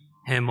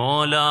ہے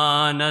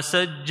مولانا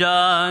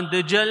سجاد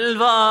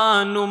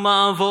جلوہ نما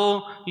وہ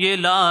یہ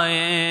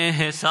لائے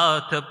ہیں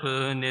ساتھ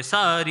اپنے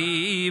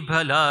ساری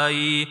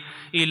بھلائی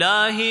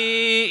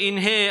الہی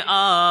انہیں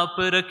آپ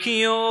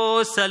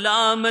رکھیو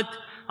سلامت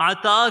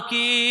عطا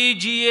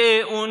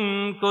کیجئے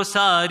ان کو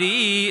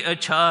ساری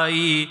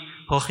اچھائی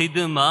ہو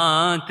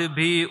خدمات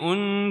بھی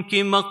ان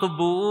کی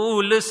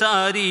مقبول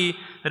ساری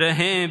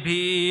رہیں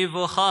بھی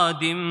وہ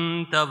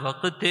خادم تا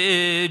وقت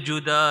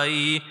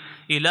جدائی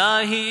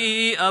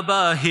الہی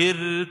اباہر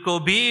کو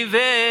بھی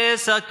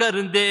ویسا کر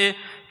دے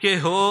کہ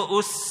ہو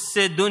اس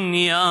سے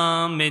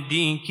دنیا میں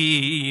دین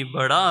کی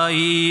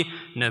بڑائی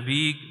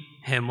نبی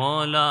ہے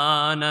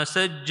مولانا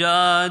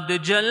سجاد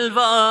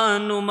جلوہ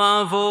نما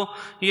وہ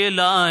یہ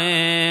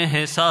لائے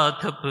ہیں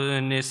ساتھ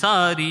اپنے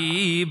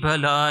ساری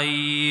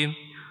بھلائی.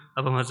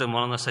 اب ہم حضرت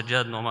مولانا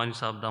سجاد نعمانی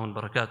صاحب دامن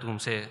برکاتہم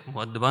سے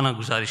مؤدبانہ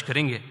گزارش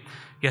کریں گے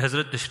کہ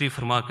حضرت تشریف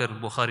فرما کر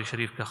بخاری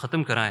شریف کا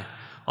ختم کرائیں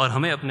اور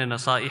ہمیں اپنے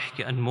نصائح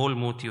کے انمول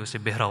موتیوں سے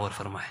بہراور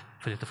فرمائیں.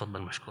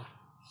 فلیتفضل مشکور.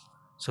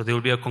 So there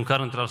will be a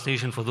concurrent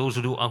translation for those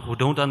who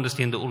don't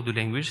understand the Urdu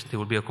language. There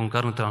will be a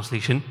concurrent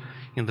translation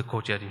in the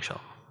courtyard,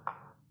 inshallah.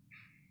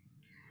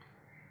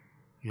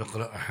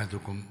 يقرأ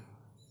أحدكم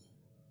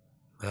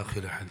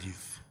آخر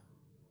حديث.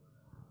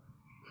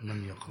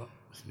 من يقرأ؟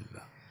 بسم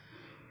الله.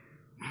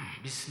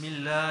 بسم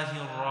الله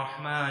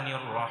الرحمن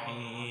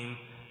الرحيم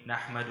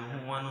نحمده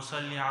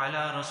ونصلي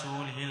على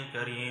رسوله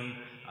الكريم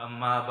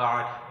أما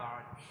بعد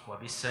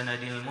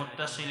وبالسند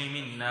المتصل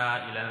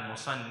منا إلى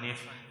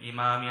المصنف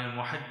إمام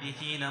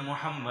المحدثين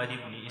محمد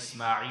بن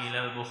إسماعيل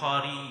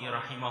البخاري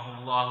رحمه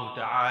الله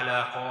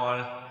تعالى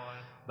قال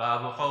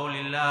باب قول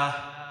الله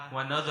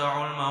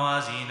ونضع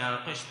الموازين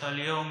القسط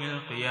ليوم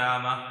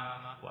القيامة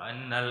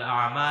وأن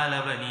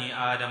الأعمال بني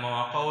آدم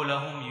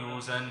وقولهم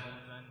يوزن.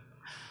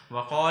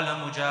 وقال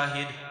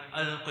مجاهد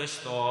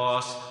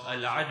القسطاس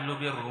العدل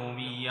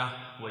بالرومية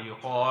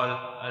ويقال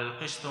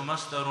القسط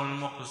مصدر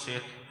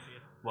المقسط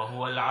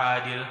وهو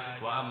العادل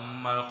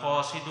وأما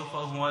القاصد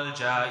فهو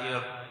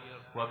الجائر.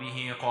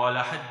 وبه قال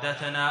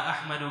حدثنا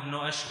أحمد بن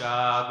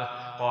أشكاب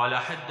قال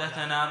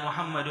حدثنا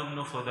محمد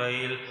بن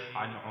فضيل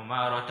عن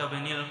عمارة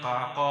بن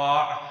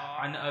القعقاع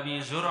عن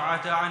أبي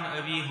زرعة عن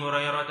أبي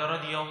هريرة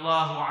رضي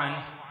الله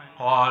عنه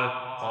قال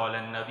قال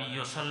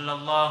النبي صلى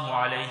الله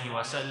عليه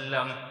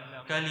وسلم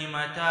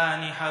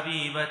كلمتان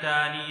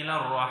حبيبتان إلى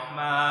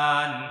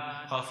الرحمن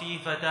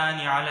خفيفتان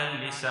على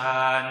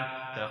اللسان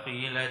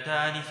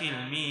ثقيلتان في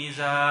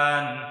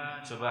الميزان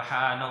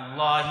سبحان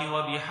الله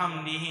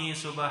وبحمده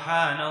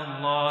سبحان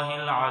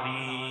الله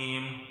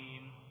العظيم.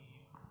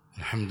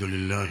 الحمد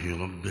لله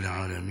رب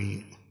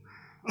العالمين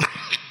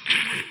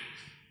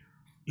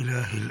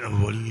إله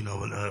الأولين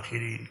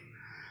والآخرين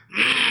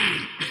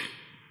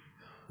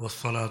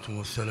والصلاة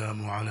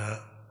والسلام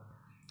على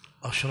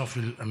أشرف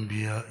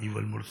الأنبياء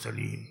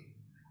والمرسلين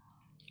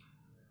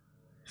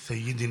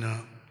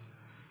سيدنا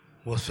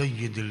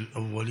وسيد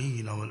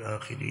الأولين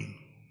والآخرين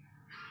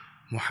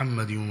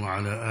محمد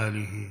وعلى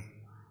آله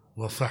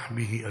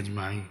وصحبه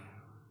أجمعين.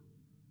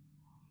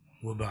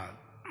 وبعد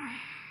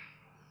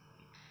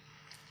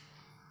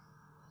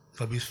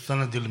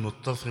فبالسند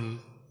المتصل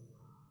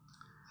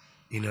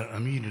إلى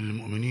أمير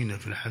المؤمنين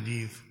في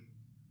الحديث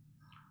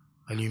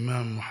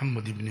الإمام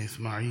محمد بن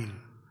إسماعيل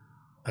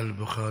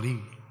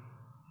البخاري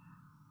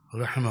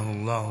رحمه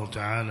الله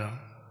تعالى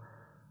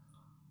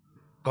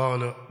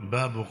قال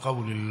باب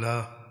قول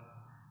الله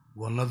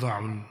ونضع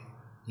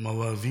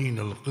الموازين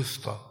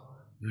القسط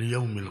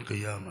ليوم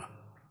القيامة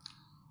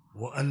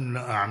وأن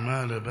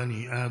أعمال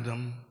بني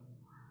آدم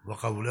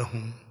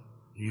وقولهم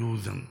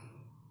يوزن.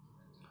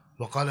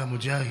 وقال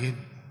مجاهد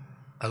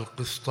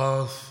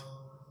القسطاس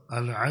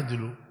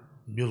العدل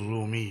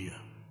بالرومية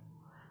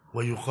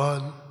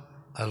ويقال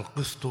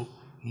القسط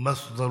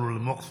مصدر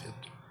المقسط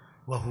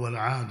وهو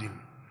العادل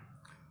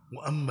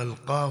وأما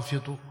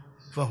القاسط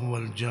فهو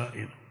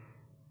الجائر.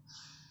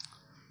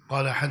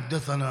 قال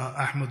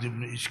حدثنا أحمد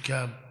بن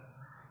إشكاب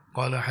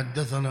قال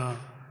حدثنا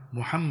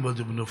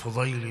محمد بن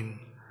فضيل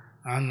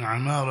عن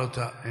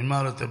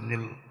عمارة بن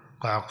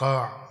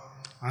القعقاع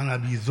عن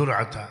أبي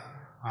زرعة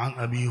عن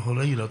أبي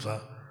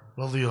هريرة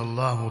رضي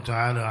الله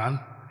تعالى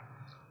عنه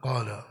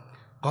قال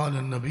قال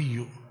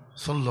النبي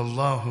صلى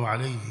الله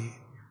عليه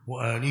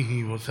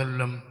وآله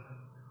وسلم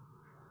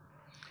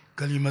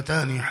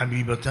كلمتان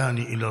حبيبتان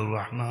إلى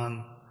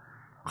الرحمن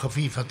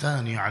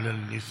خفيفتان على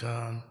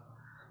اللسان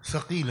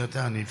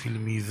ثقيلتان في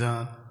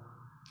الميزان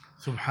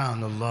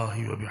سبحان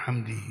الله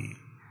وبحمده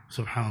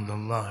سبحان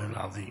الله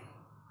العظيم.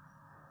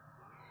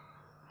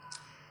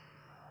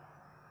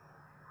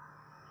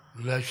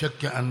 لا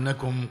شك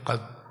أنكم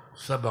قد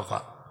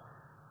سبق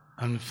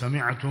أن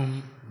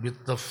سمعتم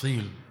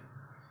بالتفصيل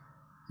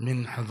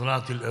من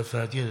حضرات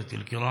الأساتذة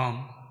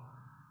الكرام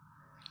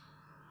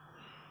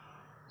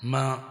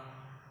ما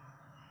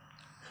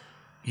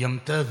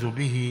يمتاز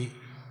به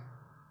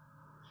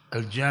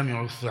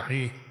الجامع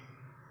الصحيح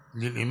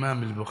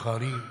للإمام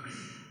البخاري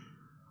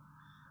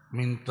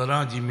من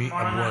تراجم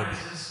أبوابه.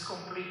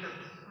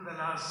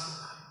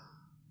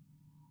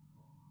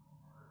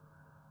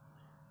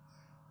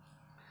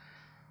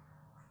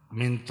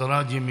 من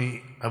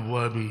تراجم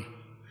أبواب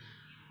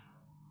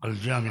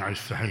الجامع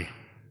الصحيح،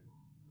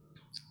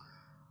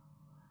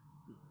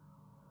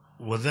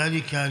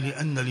 وذلك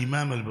لأن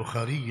الإمام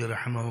البخاري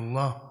رحمه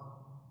الله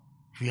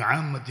في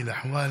عامة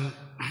الأحوال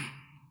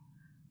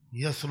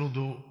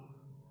يسرد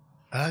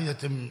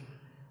آية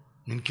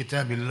من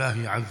كتاب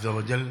الله عز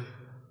وجل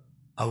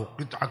أو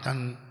قطعة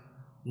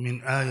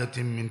من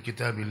آية من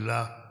كتاب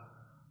الله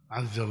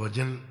عز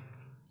وجل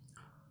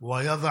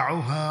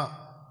ويضعها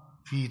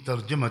في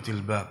ترجمة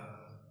الباب،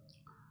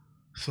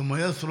 ثم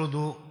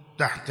يسرد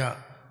تحت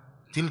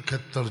تلك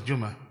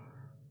الترجمة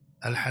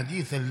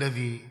الحديث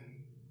الذي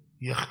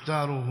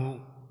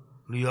يختاره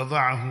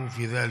ليضعه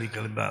في ذلك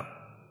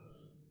الباب،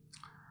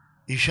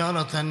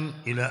 إشارة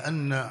إلى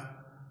أن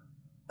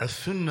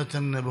السنة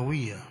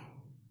النبوية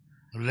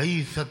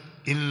ليست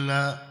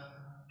إلا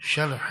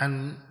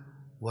شرحا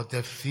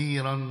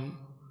وتفسيرا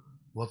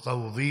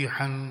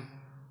وتوضيحا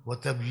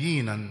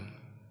وتبيينا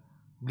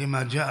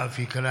لما جاء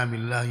في كلام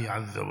الله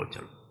عز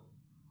وجل.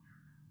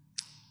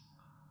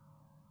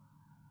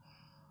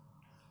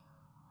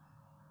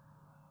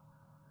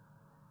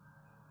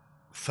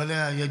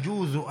 فلا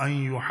يجوز أن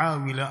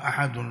يحاول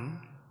أحد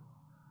أن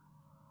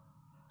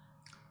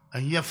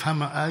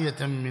يفهم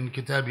آية من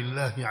كتاب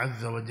الله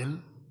عز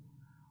وجل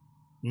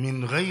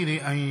من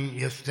غير أن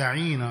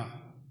يستعين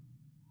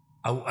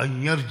أو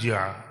أن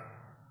يرجع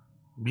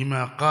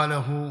بما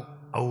قاله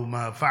أو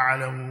ما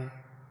فعله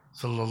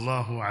صلى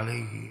الله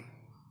عليه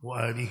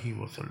وآله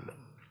وسلم.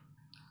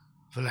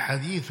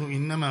 فالحديث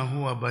إنما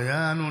هو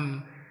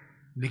بيان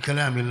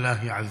لكلام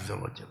الله عز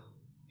وجل.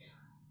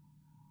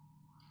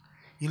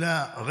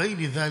 إلى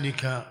غير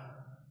ذلك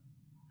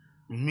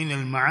من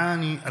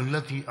المعاني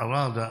التي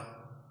أراد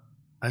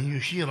أن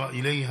يشير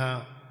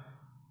إليها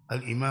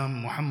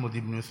الإمام محمد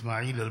بن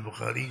إسماعيل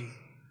البخاري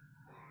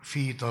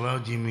في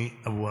تراجم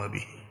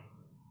أبوابه.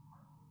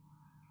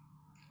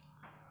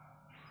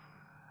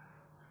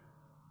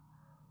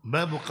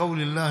 باب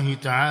قول الله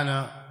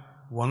تعالى: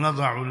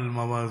 ونضع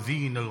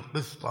الموازين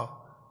القسط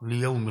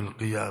ليوم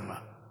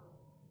القيامة.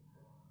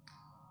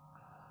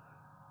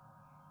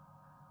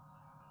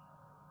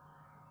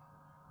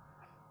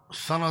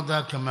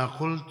 سرد كما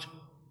قلت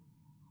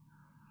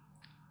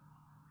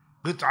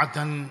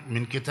قطعة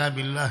من كتاب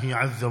الله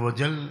عز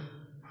وجل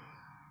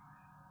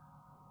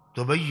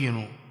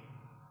تبين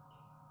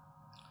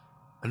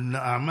أن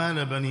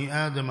أعمال بني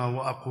آدم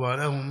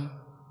وأقوالهم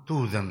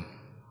توزن،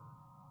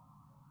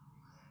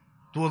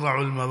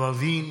 توضع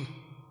الموازين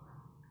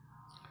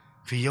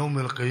في يوم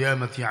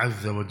القيامة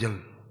عز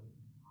وجل.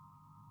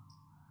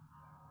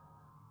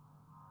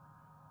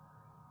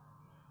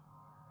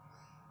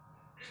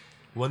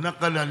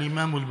 ونقل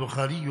الإمام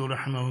البخاري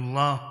رحمه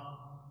الله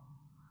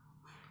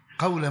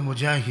قول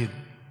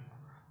مجاهد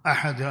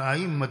أحد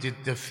أئمة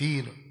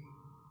التفسير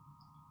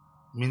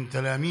من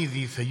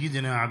تلاميذ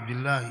سيدنا عبد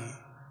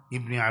الله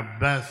ابن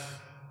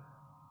عباس،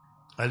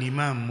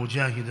 الإمام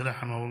مجاهد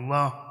رحمه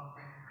الله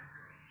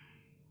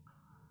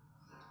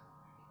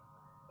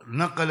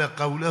نقل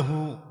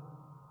قوله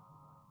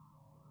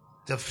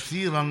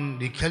تفسيرا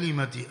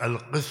لكلمة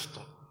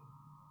القسط.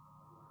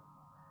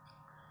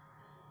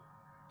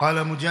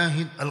 قال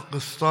مجاهد: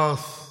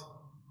 القسطاس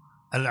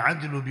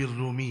العدل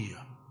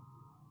بالرومية،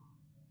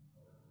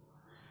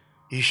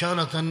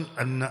 إشارة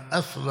أن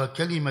أصل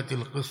كلمة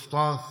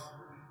القسطاس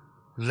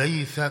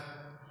ليست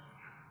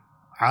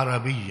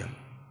عربيا،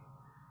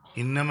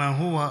 إنما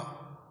هو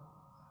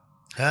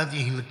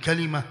هذه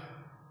الكلمة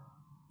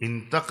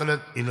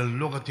انتقلت إلى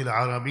اللغة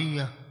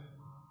العربية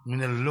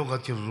من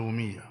اللغة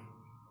الرومية،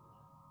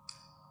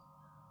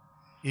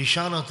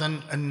 إشارة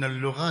أن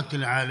اللغات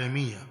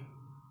العالمية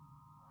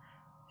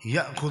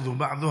يأخذ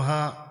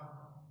بعضها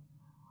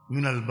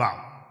من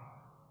البعض،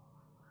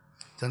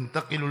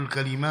 تنتقل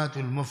الكلمات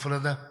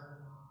المفردة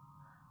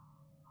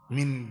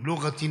من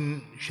لغة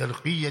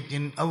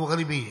شرقية أو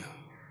غربية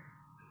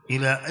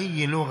إلى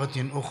أي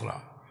لغة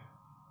أخرى،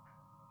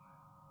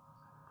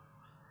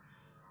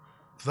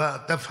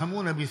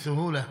 فتفهمون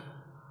بسهولة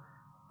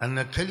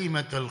أن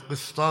كلمة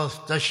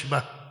القسطاس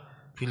تشبه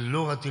في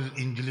اللغة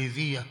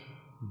الإنجليزية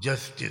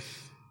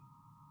justice،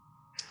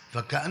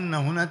 فكأن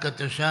هناك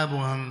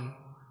تشابها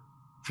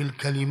في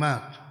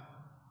الكلمات.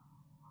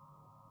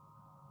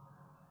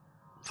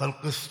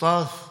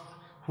 فالقسطاس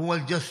هو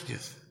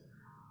الجستس،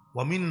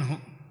 ومنه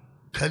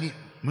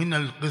من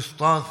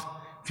القسطاس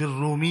في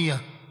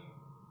الرومية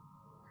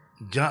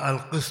جاء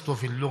القسط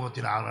في اللغة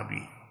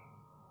العربية.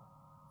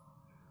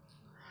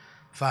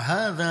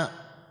 فهذا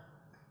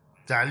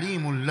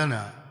تعليم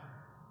لنا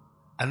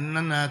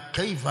أننا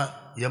كيف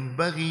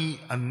ينبغي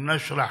أن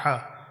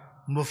نشرح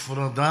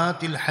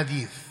مفردات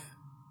الحديث.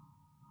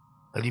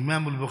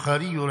 الإمام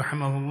البخاري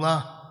رحمه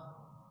الله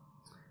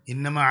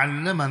إنما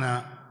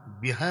علمنا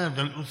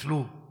بهذا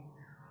الأسلوب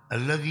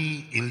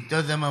الذي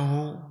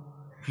التزمه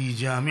في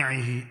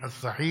جامعه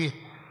الصحيح،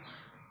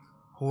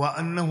 هو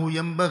أنه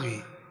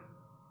ينبغي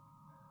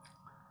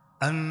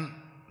أن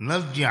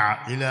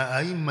نرجع إلى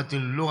أئمة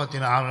اللغة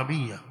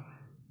العربية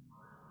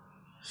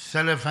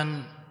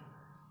سلفا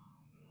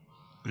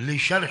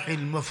لشرح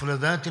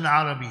المفردات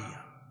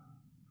العربية.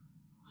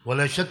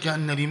 ولا شك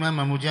أن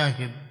الإمام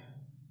مجاهد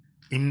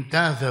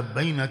امتاز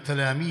بين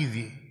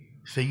تلاميذ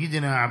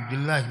سيدنا عبد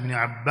الله بن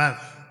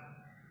عباس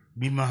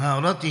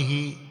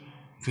بمهارته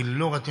في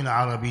اللغة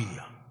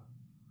العربية،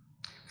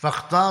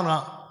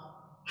 فاختار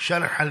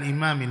شرح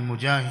الإمام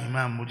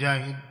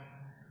مجاهد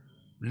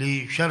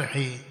لشرح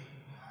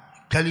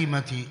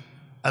كلمة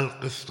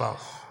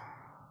القسطاس.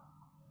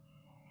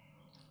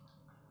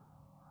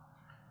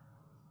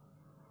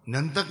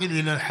 ننتقل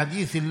إلى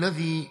الحديث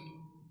الذي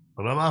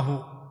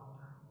رواه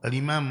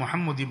الإمام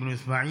محمد بن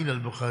إسماعيل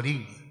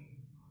البخاري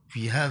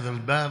في هذا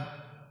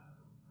الباب.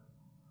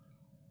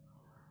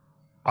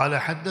 قال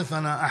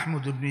حدثنا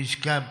أحمد بن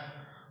إشكاب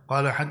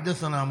قال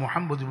حدثنا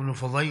محمد بن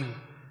فضيل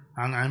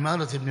عن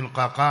عمارة بن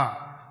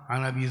القعقاع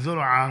عن أبي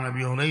زرع عن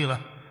أبي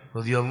هريرة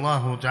رضي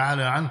الله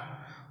تعالى عنه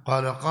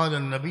قال قال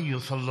النبي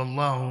صلى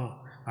الله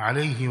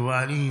عليه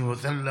وآله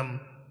وسلم: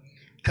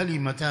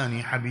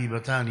 كلمتان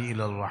حبيبتان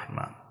إلى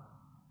الرحمن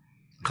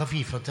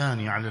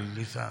خفيفتان على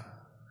اللسان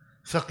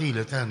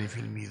ثقيلتان في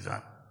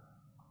الميزان.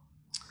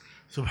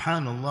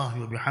 سبحان الله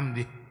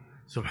وبحمده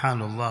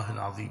سبحان الله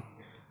العظيم.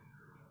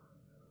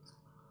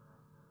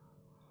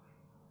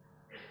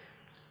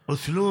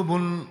 أسلوب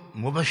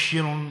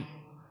مبشر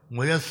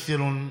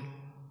ميسر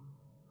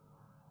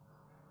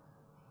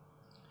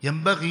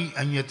ينبغي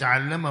أن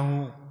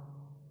يتعلمه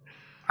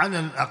على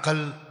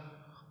الأقل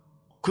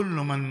كل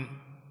من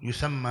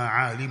يسمى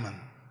عالما.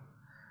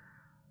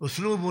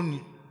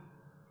 أسلوب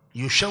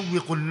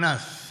يشوق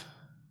الناس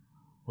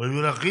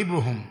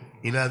ويرغبهم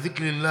إلى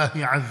ذكر الله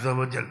عز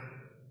وجل.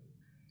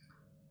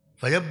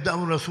 فيبدأ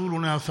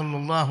رسولنا صلى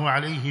الله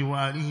عليه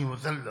وآله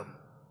وسلم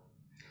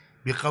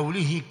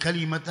بقوله: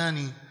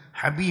 كلمتان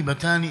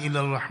حبيبتان إلى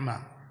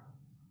الرحمن.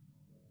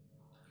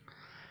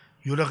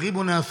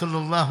 يرغبنا صلى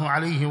الله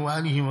عليه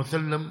وآله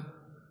وسلم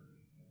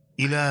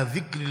إلى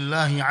ذكر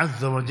الله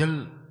عز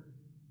وجل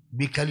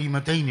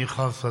بكلمتين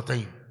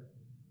خاصتين.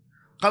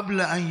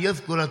 قبل أن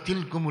يذكر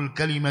تلكم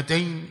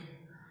الكلمتين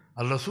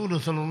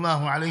الرسول صلى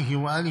الله عليه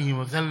وآله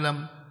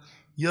وسلم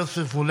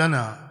يصف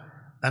لنا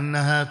أن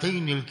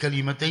هاتين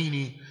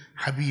الكلمتين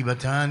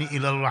حبيبتان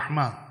إلى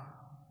الرحمن.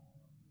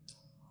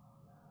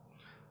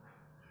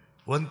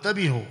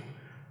 وانتبهوا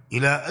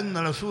إلى أن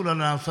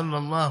رسولنا صلى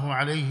الله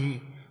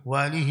عليه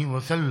وآله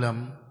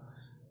وسلم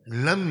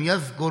لم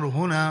يذكر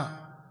هنا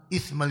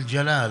اسم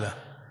الجلالة،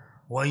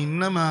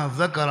 وإنما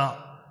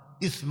ذكر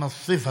اسم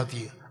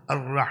الصفة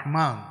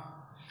الرحمن،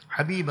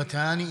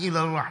 حبيبتان إلى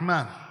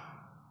الرحمن،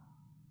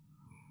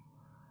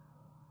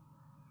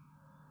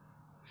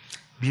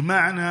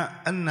 بمعنى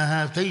أن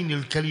هاتين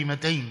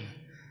الكلمتين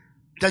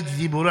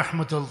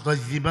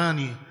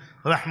تجذبان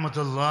رحمة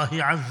الله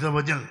عز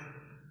وجل.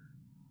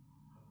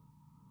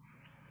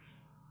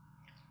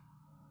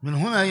 من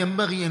هنا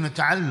ينبغي أن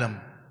نتعلم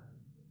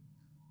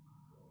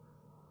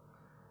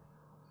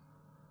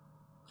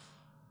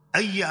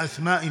أي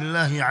أسماء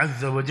الله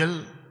عز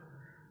وجل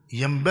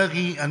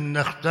ينبغي أن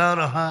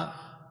نختارها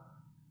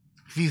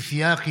في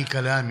سياق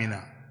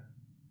كلامنا.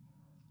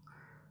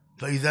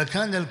 فإذا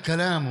كان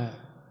الكلام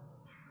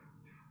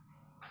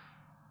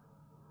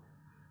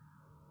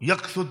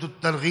يقصد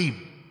الترغيب،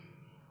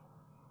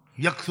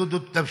 يقصد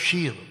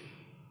التبشير،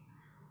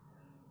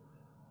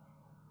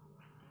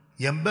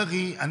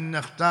 ينبغي أن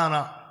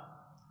نختار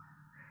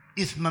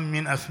اسما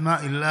من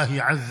أسماء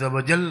الله عز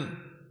وجل،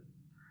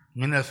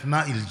 من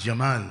أسماء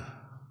الجمال،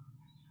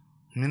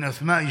 من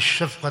أسماء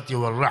الشفقة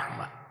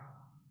والرحمة.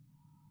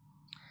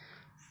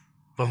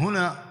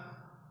 فهنا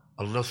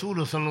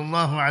الرسول صلى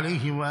الله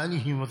عليه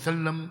وآله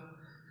وسلم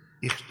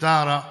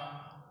اختار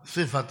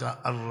صفة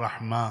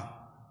الرحمن.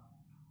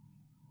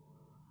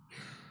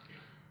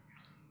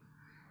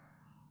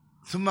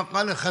 ثم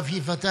قال: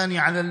 خفيفتان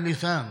على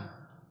اللسان.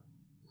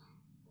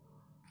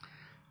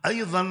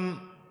 أيضا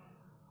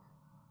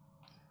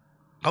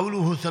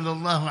قوله صلى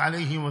الله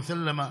عليه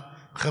وسلم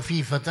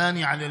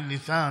خفيفتان على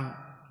اللسان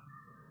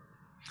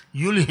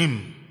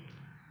يلهم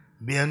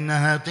بأن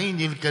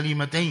هاتين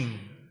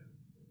الكلمتين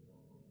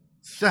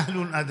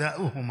سهل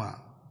أداؤهما،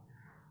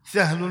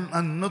 سهل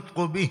النطق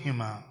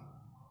بهما،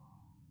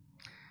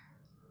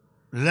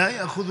 لا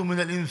يأخذ من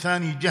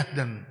الإنسان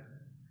جهدا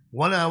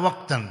ولا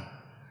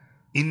وقتا،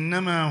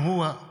 إنما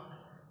هو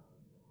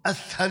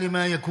أسهل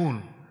ما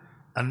يكون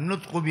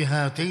النطق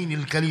بهاتين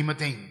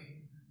الكلمتين.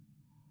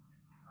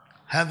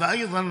 هذا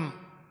أيضا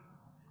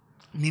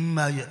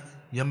مما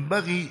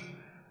ينبغي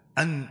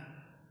أن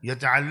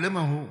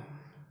يتعلمه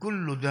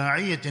كل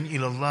داعية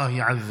إلى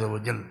الله عز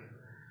وجل،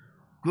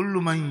 كل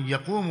من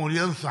يقوم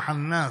لينصح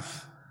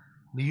الناس،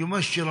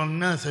 ليبشر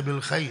الناس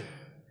بالخير،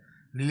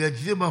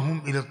 ليجذبهم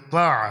إلى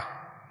الطاعة،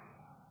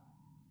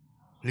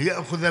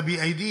 ليأخذ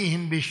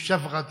بأيديهم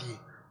بالشفقة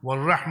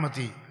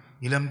والرحمة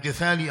إلى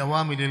امتثال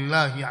أوامر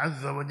الله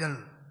عز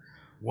وجل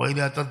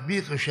وإلى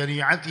تطبيق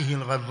شريعته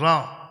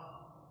الغراء.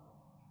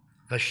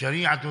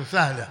 فالشريعة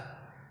سهلة،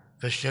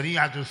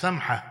 فالشريعة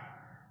سمحة،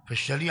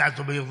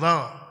 فالشريعة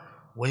بيضاء،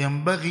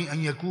 وينبغي أن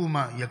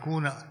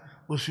يكون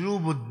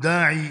أسلوب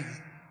الداعي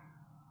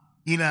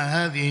إلى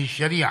هذه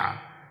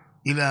الشريعة،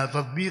 إلى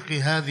تطبيق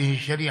هذه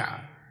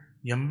الشريعة،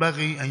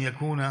 ينبغي أن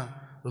يكون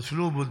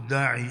أسلوب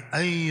الداعي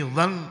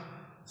أيضا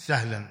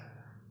سهلا.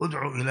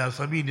 ادع إلى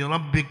سبيل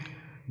ربك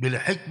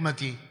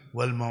بالحكمة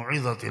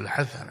والموعظة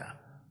الحسنة.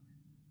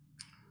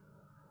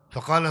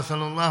 فقال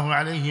صلى الله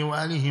عليه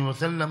وآله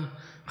وسلم: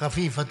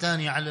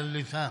 خفيفتان على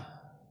اللسان،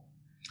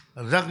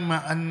 رغم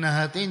أن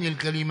هاتين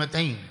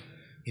الكلمتين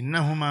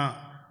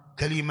إنهما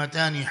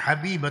كلمتان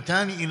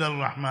حبيبتان إلى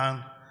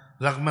الرحمن،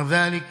 رغم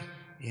ذلك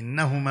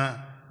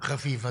إنهما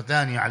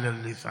خفيفتان على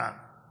اللسان،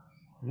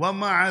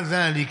 ومع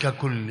ذلك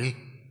كله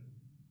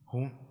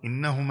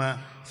إنهما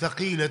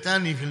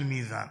ثقيلتان في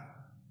الميزان.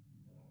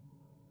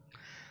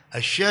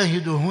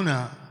 الشاهد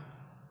هنا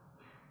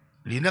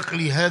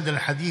لنقل هذا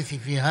الحديث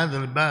في هذا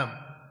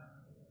الباب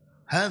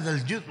هذا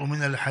الجزء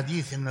من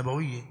الحديث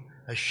النبوي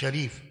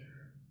الشريف،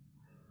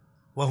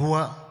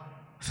 وهو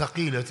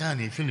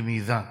ثقيلتان في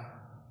الميزان.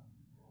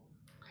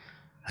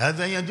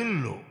 هذا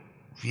يدل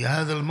في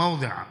هذا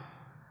الموضع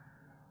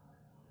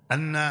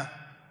أن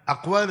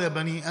أقوال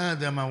بني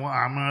آدم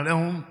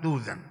وأعمالهم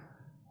توزن،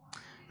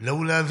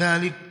 لولا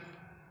ذلك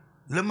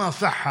لما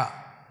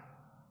صح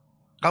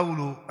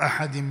قول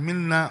أحد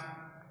منا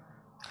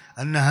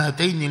أن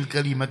هاتين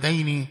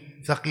الكلمتين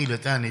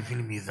ثقيلتان في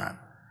الميزان.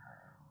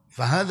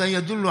 فهذا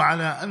يدل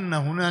على أن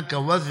هناك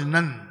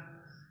وزنا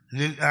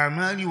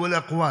للأعمال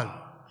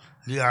والأقوال،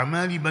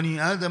 لأعمال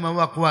بني آدم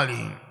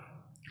وأقوالهم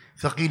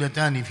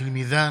ثقيلتان في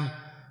الميزان.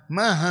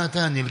 ما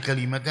هاتان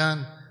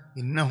الكلمتان؟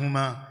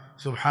 إنهما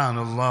سبحان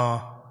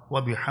الله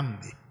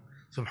وبحمده،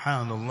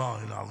 سبحان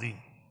الله العظيم.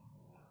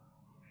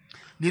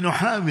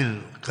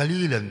 لنحاول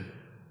قليلا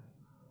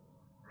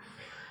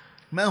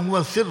ما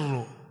هو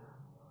سر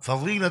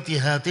فضيلة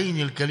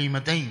هاتين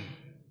الكلمتين.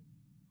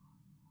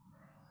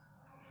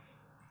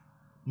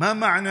 ما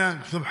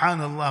معنى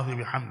سبحان الله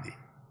وبحمده؟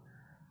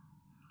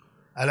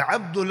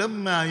 العبد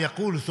لما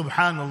يقول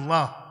سبحان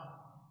الله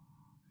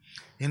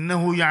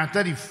إنه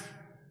يعترف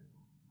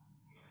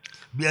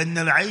بأن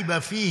العيب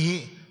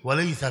فيه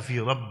وليس في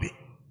ربه،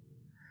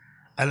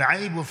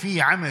 العيب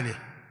في عمله،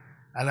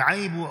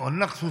 العيب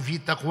والنقص في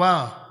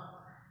تقواه،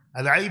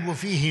 العيب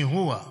فيه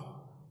هو،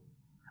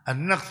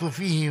 النقص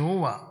فيه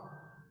هو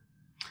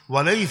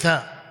وليس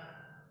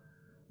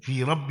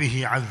في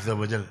ربه عز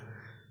وجل،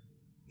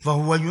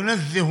 فهو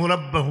ينزه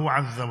ربه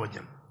عز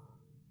وجل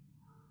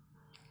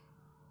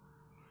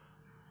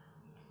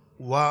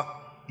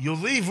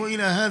ويضيف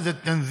إلى هذا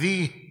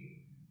التنزيه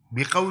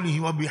بقوله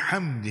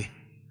وبحمده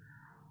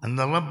أن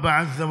الرب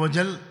عز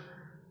وجل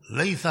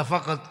ليس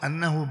فقط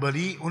أنه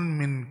بريء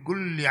من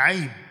كل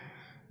عيب،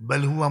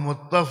 بل هو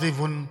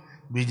متصف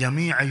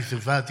بجميع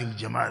صفات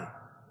الجمال.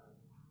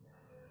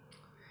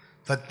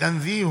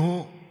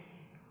 فالتنزيه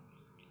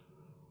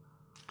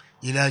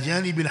إلى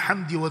جانب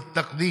الحمد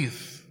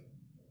والتقديس،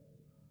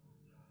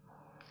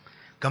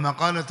 كما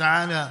قال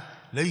تعالى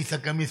ليس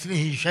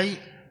كمثله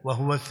شيء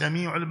وهو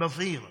السميع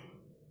البصير.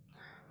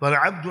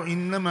 فالعبد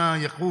إنما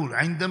يقول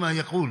عندما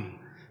يقول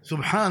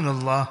سبحان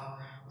الله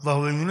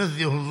فهو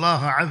ينزه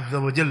الله عز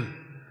وجل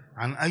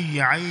عن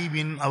أي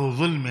عيب أو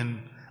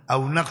ظلم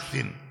أو نقص،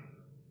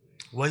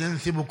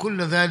 وينسب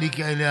كل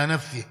ذلك إلى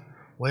نفسه،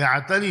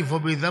 ويعترف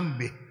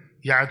بذنبه،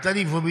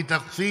 يعترف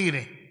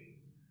بتقصيره،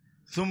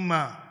 ثم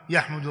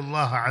يحمد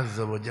الله عز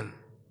وجل.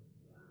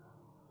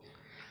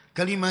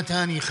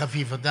 كلمتان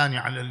خفيفتان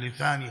على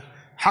اللسان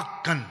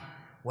حقا،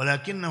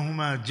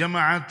 ولكنهما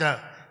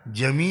جمعتا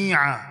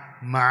جميع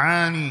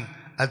معاني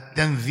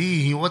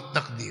التنزيه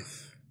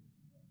والتقديس.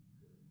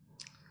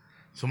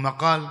 ثم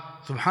قال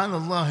سبحان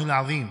الله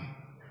العظيم.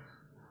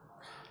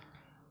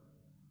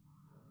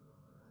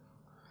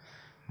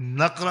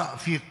 نقرأ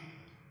في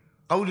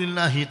قول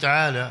الله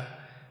تعالى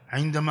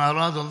عندما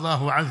أراد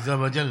الله عز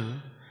وجل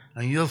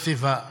أن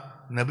يصف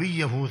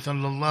نبيه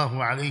صلى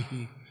الله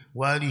عليه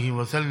وآله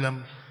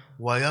وسلم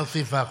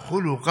ويصف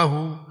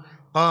خلقه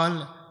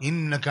قال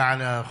إنك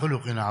على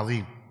خلق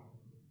عظيم.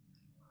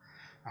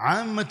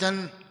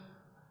 عامة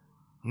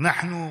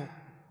نحن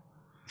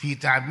في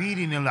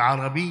تعبيرنا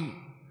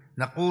العربي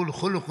نقول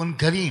خلق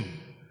كريم،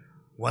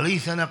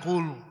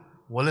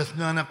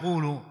 ولسنا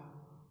نقول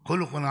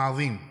خلق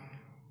عظيم،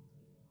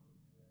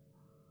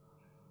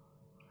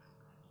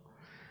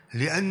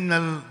 لأن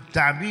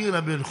التعبير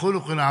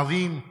بالخلق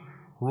العظيم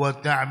هو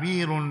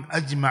تعبير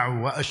أجمع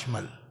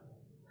وأشمل.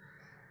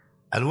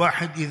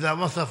 الواحد إذا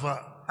وصف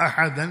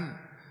أحدا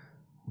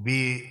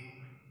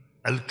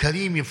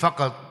بالكريم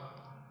فقط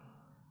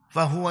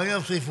فهو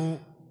يصف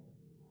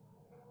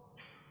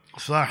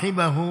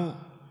صاحبه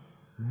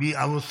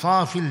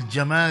بأوصاف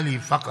الجمال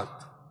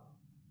فقط،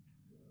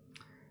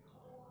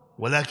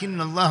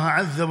 ولكن الله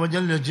عز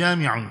وجل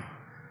جامع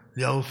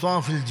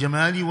لأوصاف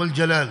الجمال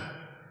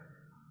والجلال،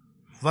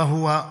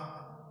 فهو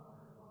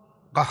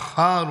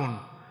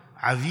قهار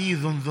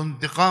عزيز ذو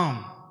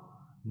انتقام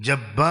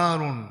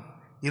جبار،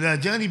 إلى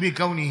جانب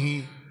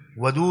كونه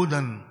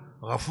ودودا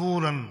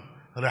غفورا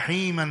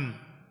رحيما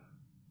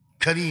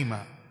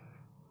كريما.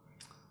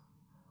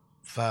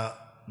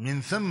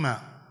 فمن ثم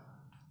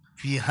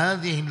في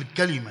هذه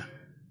الكلمة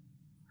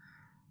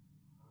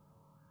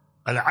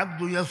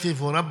العبد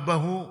يصف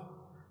ربه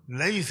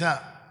ليس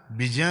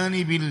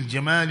بجانب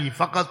الجمال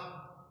فقط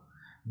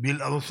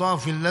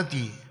بالأوصاف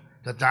التي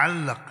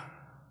تتعلق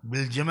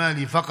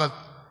بالجمال فقط،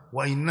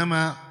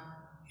 وإنما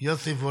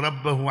يصف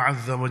ربه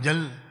عز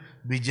وجل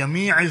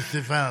بجميع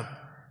الصفات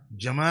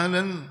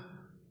جمالا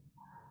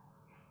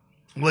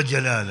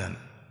وجلالا.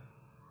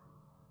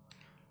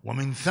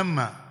 ومن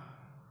ثم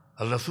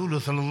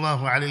الرسول صلى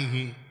الله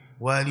عليه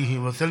وآله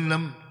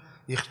وسلم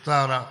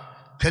اختار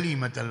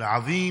كلمة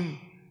العظيم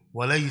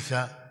وليس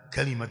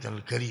كلمة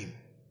الكريم.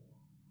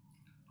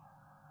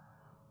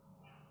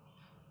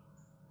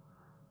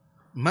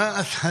 ما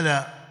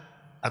أسهل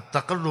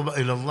التقرب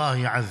إلى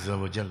الله عز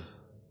وجل.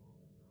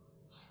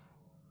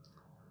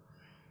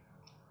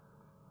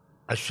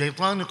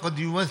 الشيطان قد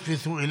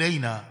يوسوس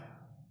إلينا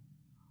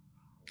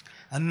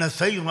أن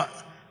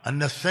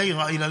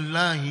السير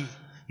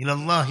إلى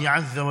الله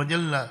عز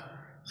وجل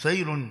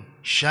سير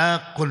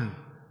شاق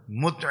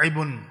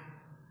متعب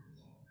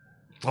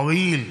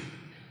طويل،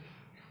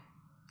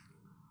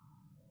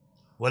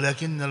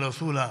 ولكن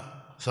الرسول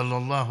صلى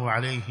الله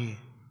عليه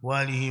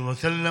وآله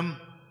وسلم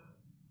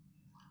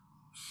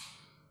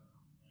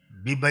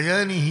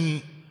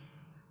ببيانه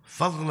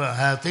فضل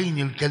هاتين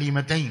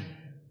الكلمتين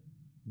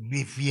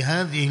في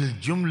هذه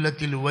الجملة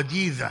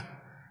الوجيزة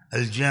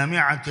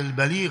الجامعة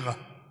البليغة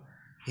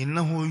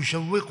إنه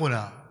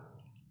يشوقنا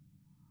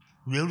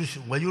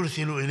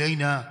ويرسل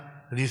إلينا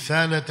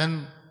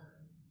رسالة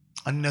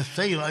أن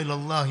السير إلى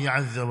الله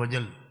عز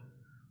وجل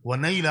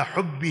ونيل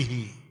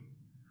حبه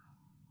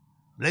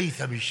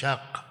ليس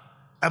بشاق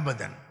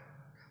أبدا،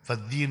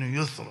 فالدين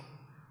يسر.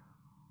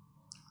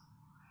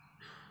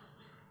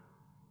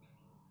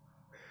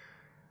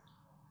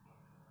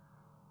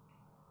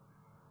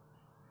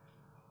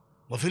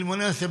 وفي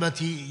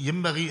المناسبة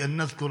ينبغي أن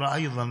نذكر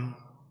أيضا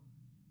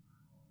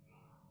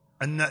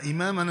أن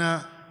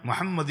إمامنا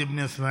محمد بن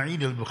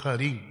إسماعيل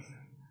البخاري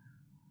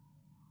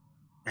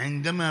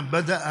عندما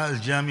بدأ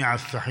الجامع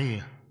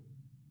الصحيح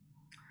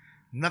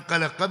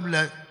نقل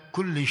قبل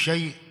كل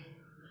شيء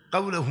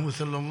قوله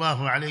صلى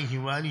الله عليه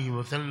وآله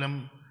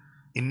وسلم: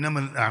 إنما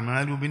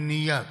الأعمال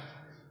بالنيات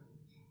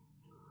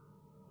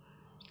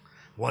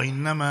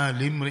وإنما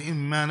لامرئ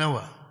ما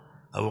نوى،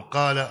 أو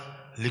قال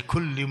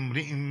لكل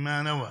امرئ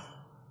ما نوى.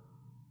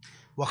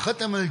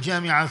 وختم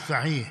الجامع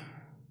الصحيح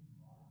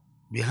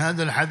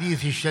بهذا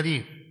الحديث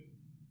الشريف: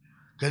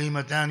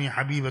 كلمتان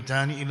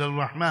حبيبتان إلى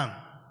الرحمن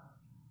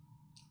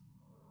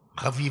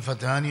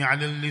خفيفتان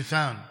على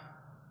اللسان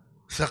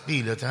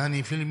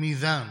ثقيلتان في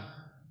الميزان،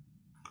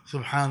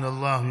 سبحان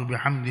الله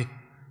وبحمده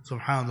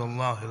سبحان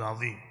الله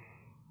العظيم.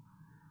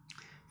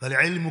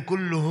 فالعلم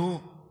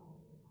كله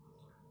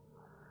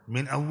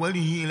من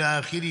أوله إلى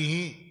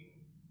آخره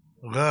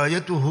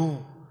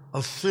غايته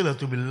الصلة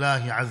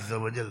بالله عز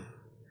وجل،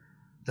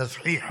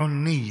 تصحيح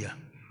النية،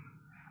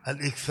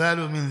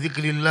 الإكثار من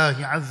ذكر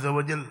الله عز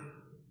وجل،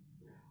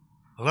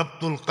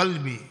 ربط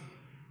القلب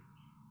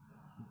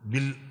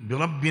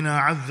بربنا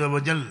عز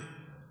وجل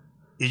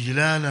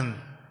إجلالا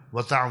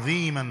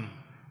وتعظيما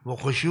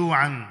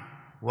وخشوعا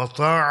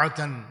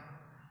وطاعة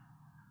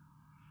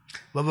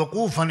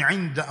ووقوفا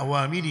عند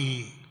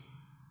أوامره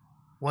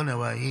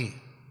ونواهيه.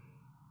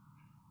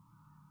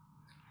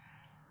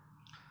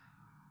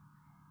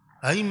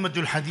 أئمة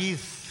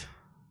الحديث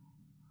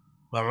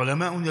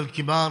وعلماؤنا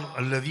الكبار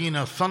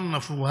الذين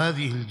صنفوا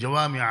هذه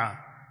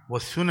الجوامع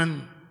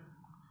والسنن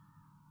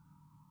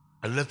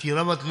التي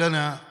روت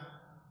لنا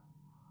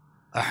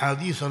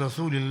أحاديث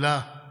رسول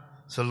الله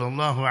صلى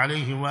الله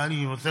عليه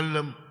وآله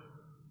وسلم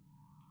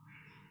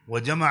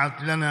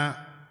وجمعت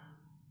لنا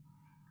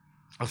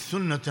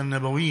السنة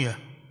النبوية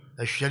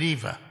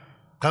الشريفة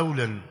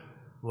قولا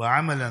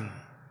وعملا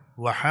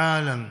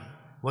وحالا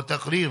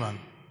وتقريرا.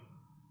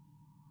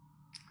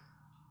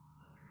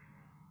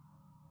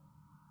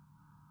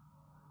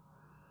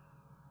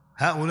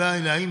 هؤلاء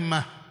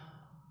الأئمة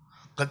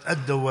قد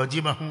أدوا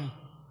واجبهم،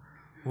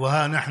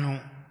 وها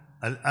نحن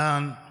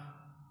الآن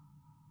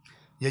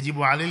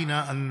يجب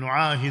علينا أن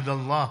نعاهد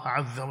الله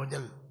عز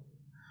وجل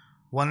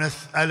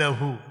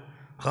ونسأله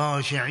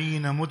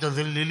خاشعين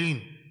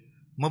متذللين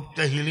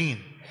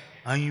مبتهلين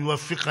أن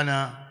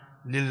يوفقنا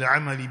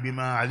للعمل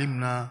بما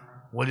علمنا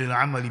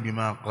وللعمل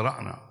بما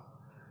قرأنا.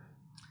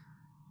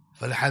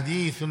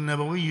 فالحديث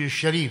النبوي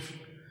الشريف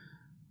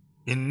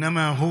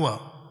إنما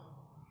هو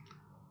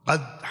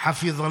قد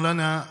حفظ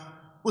لنا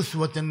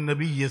أسوة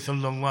النبي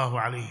صلى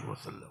الله عليه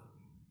وسلم،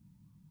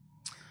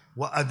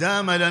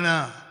 وأدام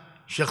لنا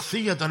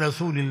شخصية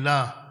رسول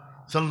الله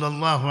صلى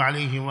الله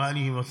عليه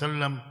وآله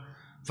وسلم.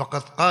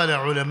 فقد قال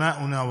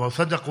علماؤنا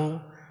وصدقوا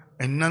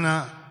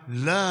إننا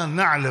لا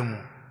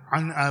نعلم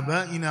عن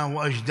آبائنا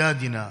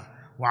وأجدادنا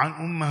وعن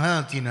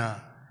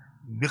أمهاتنا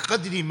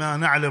بقدر ما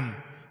نعلم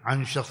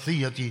عن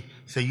شخصية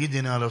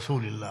سيدنا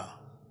رسول الله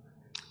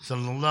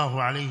صلى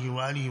الله عليه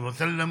وآله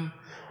وسلم،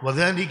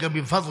 وذلك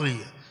بفضل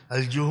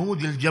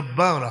الجهود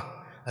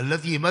الجبارة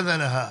التي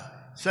بذلها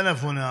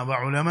سلفنا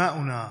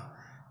وعلماؤنا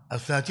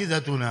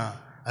أساتذتنا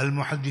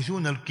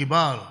المحدثون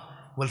الكبار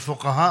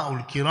والفقهاء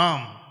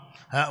الكرام،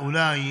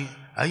 هؤلاء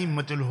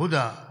أئمة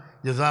الهدى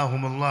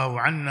جزاهم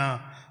الله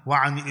عنا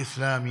وعن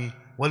الإسلام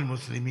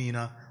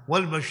والمسلمين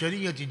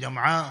والبشرية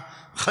جمعاء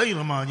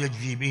خير ما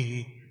يجزي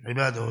به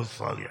عباده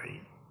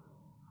الصالحين.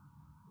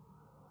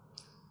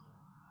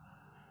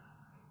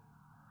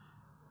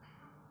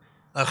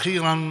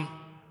 أخيرا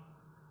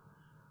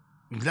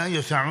لا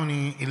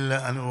يسعني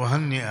إلا أن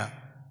أهنئ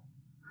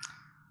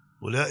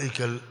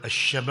أولئك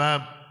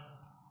الشباب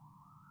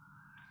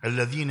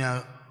الذين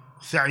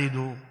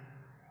سعدوا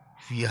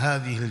في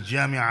هذه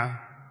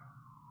الجامعة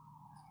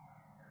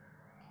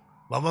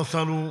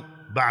ووصلوا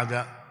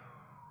بعد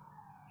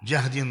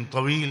جهد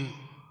طويل،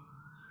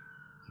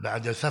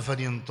 بعد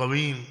سفر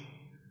طويل،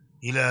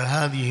 إلى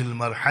هذه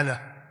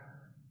المرحلة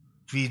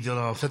في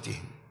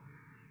دراستهم.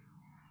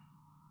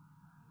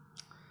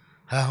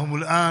 ها هم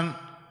الآن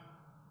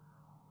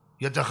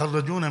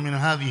يتخرجون من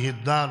هذه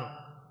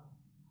الدار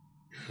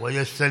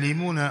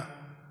ويستلمون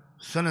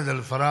سند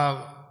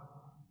الفراغ،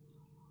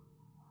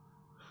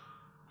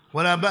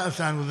 ولا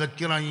بأس أن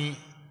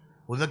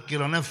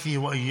أذكر نفسي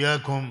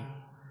وإياكم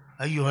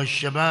أيها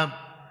الشباب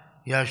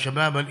يا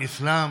شباب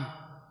الإسلام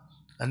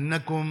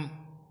أنكم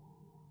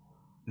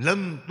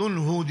لم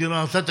تنهوا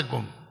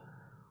دراستكم،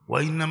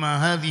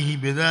 وإنما هذه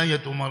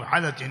بداية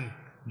مرحلة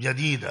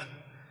جديدة،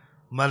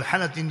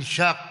 مرحلة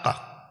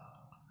شاقة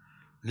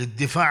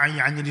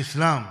للدفاع عن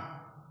الإسلام،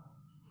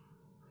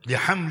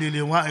 لحمل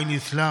لواء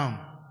الإسلام،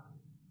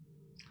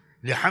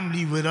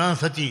 لحمل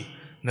وراثة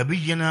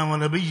نبينا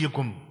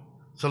ونبيكم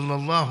صلى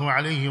الله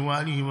عليه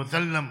وآله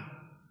وسلم،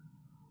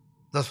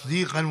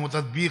 تصديقا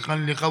وتطبيقا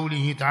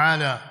لقوله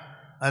تعالى: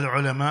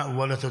 العلماء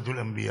ورثة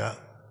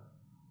الأنبياء.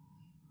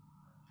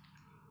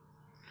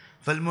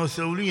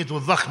 فالمسؤولية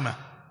ضخمة،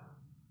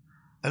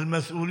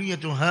 المسؤولية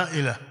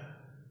هائلة.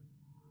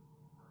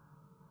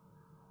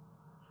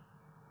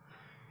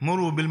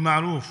 مروا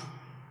بالمعروف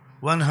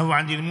وانهوا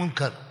عن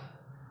المنكر،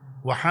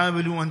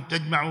 وحاولوا أن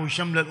تجمعوا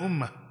شمل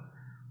الأمة،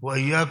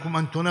 وإياكم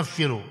أن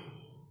تنفروا،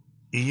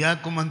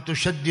 إياكم أن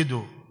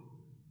تشددوا،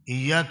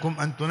 إياكم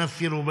أن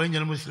تنفروا بين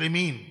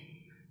المسلمين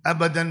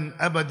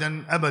أبدا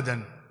أبدا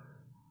أبدا.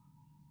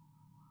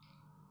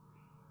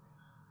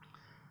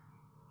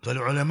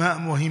 فالعلماء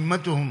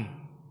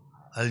مهمتهم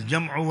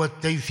الجمع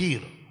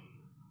والتيسير،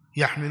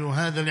 يحمل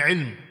هذا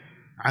العلم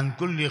عن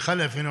كل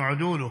خلف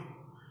وعدوله،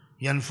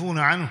 ينفون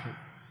عنه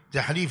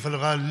تحريف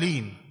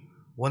الغالين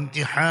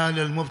وانتحال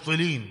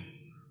المبطلين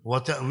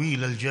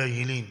وتأويل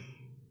الجاهلين.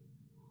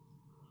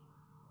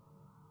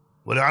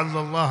 ولعل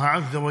الله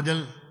عز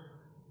وجل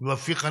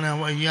يوفقنا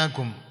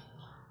وإياكم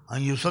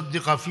أن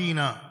يصدق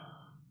فينا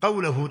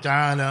قوله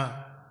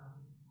تعالى: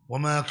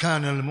 وما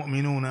كان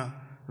المؤمنون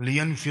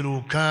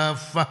لينفروا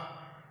كافة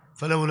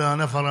فلولا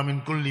نفر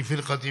من كل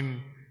فرقة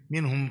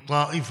منهم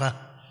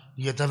طائفة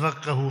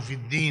ليتفقهوا في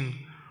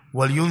الدين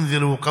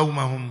ولينذروا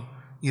قومهم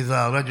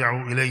إذا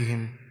رجعوا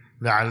إليهم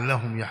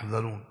لعلهم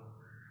يحذرون.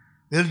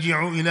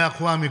 ارجعوا إلى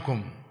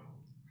أقوامكم،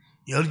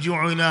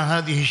 ارجعوا إلى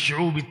هذه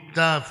الشعوب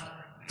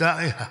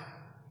التائهة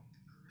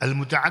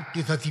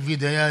المتعكفة في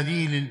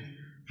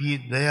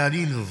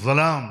دياليل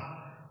الظلام،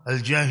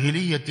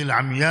 الجاهلية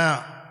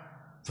العمياء،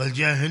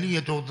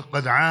 فالجاهلية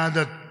قد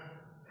عادت.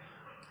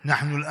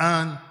 نحن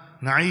الآن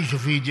نعيش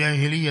في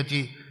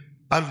جاهلية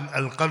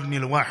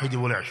القرن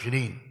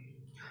 21.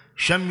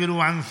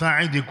 شمروا عن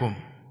ساعدكم،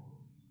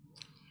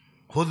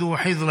 خذوا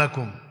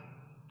حذركم،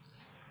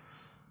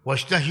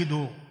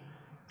 واجتهدوا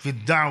في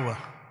الدعوة،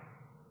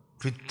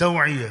 في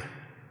التوعية،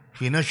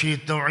 في نشر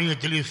التوعية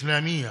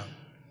الإسلامية،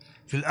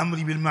 في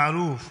الأمر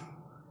بالمعروف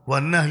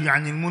والنهي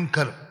عن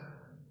المنكر.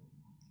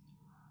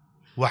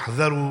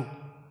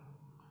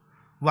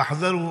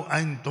 واحذروا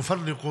أن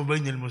تفرقوا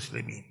بين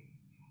المسلمين،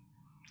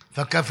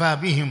 فكفى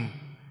بهم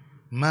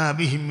ما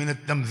بهم من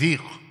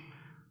التمزيق،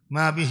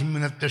 ما بهم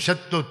من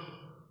التشتت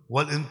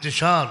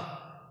والانتشار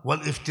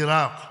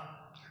والافتراق.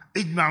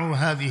 اجمعوا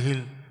هذه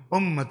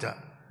الأمة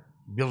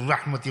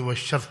بالرحمة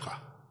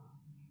والشفقة،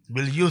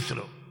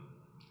 باليسر،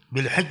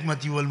 بالحكمة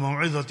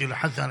والموعظة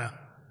الحسنة.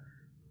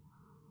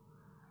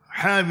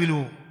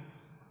 حاولوا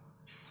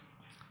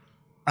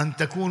أن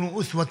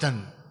تكونوا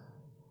أسوة،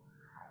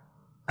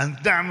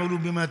 أن تعملوا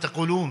بما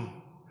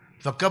تقولون،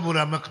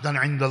 فكبر مقتا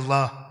عند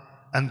الله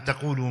أن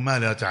تقولوا ما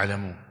لا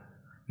تعلمون،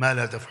 ما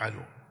لا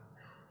تفعلون.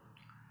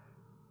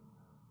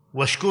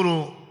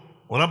 واشكروا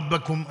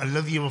ربكم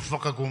الذي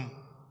وفقكم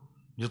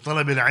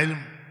لطلب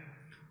العلم،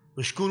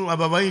 اشكروا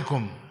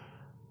أبويكم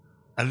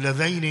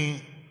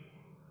اللذين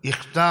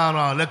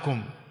اختار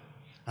لكم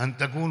أن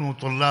تكونوا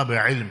طلاب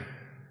علم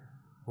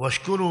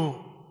واشكروا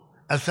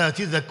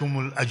أساتذتكم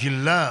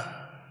الأجلاء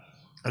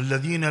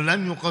الذين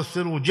لم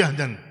يقصروا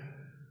جهدا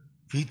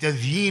في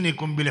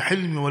تزيينكم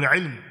بالحلم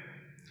والعلم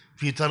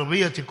في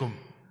تربيتكم،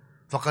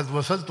 فقد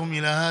وصلتم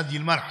إلى هذه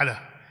المرحلة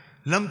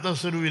لم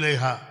تصلوا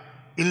إليها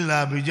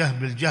إلا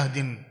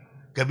بالجهد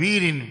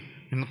كبير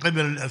من قبل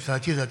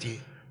الأساتذة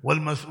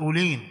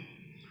والمسؤولين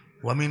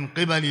ومن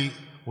قبل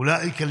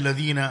أولئك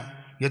الذين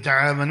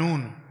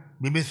يتعاونون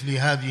بمثل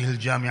هذه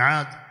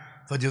الجامعات،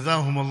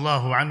 فجزاهم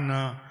الله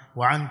عنا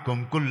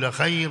وعنكم كل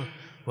خير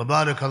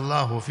وبارك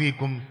الله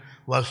فيكم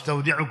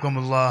واستودعكم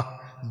الله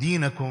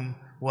دینکم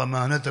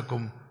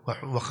وامانتکم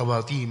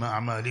وخواتیم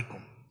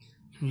اعمالکم.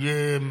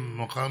 یہ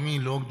مقامی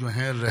لوگ جو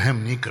ہیں رحم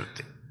نہیں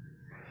کرتے.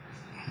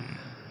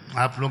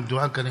 آپ لوگ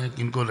دعا کریں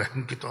کہ ان کو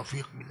رحم کی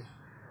توفیق ملے.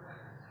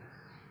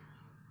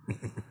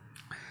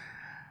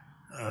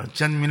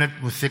 چند منٹ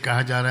مجھ سے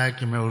کہا جا رہا ہے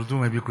کہ میں اردو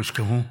میں بھی کچھ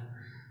کہوں.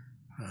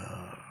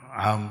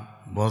 عام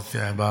بہت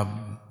سے احباب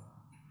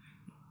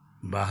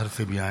باہر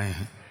سے بھی آئے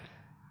ہیں.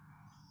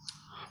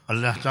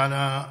 اللہ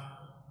تعالیٰ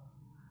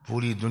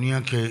پوری دنیا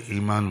کے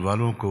ایمان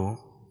والوں کو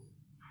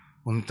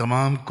ان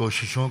تمام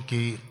کوششوں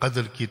کی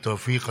قدر کی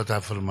توفیق عطا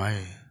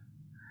فرمائے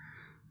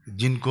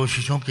جن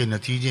کوششوں کے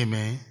نتیجے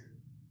میں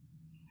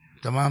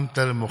تمام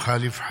تر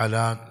مخالف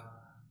حالات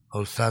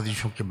اور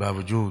سازشوں کے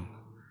باوجود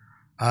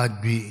آج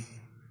بھی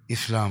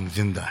اسلام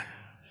زندہ ہے.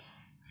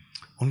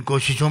 ان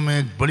کوششوں میں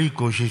ایک بڑی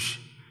کوشش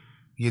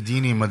یہ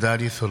دینی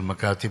مدارس اور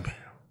مکاتب ہے.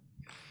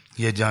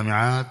 یہ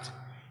جامعات،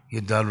 یہ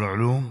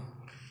دارالعلوم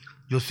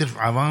جو صرف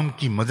عوام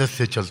کی مدد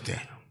سے چلتے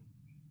ہیں،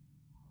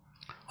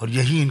 اور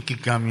یہی ان کی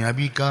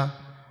کامیابی کا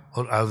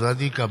اور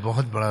آزادی کا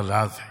بہت بڑا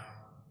راز ہے.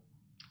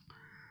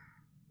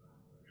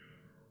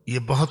 یہ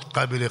بہت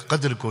قابل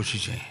قدر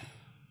کوششیں ہیں.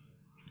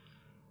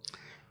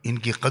 ان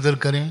کی قدر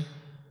کریں،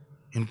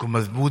 ان کو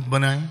مضبوط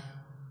بنائیں،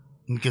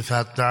 ان کے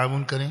ساتھ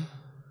تعاون کریں،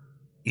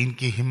 ان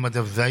کی ہمت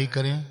افزائی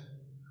کریں،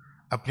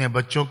 اپنے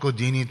بچوں کو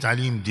دینی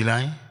تعلیم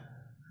دلائیں،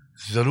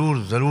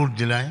 ضرور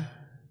دلائیں.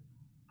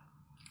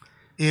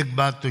 ایک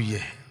بات تو یہ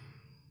ہے.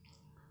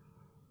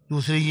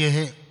 دوسری یہ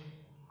ہے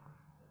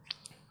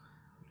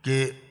کہ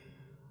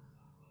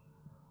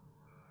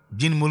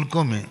جن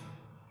ملکوں میں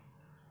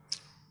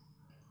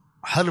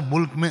ہر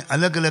ملک میں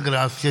الگ الگ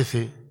راستے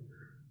سے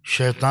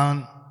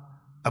شیطان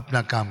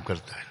اپنا کام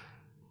کرتا ہے،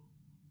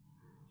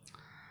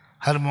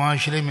 ہر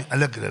معاشرے میں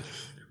الگ الگ.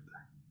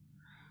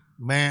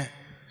 میں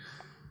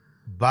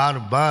بار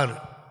بار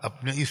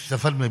اپنے اس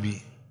سفر میں بھی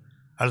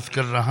عرض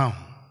کر رہا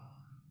ہوں،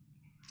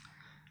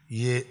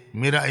 یہ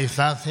میرا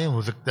احساس ہے،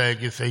 ہو سکتا ہے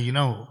کہ صحیح نہ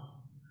ہو،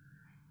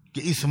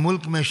 کہ اس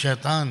ملک میں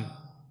شیطان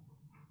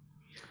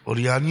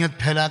عریانیت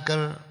پھیلا کر،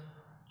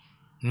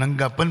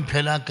 ننگا پن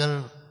پھیلا کر،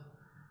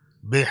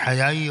 بے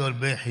حیائی اور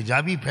بے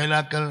حجابی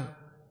پھیلا کر،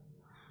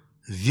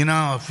 زنا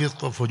اور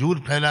فسق و فجور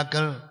پھیلا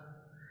کر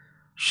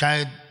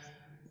شاید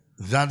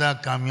زیادہ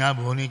کامیاب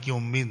ہونے کی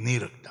امید نہیں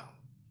رکھتا.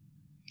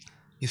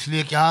 اس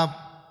لیے کہ آپ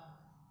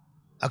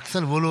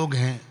اکثر وہ لوگ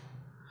ہیں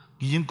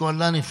کہ جن کو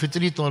اللہ نے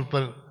فطری طور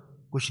پر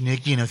کچھ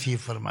نیکی نصیب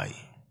فرمائی،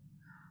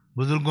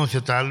 بزرگوں سے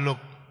تعلق،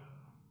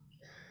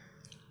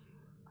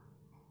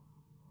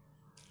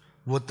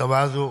 وہ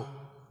تواضع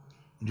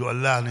جو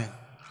اللہ نے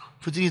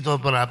فطری طور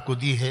پر آپ کو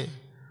دی ہے،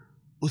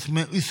 اس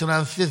میں اس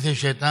راستے سے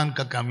شیطان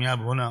کا کامیاب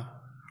ہونا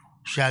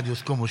شاید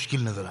اس کو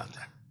مشکل نظر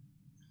آتا ہے.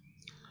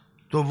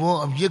 تو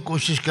وہ اب یہ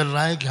کوشش کر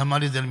رہا ہے کہ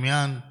ہمارے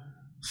درمیان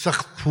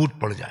سخت پھوٹ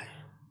پڑ جائے،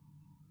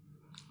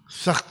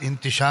 سخت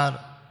انتشار،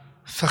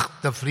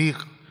 سخت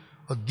تفریق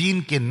اور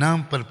دین کے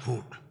نام پر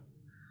پھوٹ.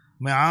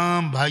 میں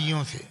عام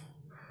بھائیوں سے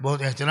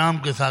بہت احترام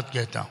کے ساتھ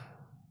کہتا ہوں،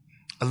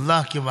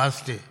 اللہ کے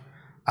واسطے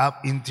آپ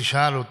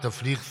انتشار اور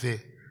تفریق سے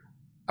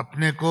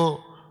اپنے کو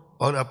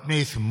اور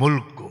اپنے اس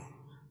ملک کو،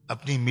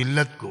 اپنی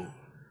ملت کو،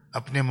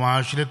 اپنے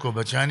معاشرے کو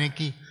بچانے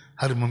کی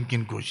ہر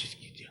ممکن کوشش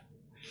کیجیے.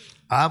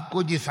 آپ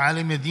کو جس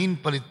عالم دین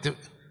پر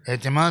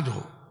اعتماد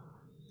ہو،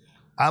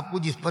 آپ کو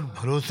جس پر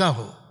بھروسہ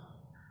ہو،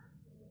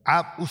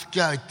 آپ اس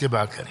کا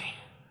اتباع کریں،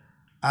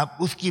 آپ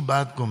اس کی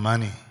بات کو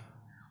مانیں.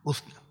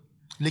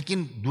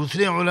 لیکن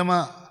دوسرے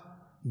علماء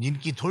جن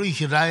کی تھوڑی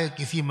سی رائے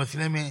کسی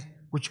مسئلے میں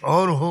کچھ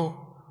اور ہو،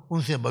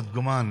 ان سے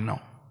بدگمان نہ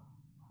ہو.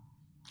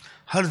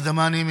 ہر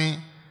زمانے میں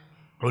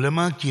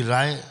علماء کی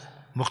رائے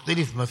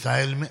مختلف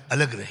مسائل میں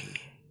الگ رہی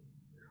ہے،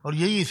 اور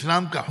یہی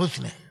اسلام کا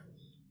حسن ہے.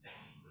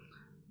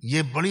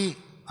 یہ بڑی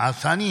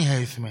آسانی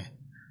ہے اس میں.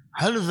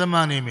 ہر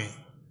زمانے میں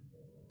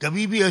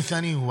کبھی بھی ایسا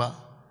نہیں ہوا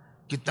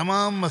کہ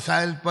تمام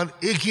مسائل پر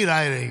ایک ہی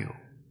رائے رہی ہو.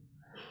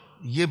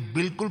 یہ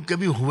بالکل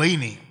کبھی ہوا ہی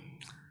نہیں.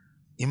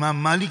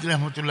 امام مالک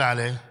رحمۃ اللہ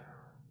علیہ،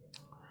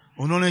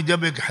 انہوں نے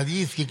جب ایک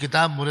حدیث کی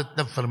کتاب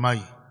مرتب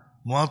فرمائی،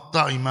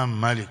 موطا امام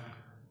مالک،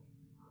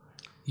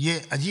 یہ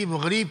عجیب و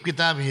غریب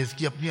کتاب ہے، اس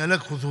کی اپنی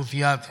الگ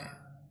خصوصیات ہیں.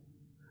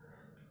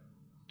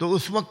 تو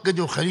اس وقت کا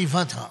جو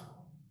خلیفہ تھا،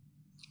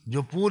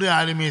 جو پورے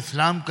عالم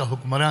اسلام کا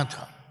حکمراں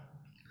تھا،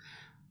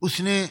 اس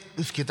نے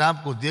اس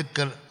کتاب کو دیکھ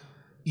کر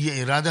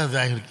یہ ارادہ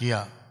ظاہر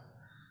کیا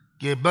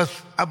کہ بس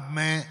اب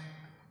میں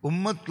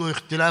امت کو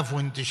اختلاف و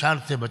انتشار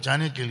سے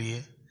بچانے کے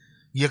لیے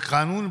یہ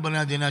قانون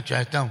بنا دینا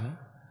چاہتا ہوں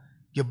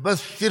کہ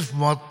بس صرف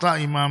موطا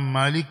امام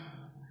مالک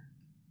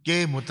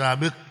کے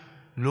مطابق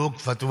لوگ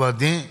فتویٰ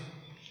دیں،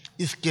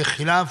 اس کے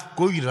خلاف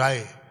کوئی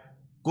رائے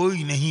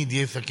کوئی نہیں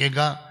دے سکے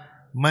گا.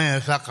 میں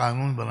ایسا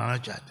قانون بنانا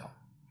چاہتا ہوں.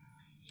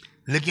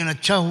 لیکن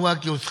اچھا ہوا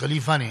کہ اس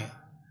خلیفہ نے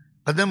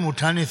قدم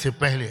اٹھانے سے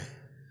پہلے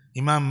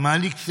امام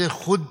مالک سے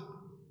خود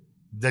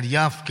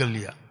دریافت کر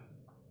لیا.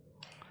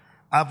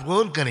 آپ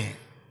غور کریں،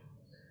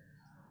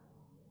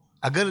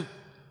 اگر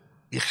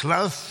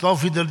اخلاص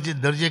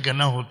 100% درجے کا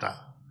نہ ہوتا،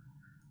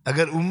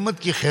 اگر امت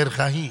کی خیر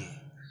خواہی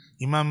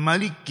امام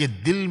مالک کے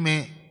دل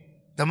میں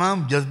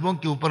تمام جذبوں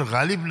کے اوپر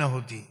غالب نہ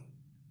ہوتی،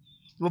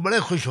 وہ بڑے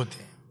خوش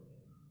ہوتے.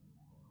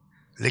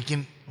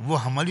 لیکن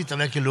وہ ہماری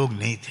طرح کے لوگ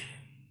نہیں تھے.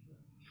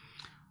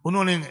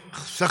 انہوں نے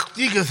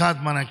سختی کے ساتھ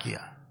منع کیا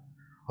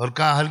اور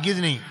کہا ہرگز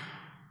نہیں.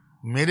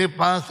 میرے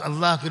پاس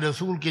اللہ کے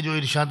رسول کے جو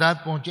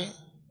ارشادات پہنچے،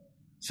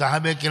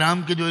 صحابہ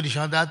کرام کے جو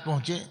ارشادات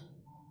پہنچے،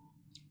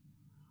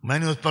 میں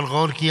نے اس پر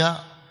غور کیا،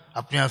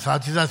 اپنے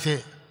اساتذہ سے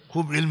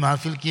خوب علم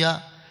حاصل کیا،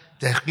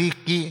 تحقیق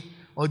کی،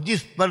 اور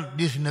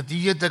جس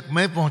نتیجے تک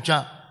میں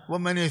پہنچا وہ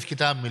میں نے اس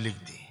کتاب میں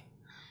لکھ دی.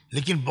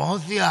 لیکن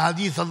بہت سی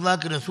احادیث اللہ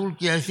کے رسول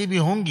کی ایسی بھی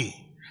ہوں گی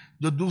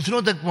جو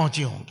دوسروں تک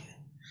پہنچی ہوں گے.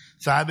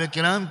 صحابہ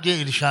کرام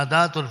کے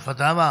ارشادات اور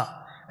فتاویٰ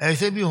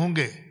ایسے بھی ہوں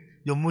گے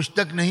جو مجھ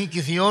تک نہیں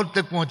کسی اور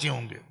تک پہنچے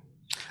ہوں گے.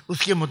 اس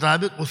کے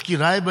مطابق اس کی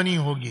رائے بنی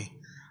ہوگی.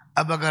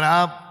 اب اگر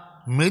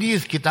آپ میری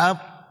اس کتاب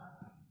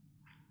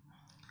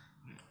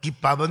کی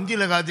پابندی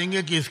لگا دیں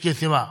گے کہ اس کے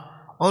سوا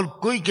اور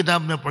کوئی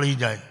کتاب نہ پڑھی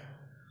جائے،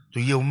 تو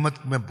یہ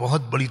امت میں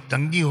بہت بڑی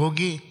تنگی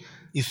ہوگی،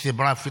 اس سے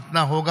بڑا فتنہ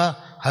ہوگا.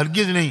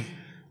 ہرگز نہیں.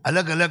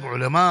 الگ الگ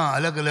علماء،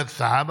 الگ الگ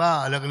صحابہ،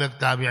 الگ الگ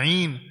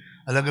تابعین،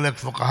 الگ الگ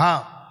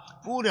فقہا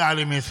پورے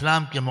عالم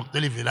اسلام کے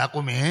مختلف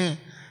علاقوں میں ہیں.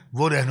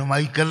 وہ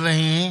رہنمائی کر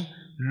رہے ہیں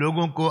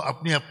لوگوں کو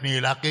اپنے اپنے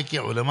علاقے کے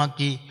علماء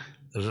کی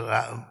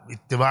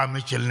اتباع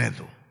میں چلنے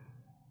دو.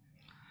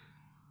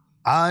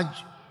 آج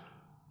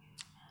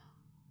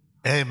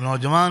اے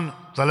نوجوان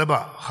طلبہ،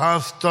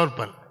 خاص طور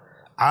پر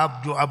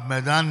آپ جو اب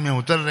میدان میں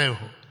اتر رہے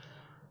ہو،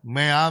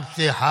 میں آپ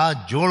سے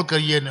ہاتھ جوڑ کر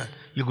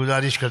یہ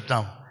گزارش کرتا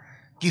ہوں،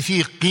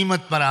 کسی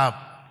قیمت پر آپ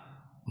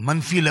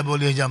منفی لب و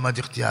لہجہ مت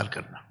اختیار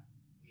کرنا.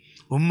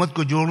 امت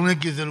کو جوڑنے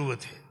کی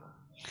ضرورت ہے.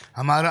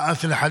 ہمارا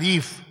اصل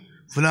حریف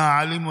فلاں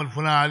عالم اور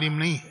فلاں عالم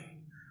نہیں ہے،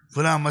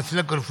 فلاں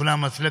مسلک اور فلاں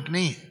مسلک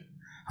نہیں ہے.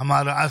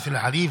 ہمارا اصل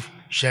حریف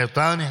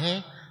شیطان ہے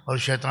اور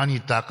شیطانی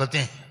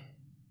طاقتیں ہیں.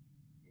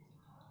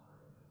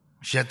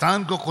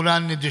 شیطان کو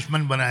قرآن نے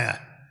دشمن بنایا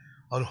ہے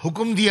اور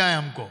حکم دیا ہے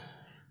ہم کو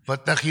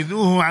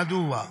فَاتَّخِذُوهُ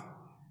عَدُوًّا،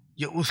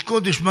 کہ اس کو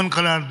دشمن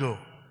قرار دو.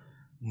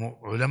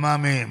 علماء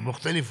میں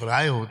مختلف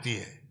رائے ہوتی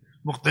ہے،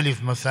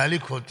 مختلف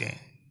مسالک ہوتے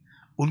ہیں،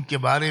 ان کے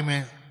بارے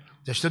میں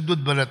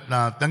تشدد برتنا،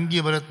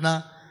 تنگی برتنا.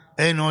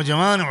 اے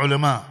نوجوان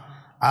علماء،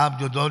 آپ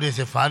جو دورے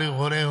سے فارغ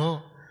ہو رہے ہو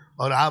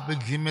اور آپ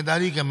ایک ذمہ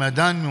داری کے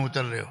میدان میں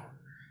اتر رہے ہو،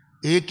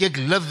 ایک ایک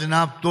لفظ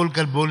ناپ تول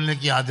کر بولنے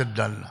کی عادت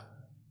ڈالنا.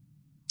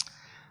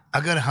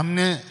 اگر ہم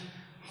نے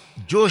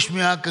جوش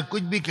میں آ کر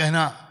کچھ بھی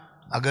کہنا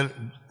اگر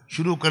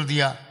شروع کر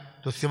دیا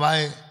تو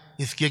سوائے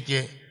اس کے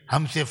کہ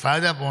ہم سے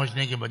فائدہ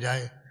پہنچنے کے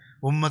بجائے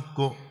امت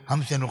کو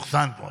ہم سے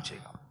نقصان پہنچے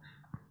گا.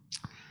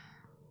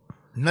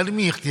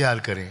 نرمی اختیار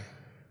کریں،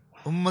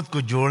 امت کو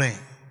جوڑیں،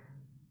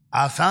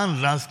 آسان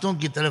راستوں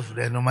کی طرف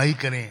رہنمائی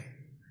کریں.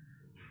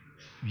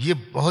 یہ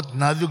بہت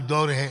نازک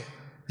دور ہے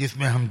جس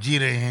میں ہم جی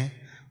رہے ہیں.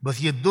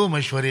 بس یہ 2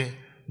 مشورے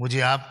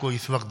مجھے آپ کو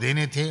اس وقت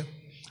دینے تھے.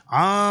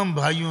 عام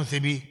بھائیوں سے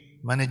بھی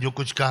میں نے جو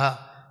کچھ کہا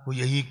وہ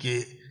یہی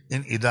کہ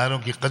ان اداروں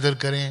کی قدر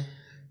کریں،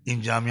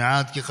 ان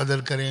جامعات کی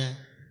قدر کریں،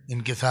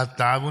 ان کے ساتھ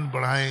تعاون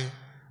بڑھائیں،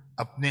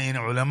 اپنے ان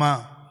علماء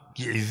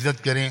کی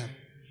عزت کریں.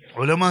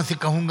 علماء سے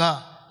کہوں گا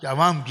کہ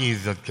عوام کی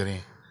عزت کریں،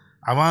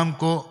 عوام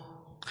کو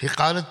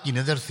حقارت کی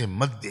نظر سے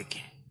مت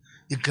دیکھیں،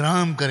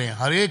 اکرام کریں،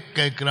 ہر ایک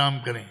کا اکرام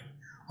کریں.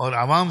 اور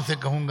عوام سے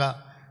کہوں گا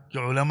کہ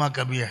علماء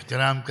کا بھی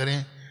احترام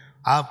کریں.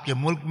 آپ کے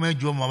ملک میں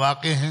جو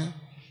مواقع ہیں،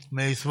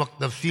 میں اس وقت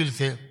تفصیل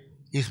سے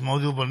اس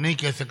موضوع پر نہیں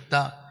کہہ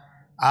سکتا.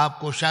 آپ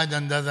کو شاید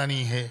اندازہ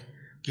نہیں ہے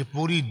کہ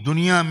پوری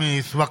دنیا میں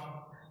اس وقت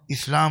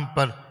اسلام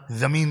پر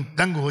زمین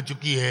تنگ ہو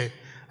چکی ہے.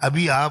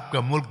 ابھی آپ کا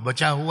ملک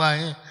بچا ہوا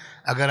ہے.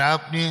 اگر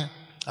آپ نے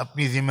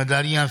اپنی ذمہ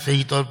داریاں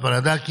صحیح طور پر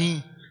ادا کی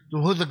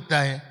تو ہو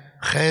سکتا ہے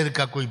خیر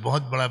کا کوئی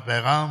بہت بڑا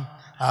پیغام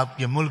آپ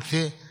کے ملک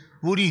سے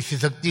پوری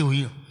سسکتی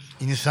ہوئی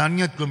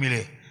انسانیت کو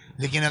ملے.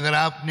 لیکن اگر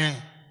آپ نے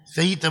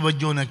صحیح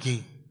توجہ نہ کی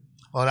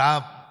اور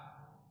آپ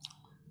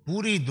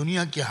پوری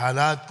دنیا کے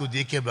حالات کو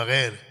دیکھے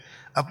بغیر،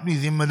 اپنی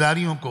ذمہ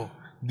داریوں کو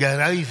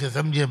گہرائی سے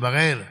سمجھے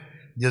بغیر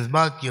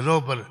جذبات کی رو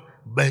پر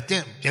بہتے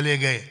چلے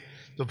گئے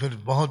تو پھر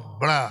بہت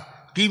بڑا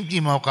قیمتی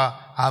موقع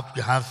آپ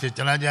کے ہاتھ سے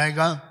چلا جائے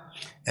گا.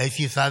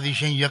 ایسی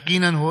سازشیں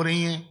یقیناً ہو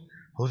رہی ہیں.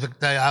 ہو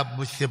سکتا ہے آپ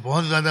مجھ سے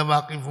بہت زیادہ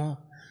واقف ہوں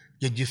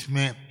کہ جس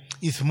میں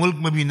اس ملک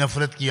میں بھی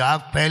نفرت کی آگ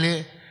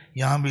پھیلے،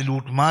 یہاں بھی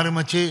لوٹ مار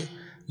مچے،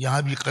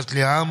 یہاں بھی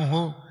قتل عام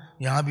ہو،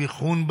 یہاں بھی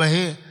خون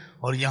بہے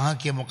اور یہاں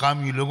کے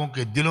مقامی لوگوں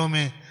کے دلوں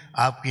میں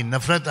آپ کی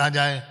نفرت آ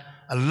جائے.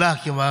 اللہ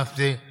کے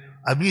واسطے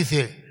ابھی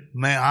سے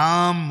मैं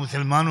आम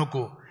मुसलमानों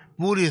को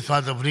पूरे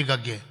साउथ अफ्रीका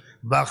के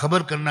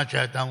बाखबर करना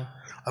चाहता हूँ,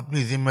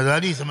 अपनी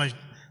जिम्मेदारी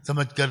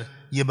समझकर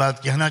ये बात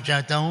कहना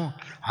चाहता हूँ,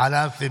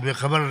 हालात से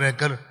बेखबर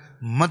रहकर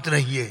मत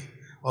रहिए।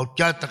 और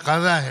क्या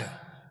तकाजा है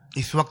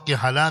इस वक्त के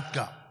हालात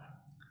का,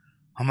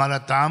 हमारा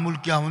तामुल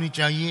क्या होनी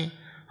चाहिए,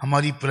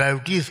 हमारी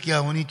प्रायोरिटीज़ क्या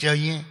होनी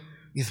चाहिए,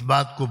 इस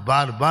बात को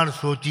बार बार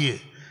सोचिए।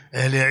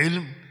 अहले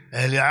इल्म,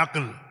 अहले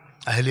अक्ल,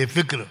 अहले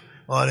फ़िक्र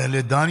और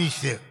अहले दानिश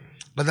से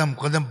कदम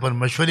कदम पर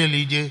मशवरे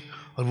लीजिए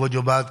और वो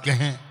जो बात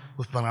कहें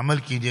उस पर अमल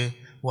कीजिए।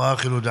 व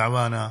आखिरु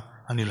दावाना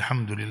अनिल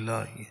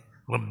हम्दुलिल्लाहि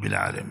रब्बिल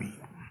आलमीन।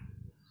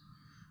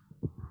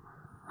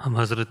 हम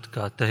हज़रत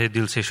का तहे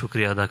दिल से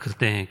शुक्रिया अदा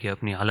करते हैं कि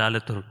अपनी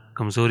हलालत और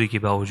कमज़ोरी के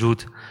बावजूद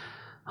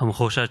हम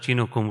खोशा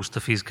चीनों को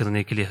मुस्तफ़ीज़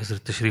करने के लिए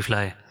हज़रत तशरीफ़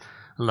लाए।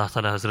 अल्लाह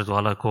ताला हज़रत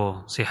वाला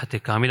को सेहत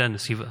कामिला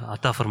नसीब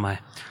अता फ़रमाए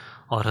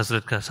और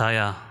हज़रत का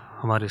साया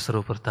हमारे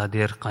सरों पर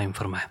तादेर कायम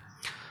फरमाए।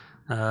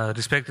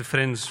 Respected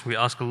friends, we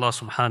ask Allah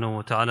subhanahu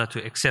wa ta'ala to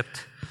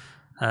accept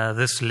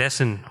this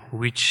lesson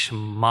which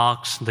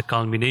marks the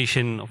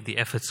culmination of the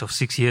efforts of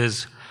 6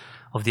 years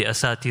of the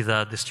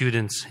asatidha, the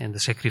students, and the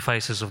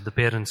sacrifices of the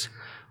parents.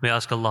 We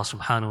ask Allah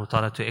subhanahu wa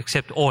ta'ala to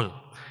accept all,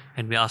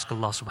 and we ask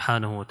Allah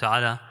subhanahu wa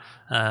ta'ala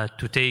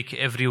to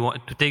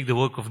take the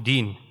work of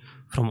deen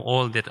from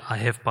all that I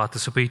have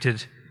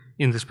participated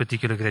in this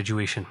particular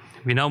graduation.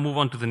 We now move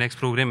on to the next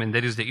program, and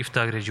that is the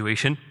Iftar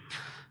graduation.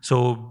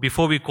 So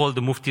before we call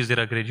the muftis that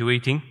are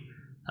graduating,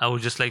 I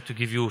would just like to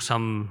give you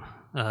some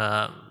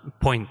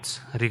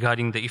points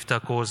regarding the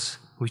Iftar course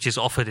which is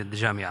offered at the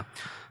Jamia.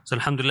 So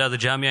alhamdulillah, the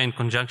Jamia in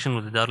conjunction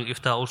with the Darul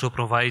Iftar also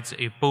provides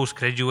a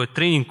postgraduate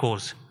training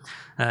course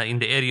in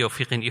the area of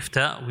fiqh and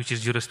Iftar, which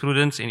is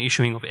jurisprudence and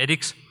issuing of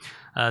edicts.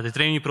 The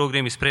training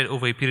program is spread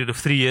over a period of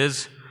 3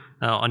 years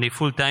on a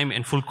full-time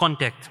and full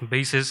contact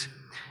basis.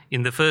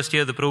 In the first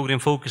year, the program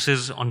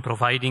focuses on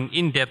providing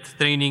in-depth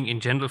training in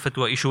general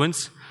fatwa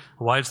issuance,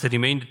 whilst the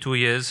remainder 2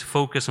 years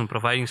focus on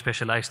providing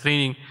specialized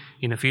training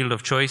in a field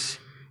of choice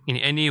in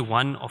any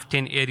one of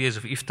 10 areas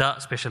of Iftar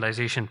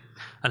specialization.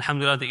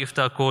 Alhamdulillah, the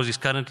Iftar course is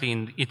currently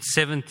in its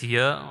 7th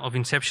year of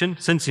inception,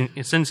 since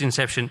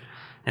inception,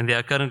 and there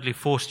are currently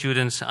 4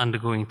 students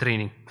undergoing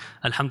training.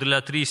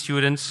 Alhamdulillah, 3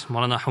 students,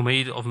 Maulana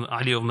Humaid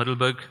Ali of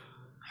Middelburg,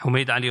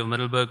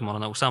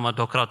 Maulana Usama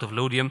Dokrat of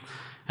Lodium,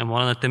 and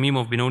Maulana Tamim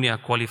of Benoni are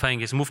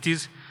qualifying as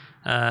muftis.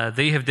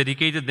 They have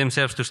dedicated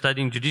themselves to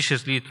studying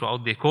judiciously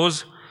throughout their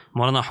course.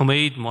 Maulana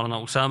Humaid, Maulana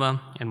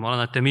Usama, and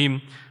Maulana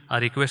Tamim are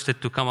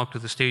requested to come up to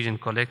the stage and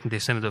collect their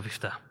sanad of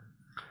Iftar.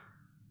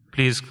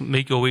 Please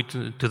make your way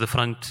to the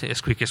front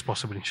as quick as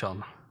possible,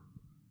 inshallah.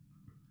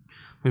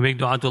 We make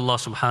dua to Allah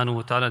subhanahu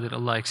wa ta'ala that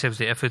Allah accepts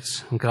their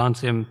efforts and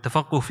grants them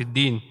tafaqquh fi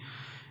deen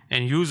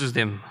and uses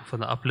them for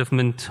the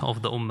upliftment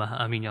of the ummah.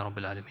 Ameen ya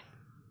Rabbil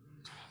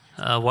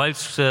Alameen.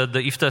 Whilst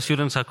the Iftar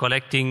students are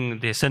collecting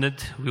their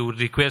sanad, we would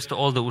request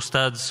all the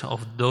ustads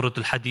of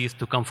Dawratul Hadith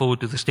to come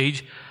forward to the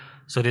stage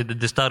so that the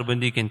Dastar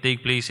Bandi can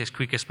take place as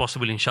quick as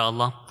possible,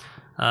 inshallah.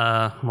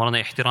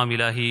 Maulana Ihtiram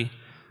Ilahi,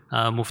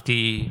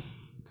 Mufti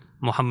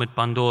Muhammad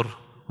Pandor,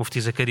 Mufti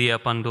Zakaria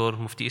Pandor,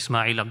 Mufti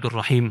Ismail Abdul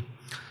Rahim,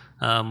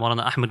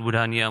 Maulana Ahmed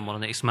Budania,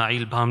 Maulana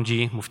Ismail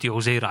Bhamji, Mufti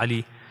Uzair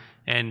Ali,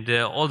 and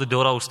all the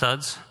Dawra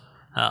ustads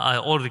are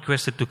all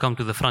requested to come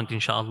to the front,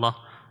 inshallah,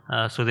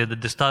 so that the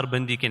Dastar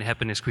Bandi can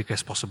happen as quick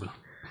as possible.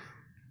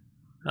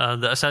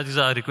 The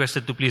Asatiza are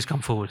requested to please come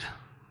forward.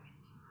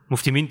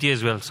 Mufti Minti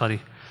as well,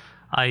 sorry.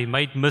 I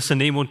might miss a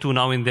name or two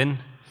now and then,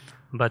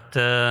 but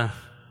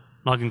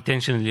not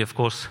intentionally, of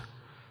course.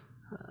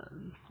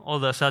 All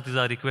the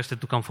Asatiza are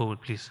requested to come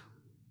forward, please.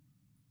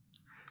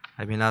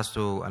 I've been asked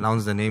to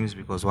announce the names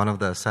because one of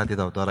the Asatiza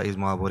of Dara is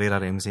Abu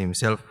Hurairah MC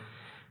himself.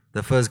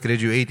 The first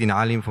graduate in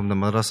Alim from the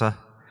Madrasa,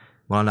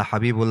 Maulana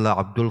Habibullah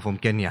Abdul from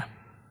Kenya.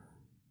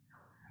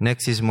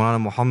 Next is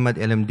Maulana Muhammad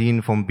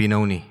Elamdeen from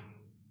Benoni.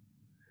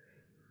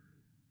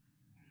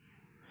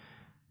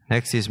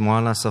 Next is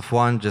Maulana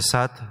Safwan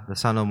Jasat, the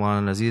son of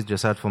Maulana Aziz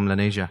Jasat from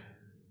Lenasia.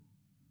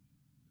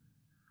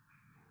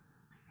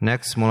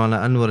 Next,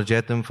 Maulana Anwar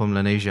Jaitam from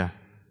Lenasia.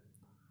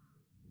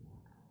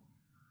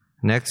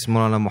 Next,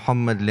 Maulana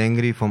Muhammad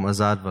Lengri from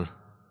Azadwal.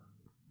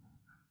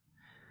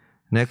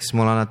 Next,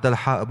 Maulana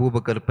Talha Abu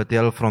Bakr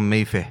Patel from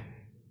Mayfair.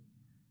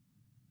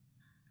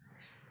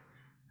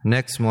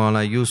 Next,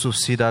 Maulana Yusuf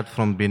Sidat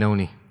from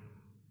Benoni.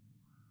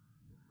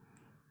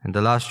 And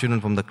the last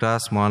student from the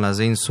class, Maulana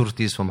Zain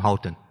Surtis from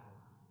Houghton.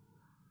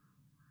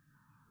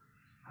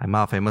 I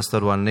must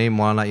have one name,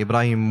 Maulana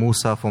Ibrahim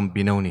Musa from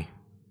Benoni.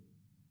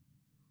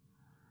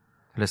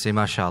 Let's say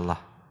MashaAllah.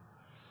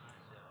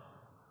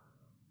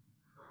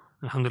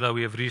 Alhamdulillah,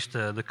 we have reached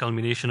the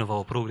culmination of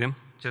our program.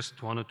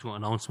 Just 1 or 2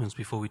 announcements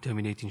before we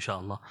terminate,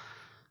 inshallah.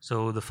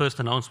 So the first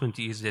announcement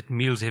is that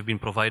meals have been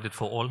provided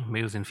for all,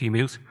 males and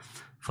females.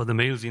 For the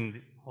males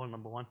in hall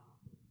number 1.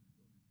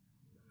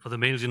 For the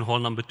males in hall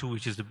number 2,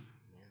 which is the...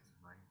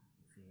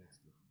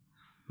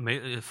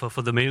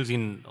 For the males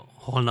in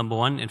hall number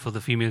 1 and for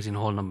the females in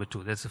hall number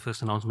 2. That's the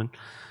first announcement.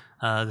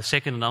 The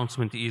second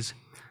announcement is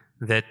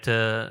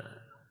that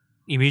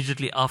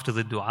immediately after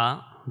the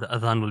dua, the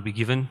adhan will be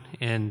given,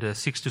 and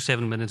 6 to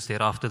 7 minutes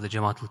thereafter the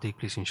Jamaat will take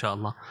place,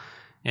 inshallah.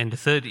 And the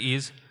third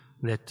is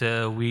that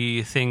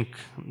we thank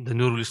the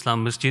Nurul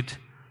Islam Masjid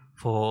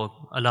for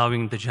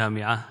allowing the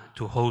Jamia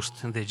to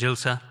host their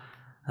Jalsa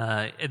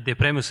at their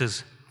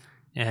premises.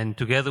 And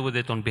together with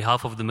it, on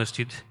behalf of the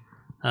Masjid,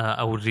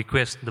 I would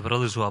request the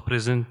brothers who are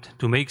present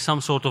to make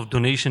some sort of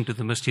donation to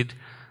the Masjid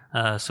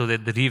so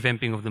that the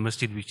revamping of the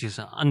Masjid, which is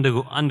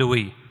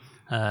underway,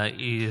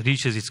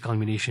 reaches its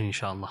culmination,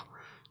 inshallah.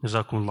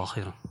 Jazakumullah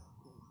khairan.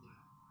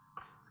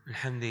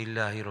 الحمد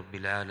لله رب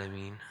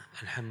العالمين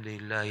الحمد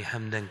لله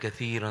حمدا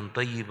كثيرا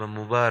طيبا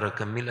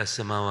مباركا ملء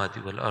السماوات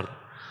والأرض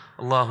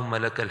اللهم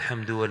لك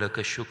الحمد ولك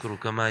الشكر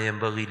كما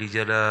ينبغي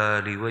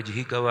لجلال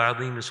وجهك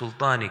وعظيم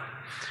سلطانك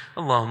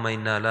اللهم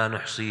إنا لا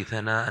نحصي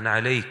ثناء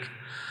عليك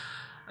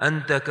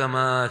أنت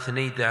كما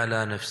أثنيت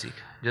على نفسك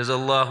جزا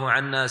الله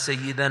عنا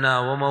سيدنا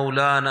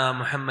ومولانا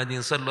محمد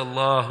صلى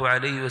الله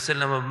عليه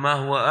وسلم بما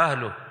هو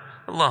أهله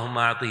اللهم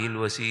أعطه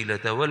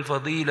الوسيلة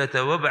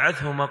والفضيلة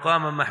وابعثه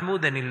مقاما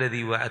محمودا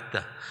الذي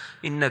وعدته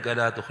إنك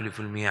لا تخلف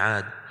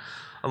الميعاد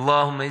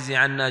اللهم اجز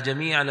عنا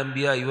جميع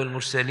الأنبياء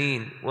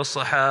والمرسلين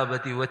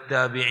والصحابة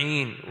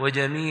والتابعين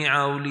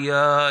وجميع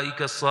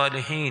أوليائك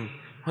الصالحين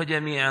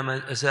وجميع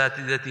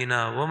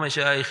أساتذتنا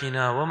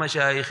ومشايخنا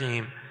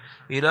ومشايخهم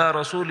إلى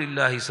رسول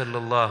الله صلى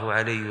الله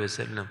عليه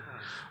وسلم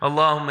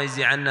اللهم اجز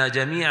عنا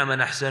جميع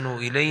من أحسنوا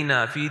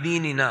إلينا في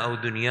ديننا أو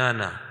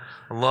دنيانا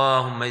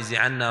اللهم اجز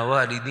عنا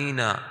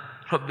والدينا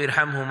رب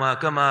ارحمهما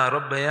كما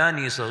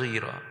ربياني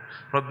صغيرا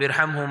رب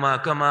ارحمهما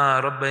كما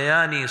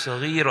ربياني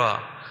صغيرا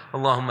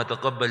اللهم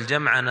تقبل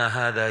جمعنا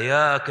هذا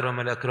يا أكرم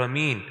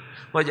الأكرمين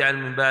واجعل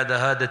من بعد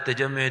هذا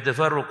التجمع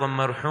تفرقا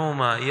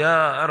مرحوما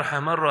يا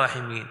أرحم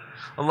الراحمين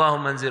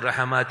اللهم انزل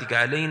رحماتك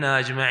علينا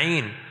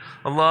أجمعين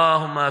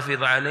اللهم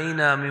افض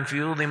علينا من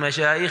فيوض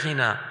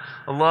مشايخنا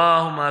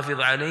اللهم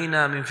افض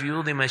علينا من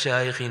فيوض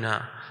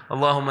مشايخنا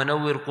اللهم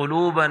نور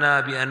قلوبنا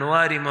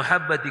بأنوار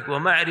محبتك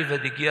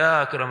ومعرفتك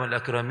يا أكرم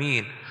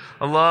الأكرمين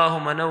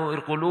اللهم نور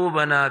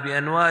قلوبنا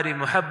بأنوار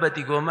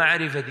محبتك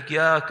ومعرفتك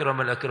يا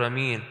أكرم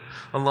الأكرمين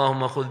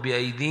اللهم خذ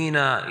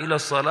بأيدينا إلى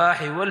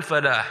الصلاح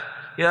والفلاح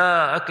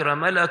يا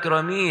أكرم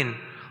الأكرمين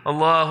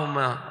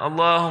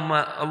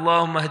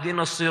اللهم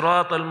اهدنا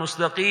الصراط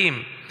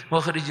المستقيم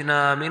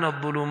واخرجنا من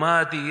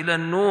الظلمات إلى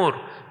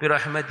النور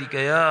برحمتك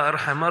يا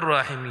أرحم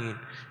الراحمين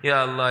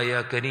یا اللہ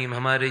یا کریم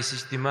ہمارے اس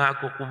اجتماع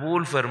کو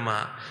قبول فرما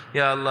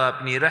یا اللہ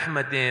اپنی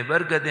رحمتیں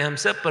برکتیں ہم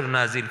سب پر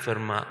نازل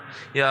فرما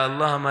یا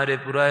اللہ ہمارے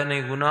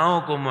پرانے گناہوں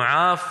کو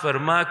معاف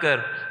فرما کر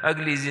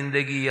اگلی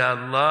زندگی یا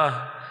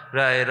اللہ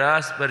راہ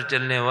راست پر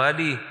چلنے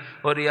والی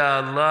اور یا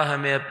اللہ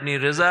ہمیں اپنی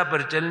رضا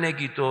پر چلنے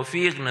کی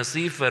توفیق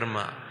نصیب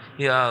فرما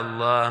یا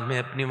اللہ ہمیں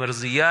اپنی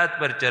مرضیات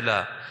پر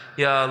چلا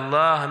یا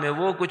اللہ ہمیں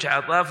وہ کچھ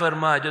عطا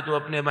فرما جو تو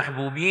اپنے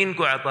محبوبین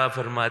کو عطا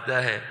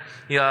فرماتا ہے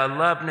یا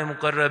اللہ اپنے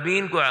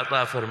مقربین کو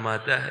عطا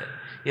فرماتا ہے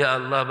یا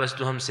اللہ بس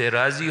تو ہم سے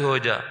راضی ہو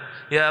جا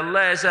یا اللہ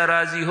ایسا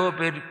راضی ہو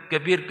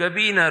پھر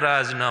کبھی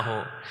ناراض نہ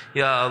ہو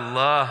یا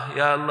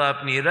اللہ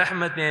اپنی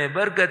رحمتیں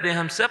برکتیں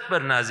ہم سب پر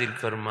نازل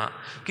فرما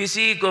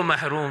کسی کو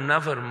محروم نہ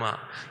فرما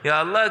یا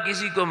اللہ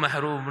کسی کو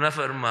محروم نہ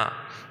فرما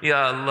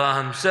یا اللہ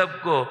ہم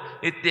سب کو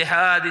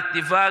اتحاد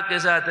اتفاق کے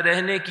ساتھ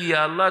رہنے کی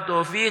یا اللہ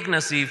توفیق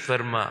نصیب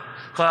فرما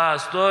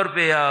خاص طور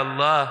پہ یا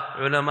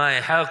اللہ علماء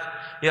حق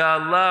یا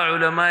اللہ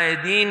علماء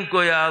دین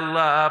کو یا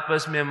اللہ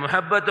آپس میں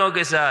محبتوں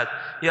کے ساتھ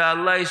یا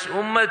اللہ اس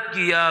امت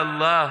کی یا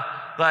اللہ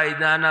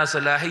قائدانہ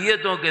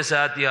صلاحیتوں کے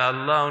ساتھ یا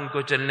اللہ ان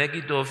کو چلنے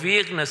کی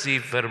توفیق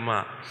نصیب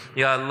فرما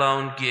یا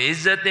اللہ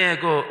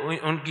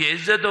ان کی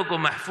عزتوں کو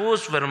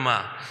محفوظ فرما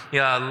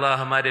یا اللہ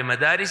ہمارے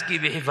مدارس کی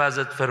بھی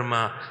حفاظت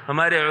فرما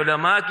ہمارے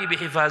علماء کی بھی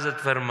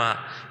حفاظت فرما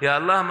یا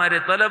اللہ ہمارے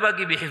طلبہ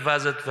کی بھی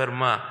حفاظت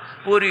فرما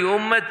پوری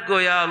امت کو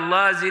یا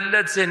اللہ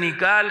ذلت سے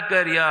نکال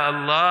کر یا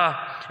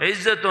اللہ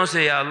عزتوں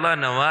سے یا اللہ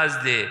نواز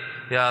دے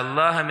یا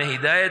اللہ ہمیں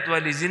ہدایت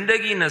والی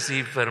زندگی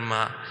نصیب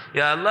فرما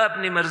یا اللہ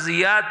اپنی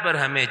مرضیات پر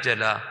ہمیں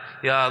چلا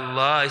یا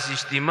اللہ اس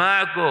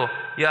اجتماع کو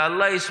یا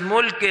اللہ اس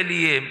ملک کے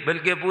لیے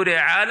بلکہ پورے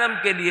عالم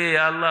کے لیے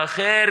یا اللہ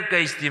خیر کا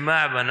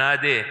اجتماع بنا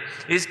دے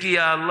اس کی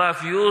یا اللہ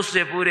فیوز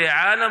سے پورے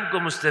عالم کو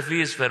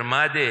مستفیض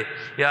فرما دے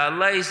یا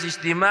اللہ اس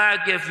اجتماع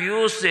کے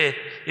فیوز سے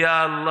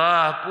یا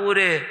اللہ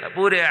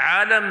پورے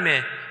عالم میں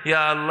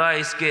یا اللہ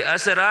اس کے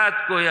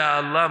اثرات کو یا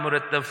اللہ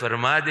مرتب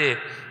فرما دے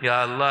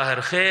یا اللہ ہر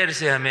خیر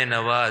سے ہمیں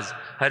نواز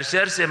ہر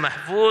شر سے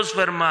محفوظ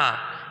فرما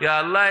یا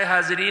اللہ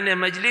حاضرین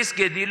مجلس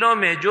کے دلوں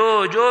میں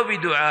جو بھی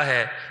دعا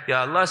ہے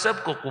یا اللہ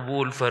سب کو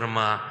قبول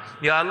فرما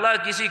یا اللہ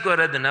کسی کو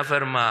رد نہ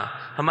فرما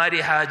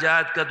ہماری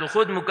حاجات کا تو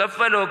خود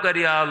مکفل ہو کر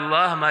یا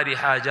اللہ ہماری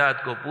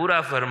حاجات کو پورا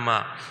فرما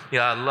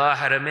یا اللہ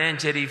حرمین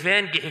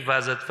شریفین کی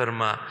حفاظت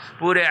فرما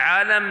پورے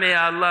عالم میں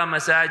یا اللہ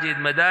مساجد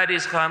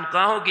مدارس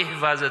خانقاہوں کی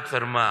حفاظت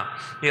فرما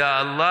یا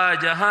اللہ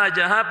جہاں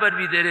جہاں پر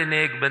بھی تیرے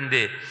نیک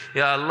بندے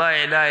یا اللہ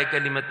اعلاء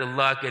کلمت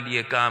اللہ کے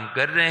لیے کام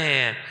کر رہے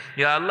ہیں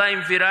یا اللہ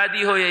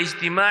انفرادی ہو یا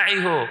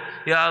اجتماعی ہو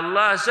یا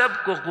اللہ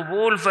سب کو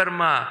قبول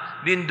فرما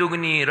دن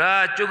دگنی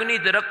رات چگنی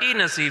ترقی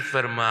نصیب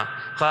فرما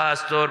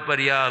خاص طور پر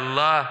یا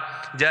اللہ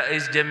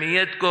اس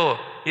جمعیت کو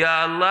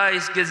یا اللہ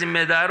اس کے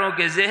ذمہ داروں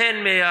کے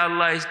ذہن میں یا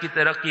اللہ اس کی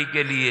ترقی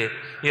کے لیے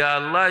یا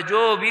اللہ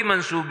جو بھی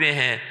منصوبے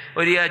ہیں،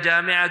 اور یا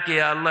جامعہ کے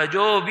یا اللہ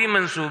جو بھی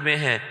منصوبے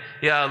ہیں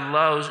یا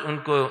اللہ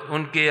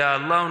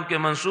ان کے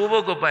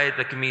منصوبوں کو پائے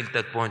تکمیل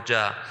تک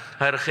پہنچا،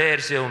 ہر خیر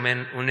سے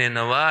انہیں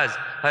نواز،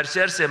 ہر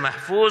شر سے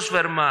محفوظ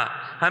فرما،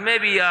 ہمیں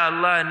بھی یا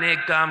اللہ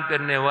نیک کام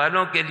کرنے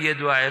والوں کے لیے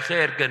دعائے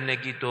خیر کرنے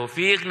کی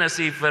توفیق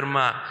نصیب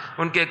فرما،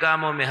 ان کے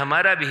کاموں میں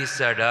ہمارا بھی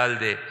حصہ ڈال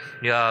دے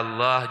یا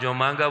اللہ، جو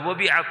مانگا وہ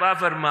بھی عطا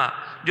فرما،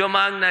 جو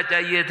مانگنا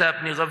چاہیے تھا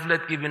اپنی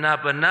غفلت کی بنا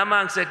پر نہ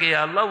مانگ سکے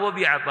یا اللہ وہ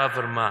بھی عطا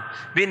فرما،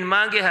 بن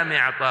مانگے ہمیں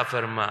عطا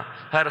فرما،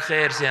 ہر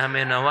خیر سے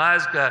ہمیں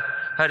نواز کر،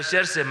 ہر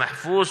شر سے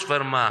محفوظ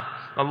فرما۔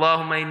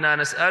 اللہم انا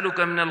نسألک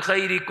من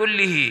الخیر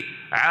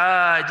کلہ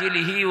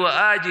عاجلہ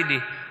وآجلہ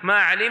ما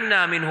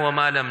علمنا منہ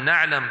وما لم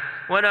نعلم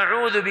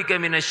ونعوذ بک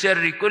من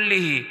الشر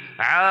کلہ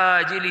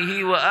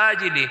عاجلہ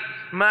وآجلہ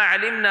ما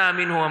علمنا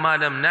منه وما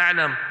لم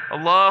نعلم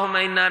اللهم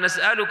إنا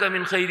نسألك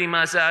من خير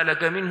ما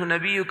سألك منه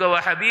نبيك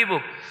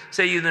وحبيبك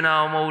سيدنا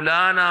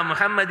ومولانا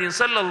محمد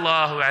صلى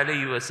الله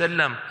عليه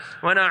وسلم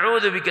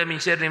ونعوذ بك من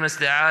شر ما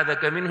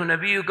استعاذك منه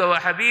نبيك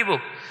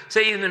وحبيبك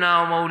سيدنا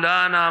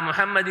ومولانا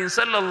محمد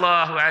صلى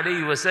الله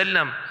عليه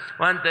وسلم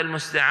وأنت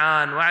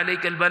المستعان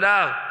وعليك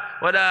البلاغ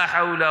ولا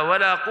حول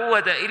ولا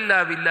قوة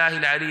إلا بالله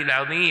العلي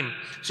العظيم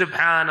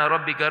سبحان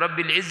ربك رب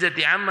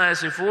العزة عما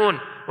يصفون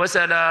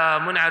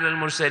وسلام على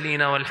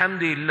المرسلين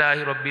والحمد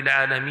لله رب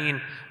العالمين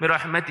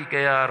برحمتك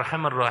يا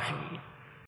أرحم الراحمين.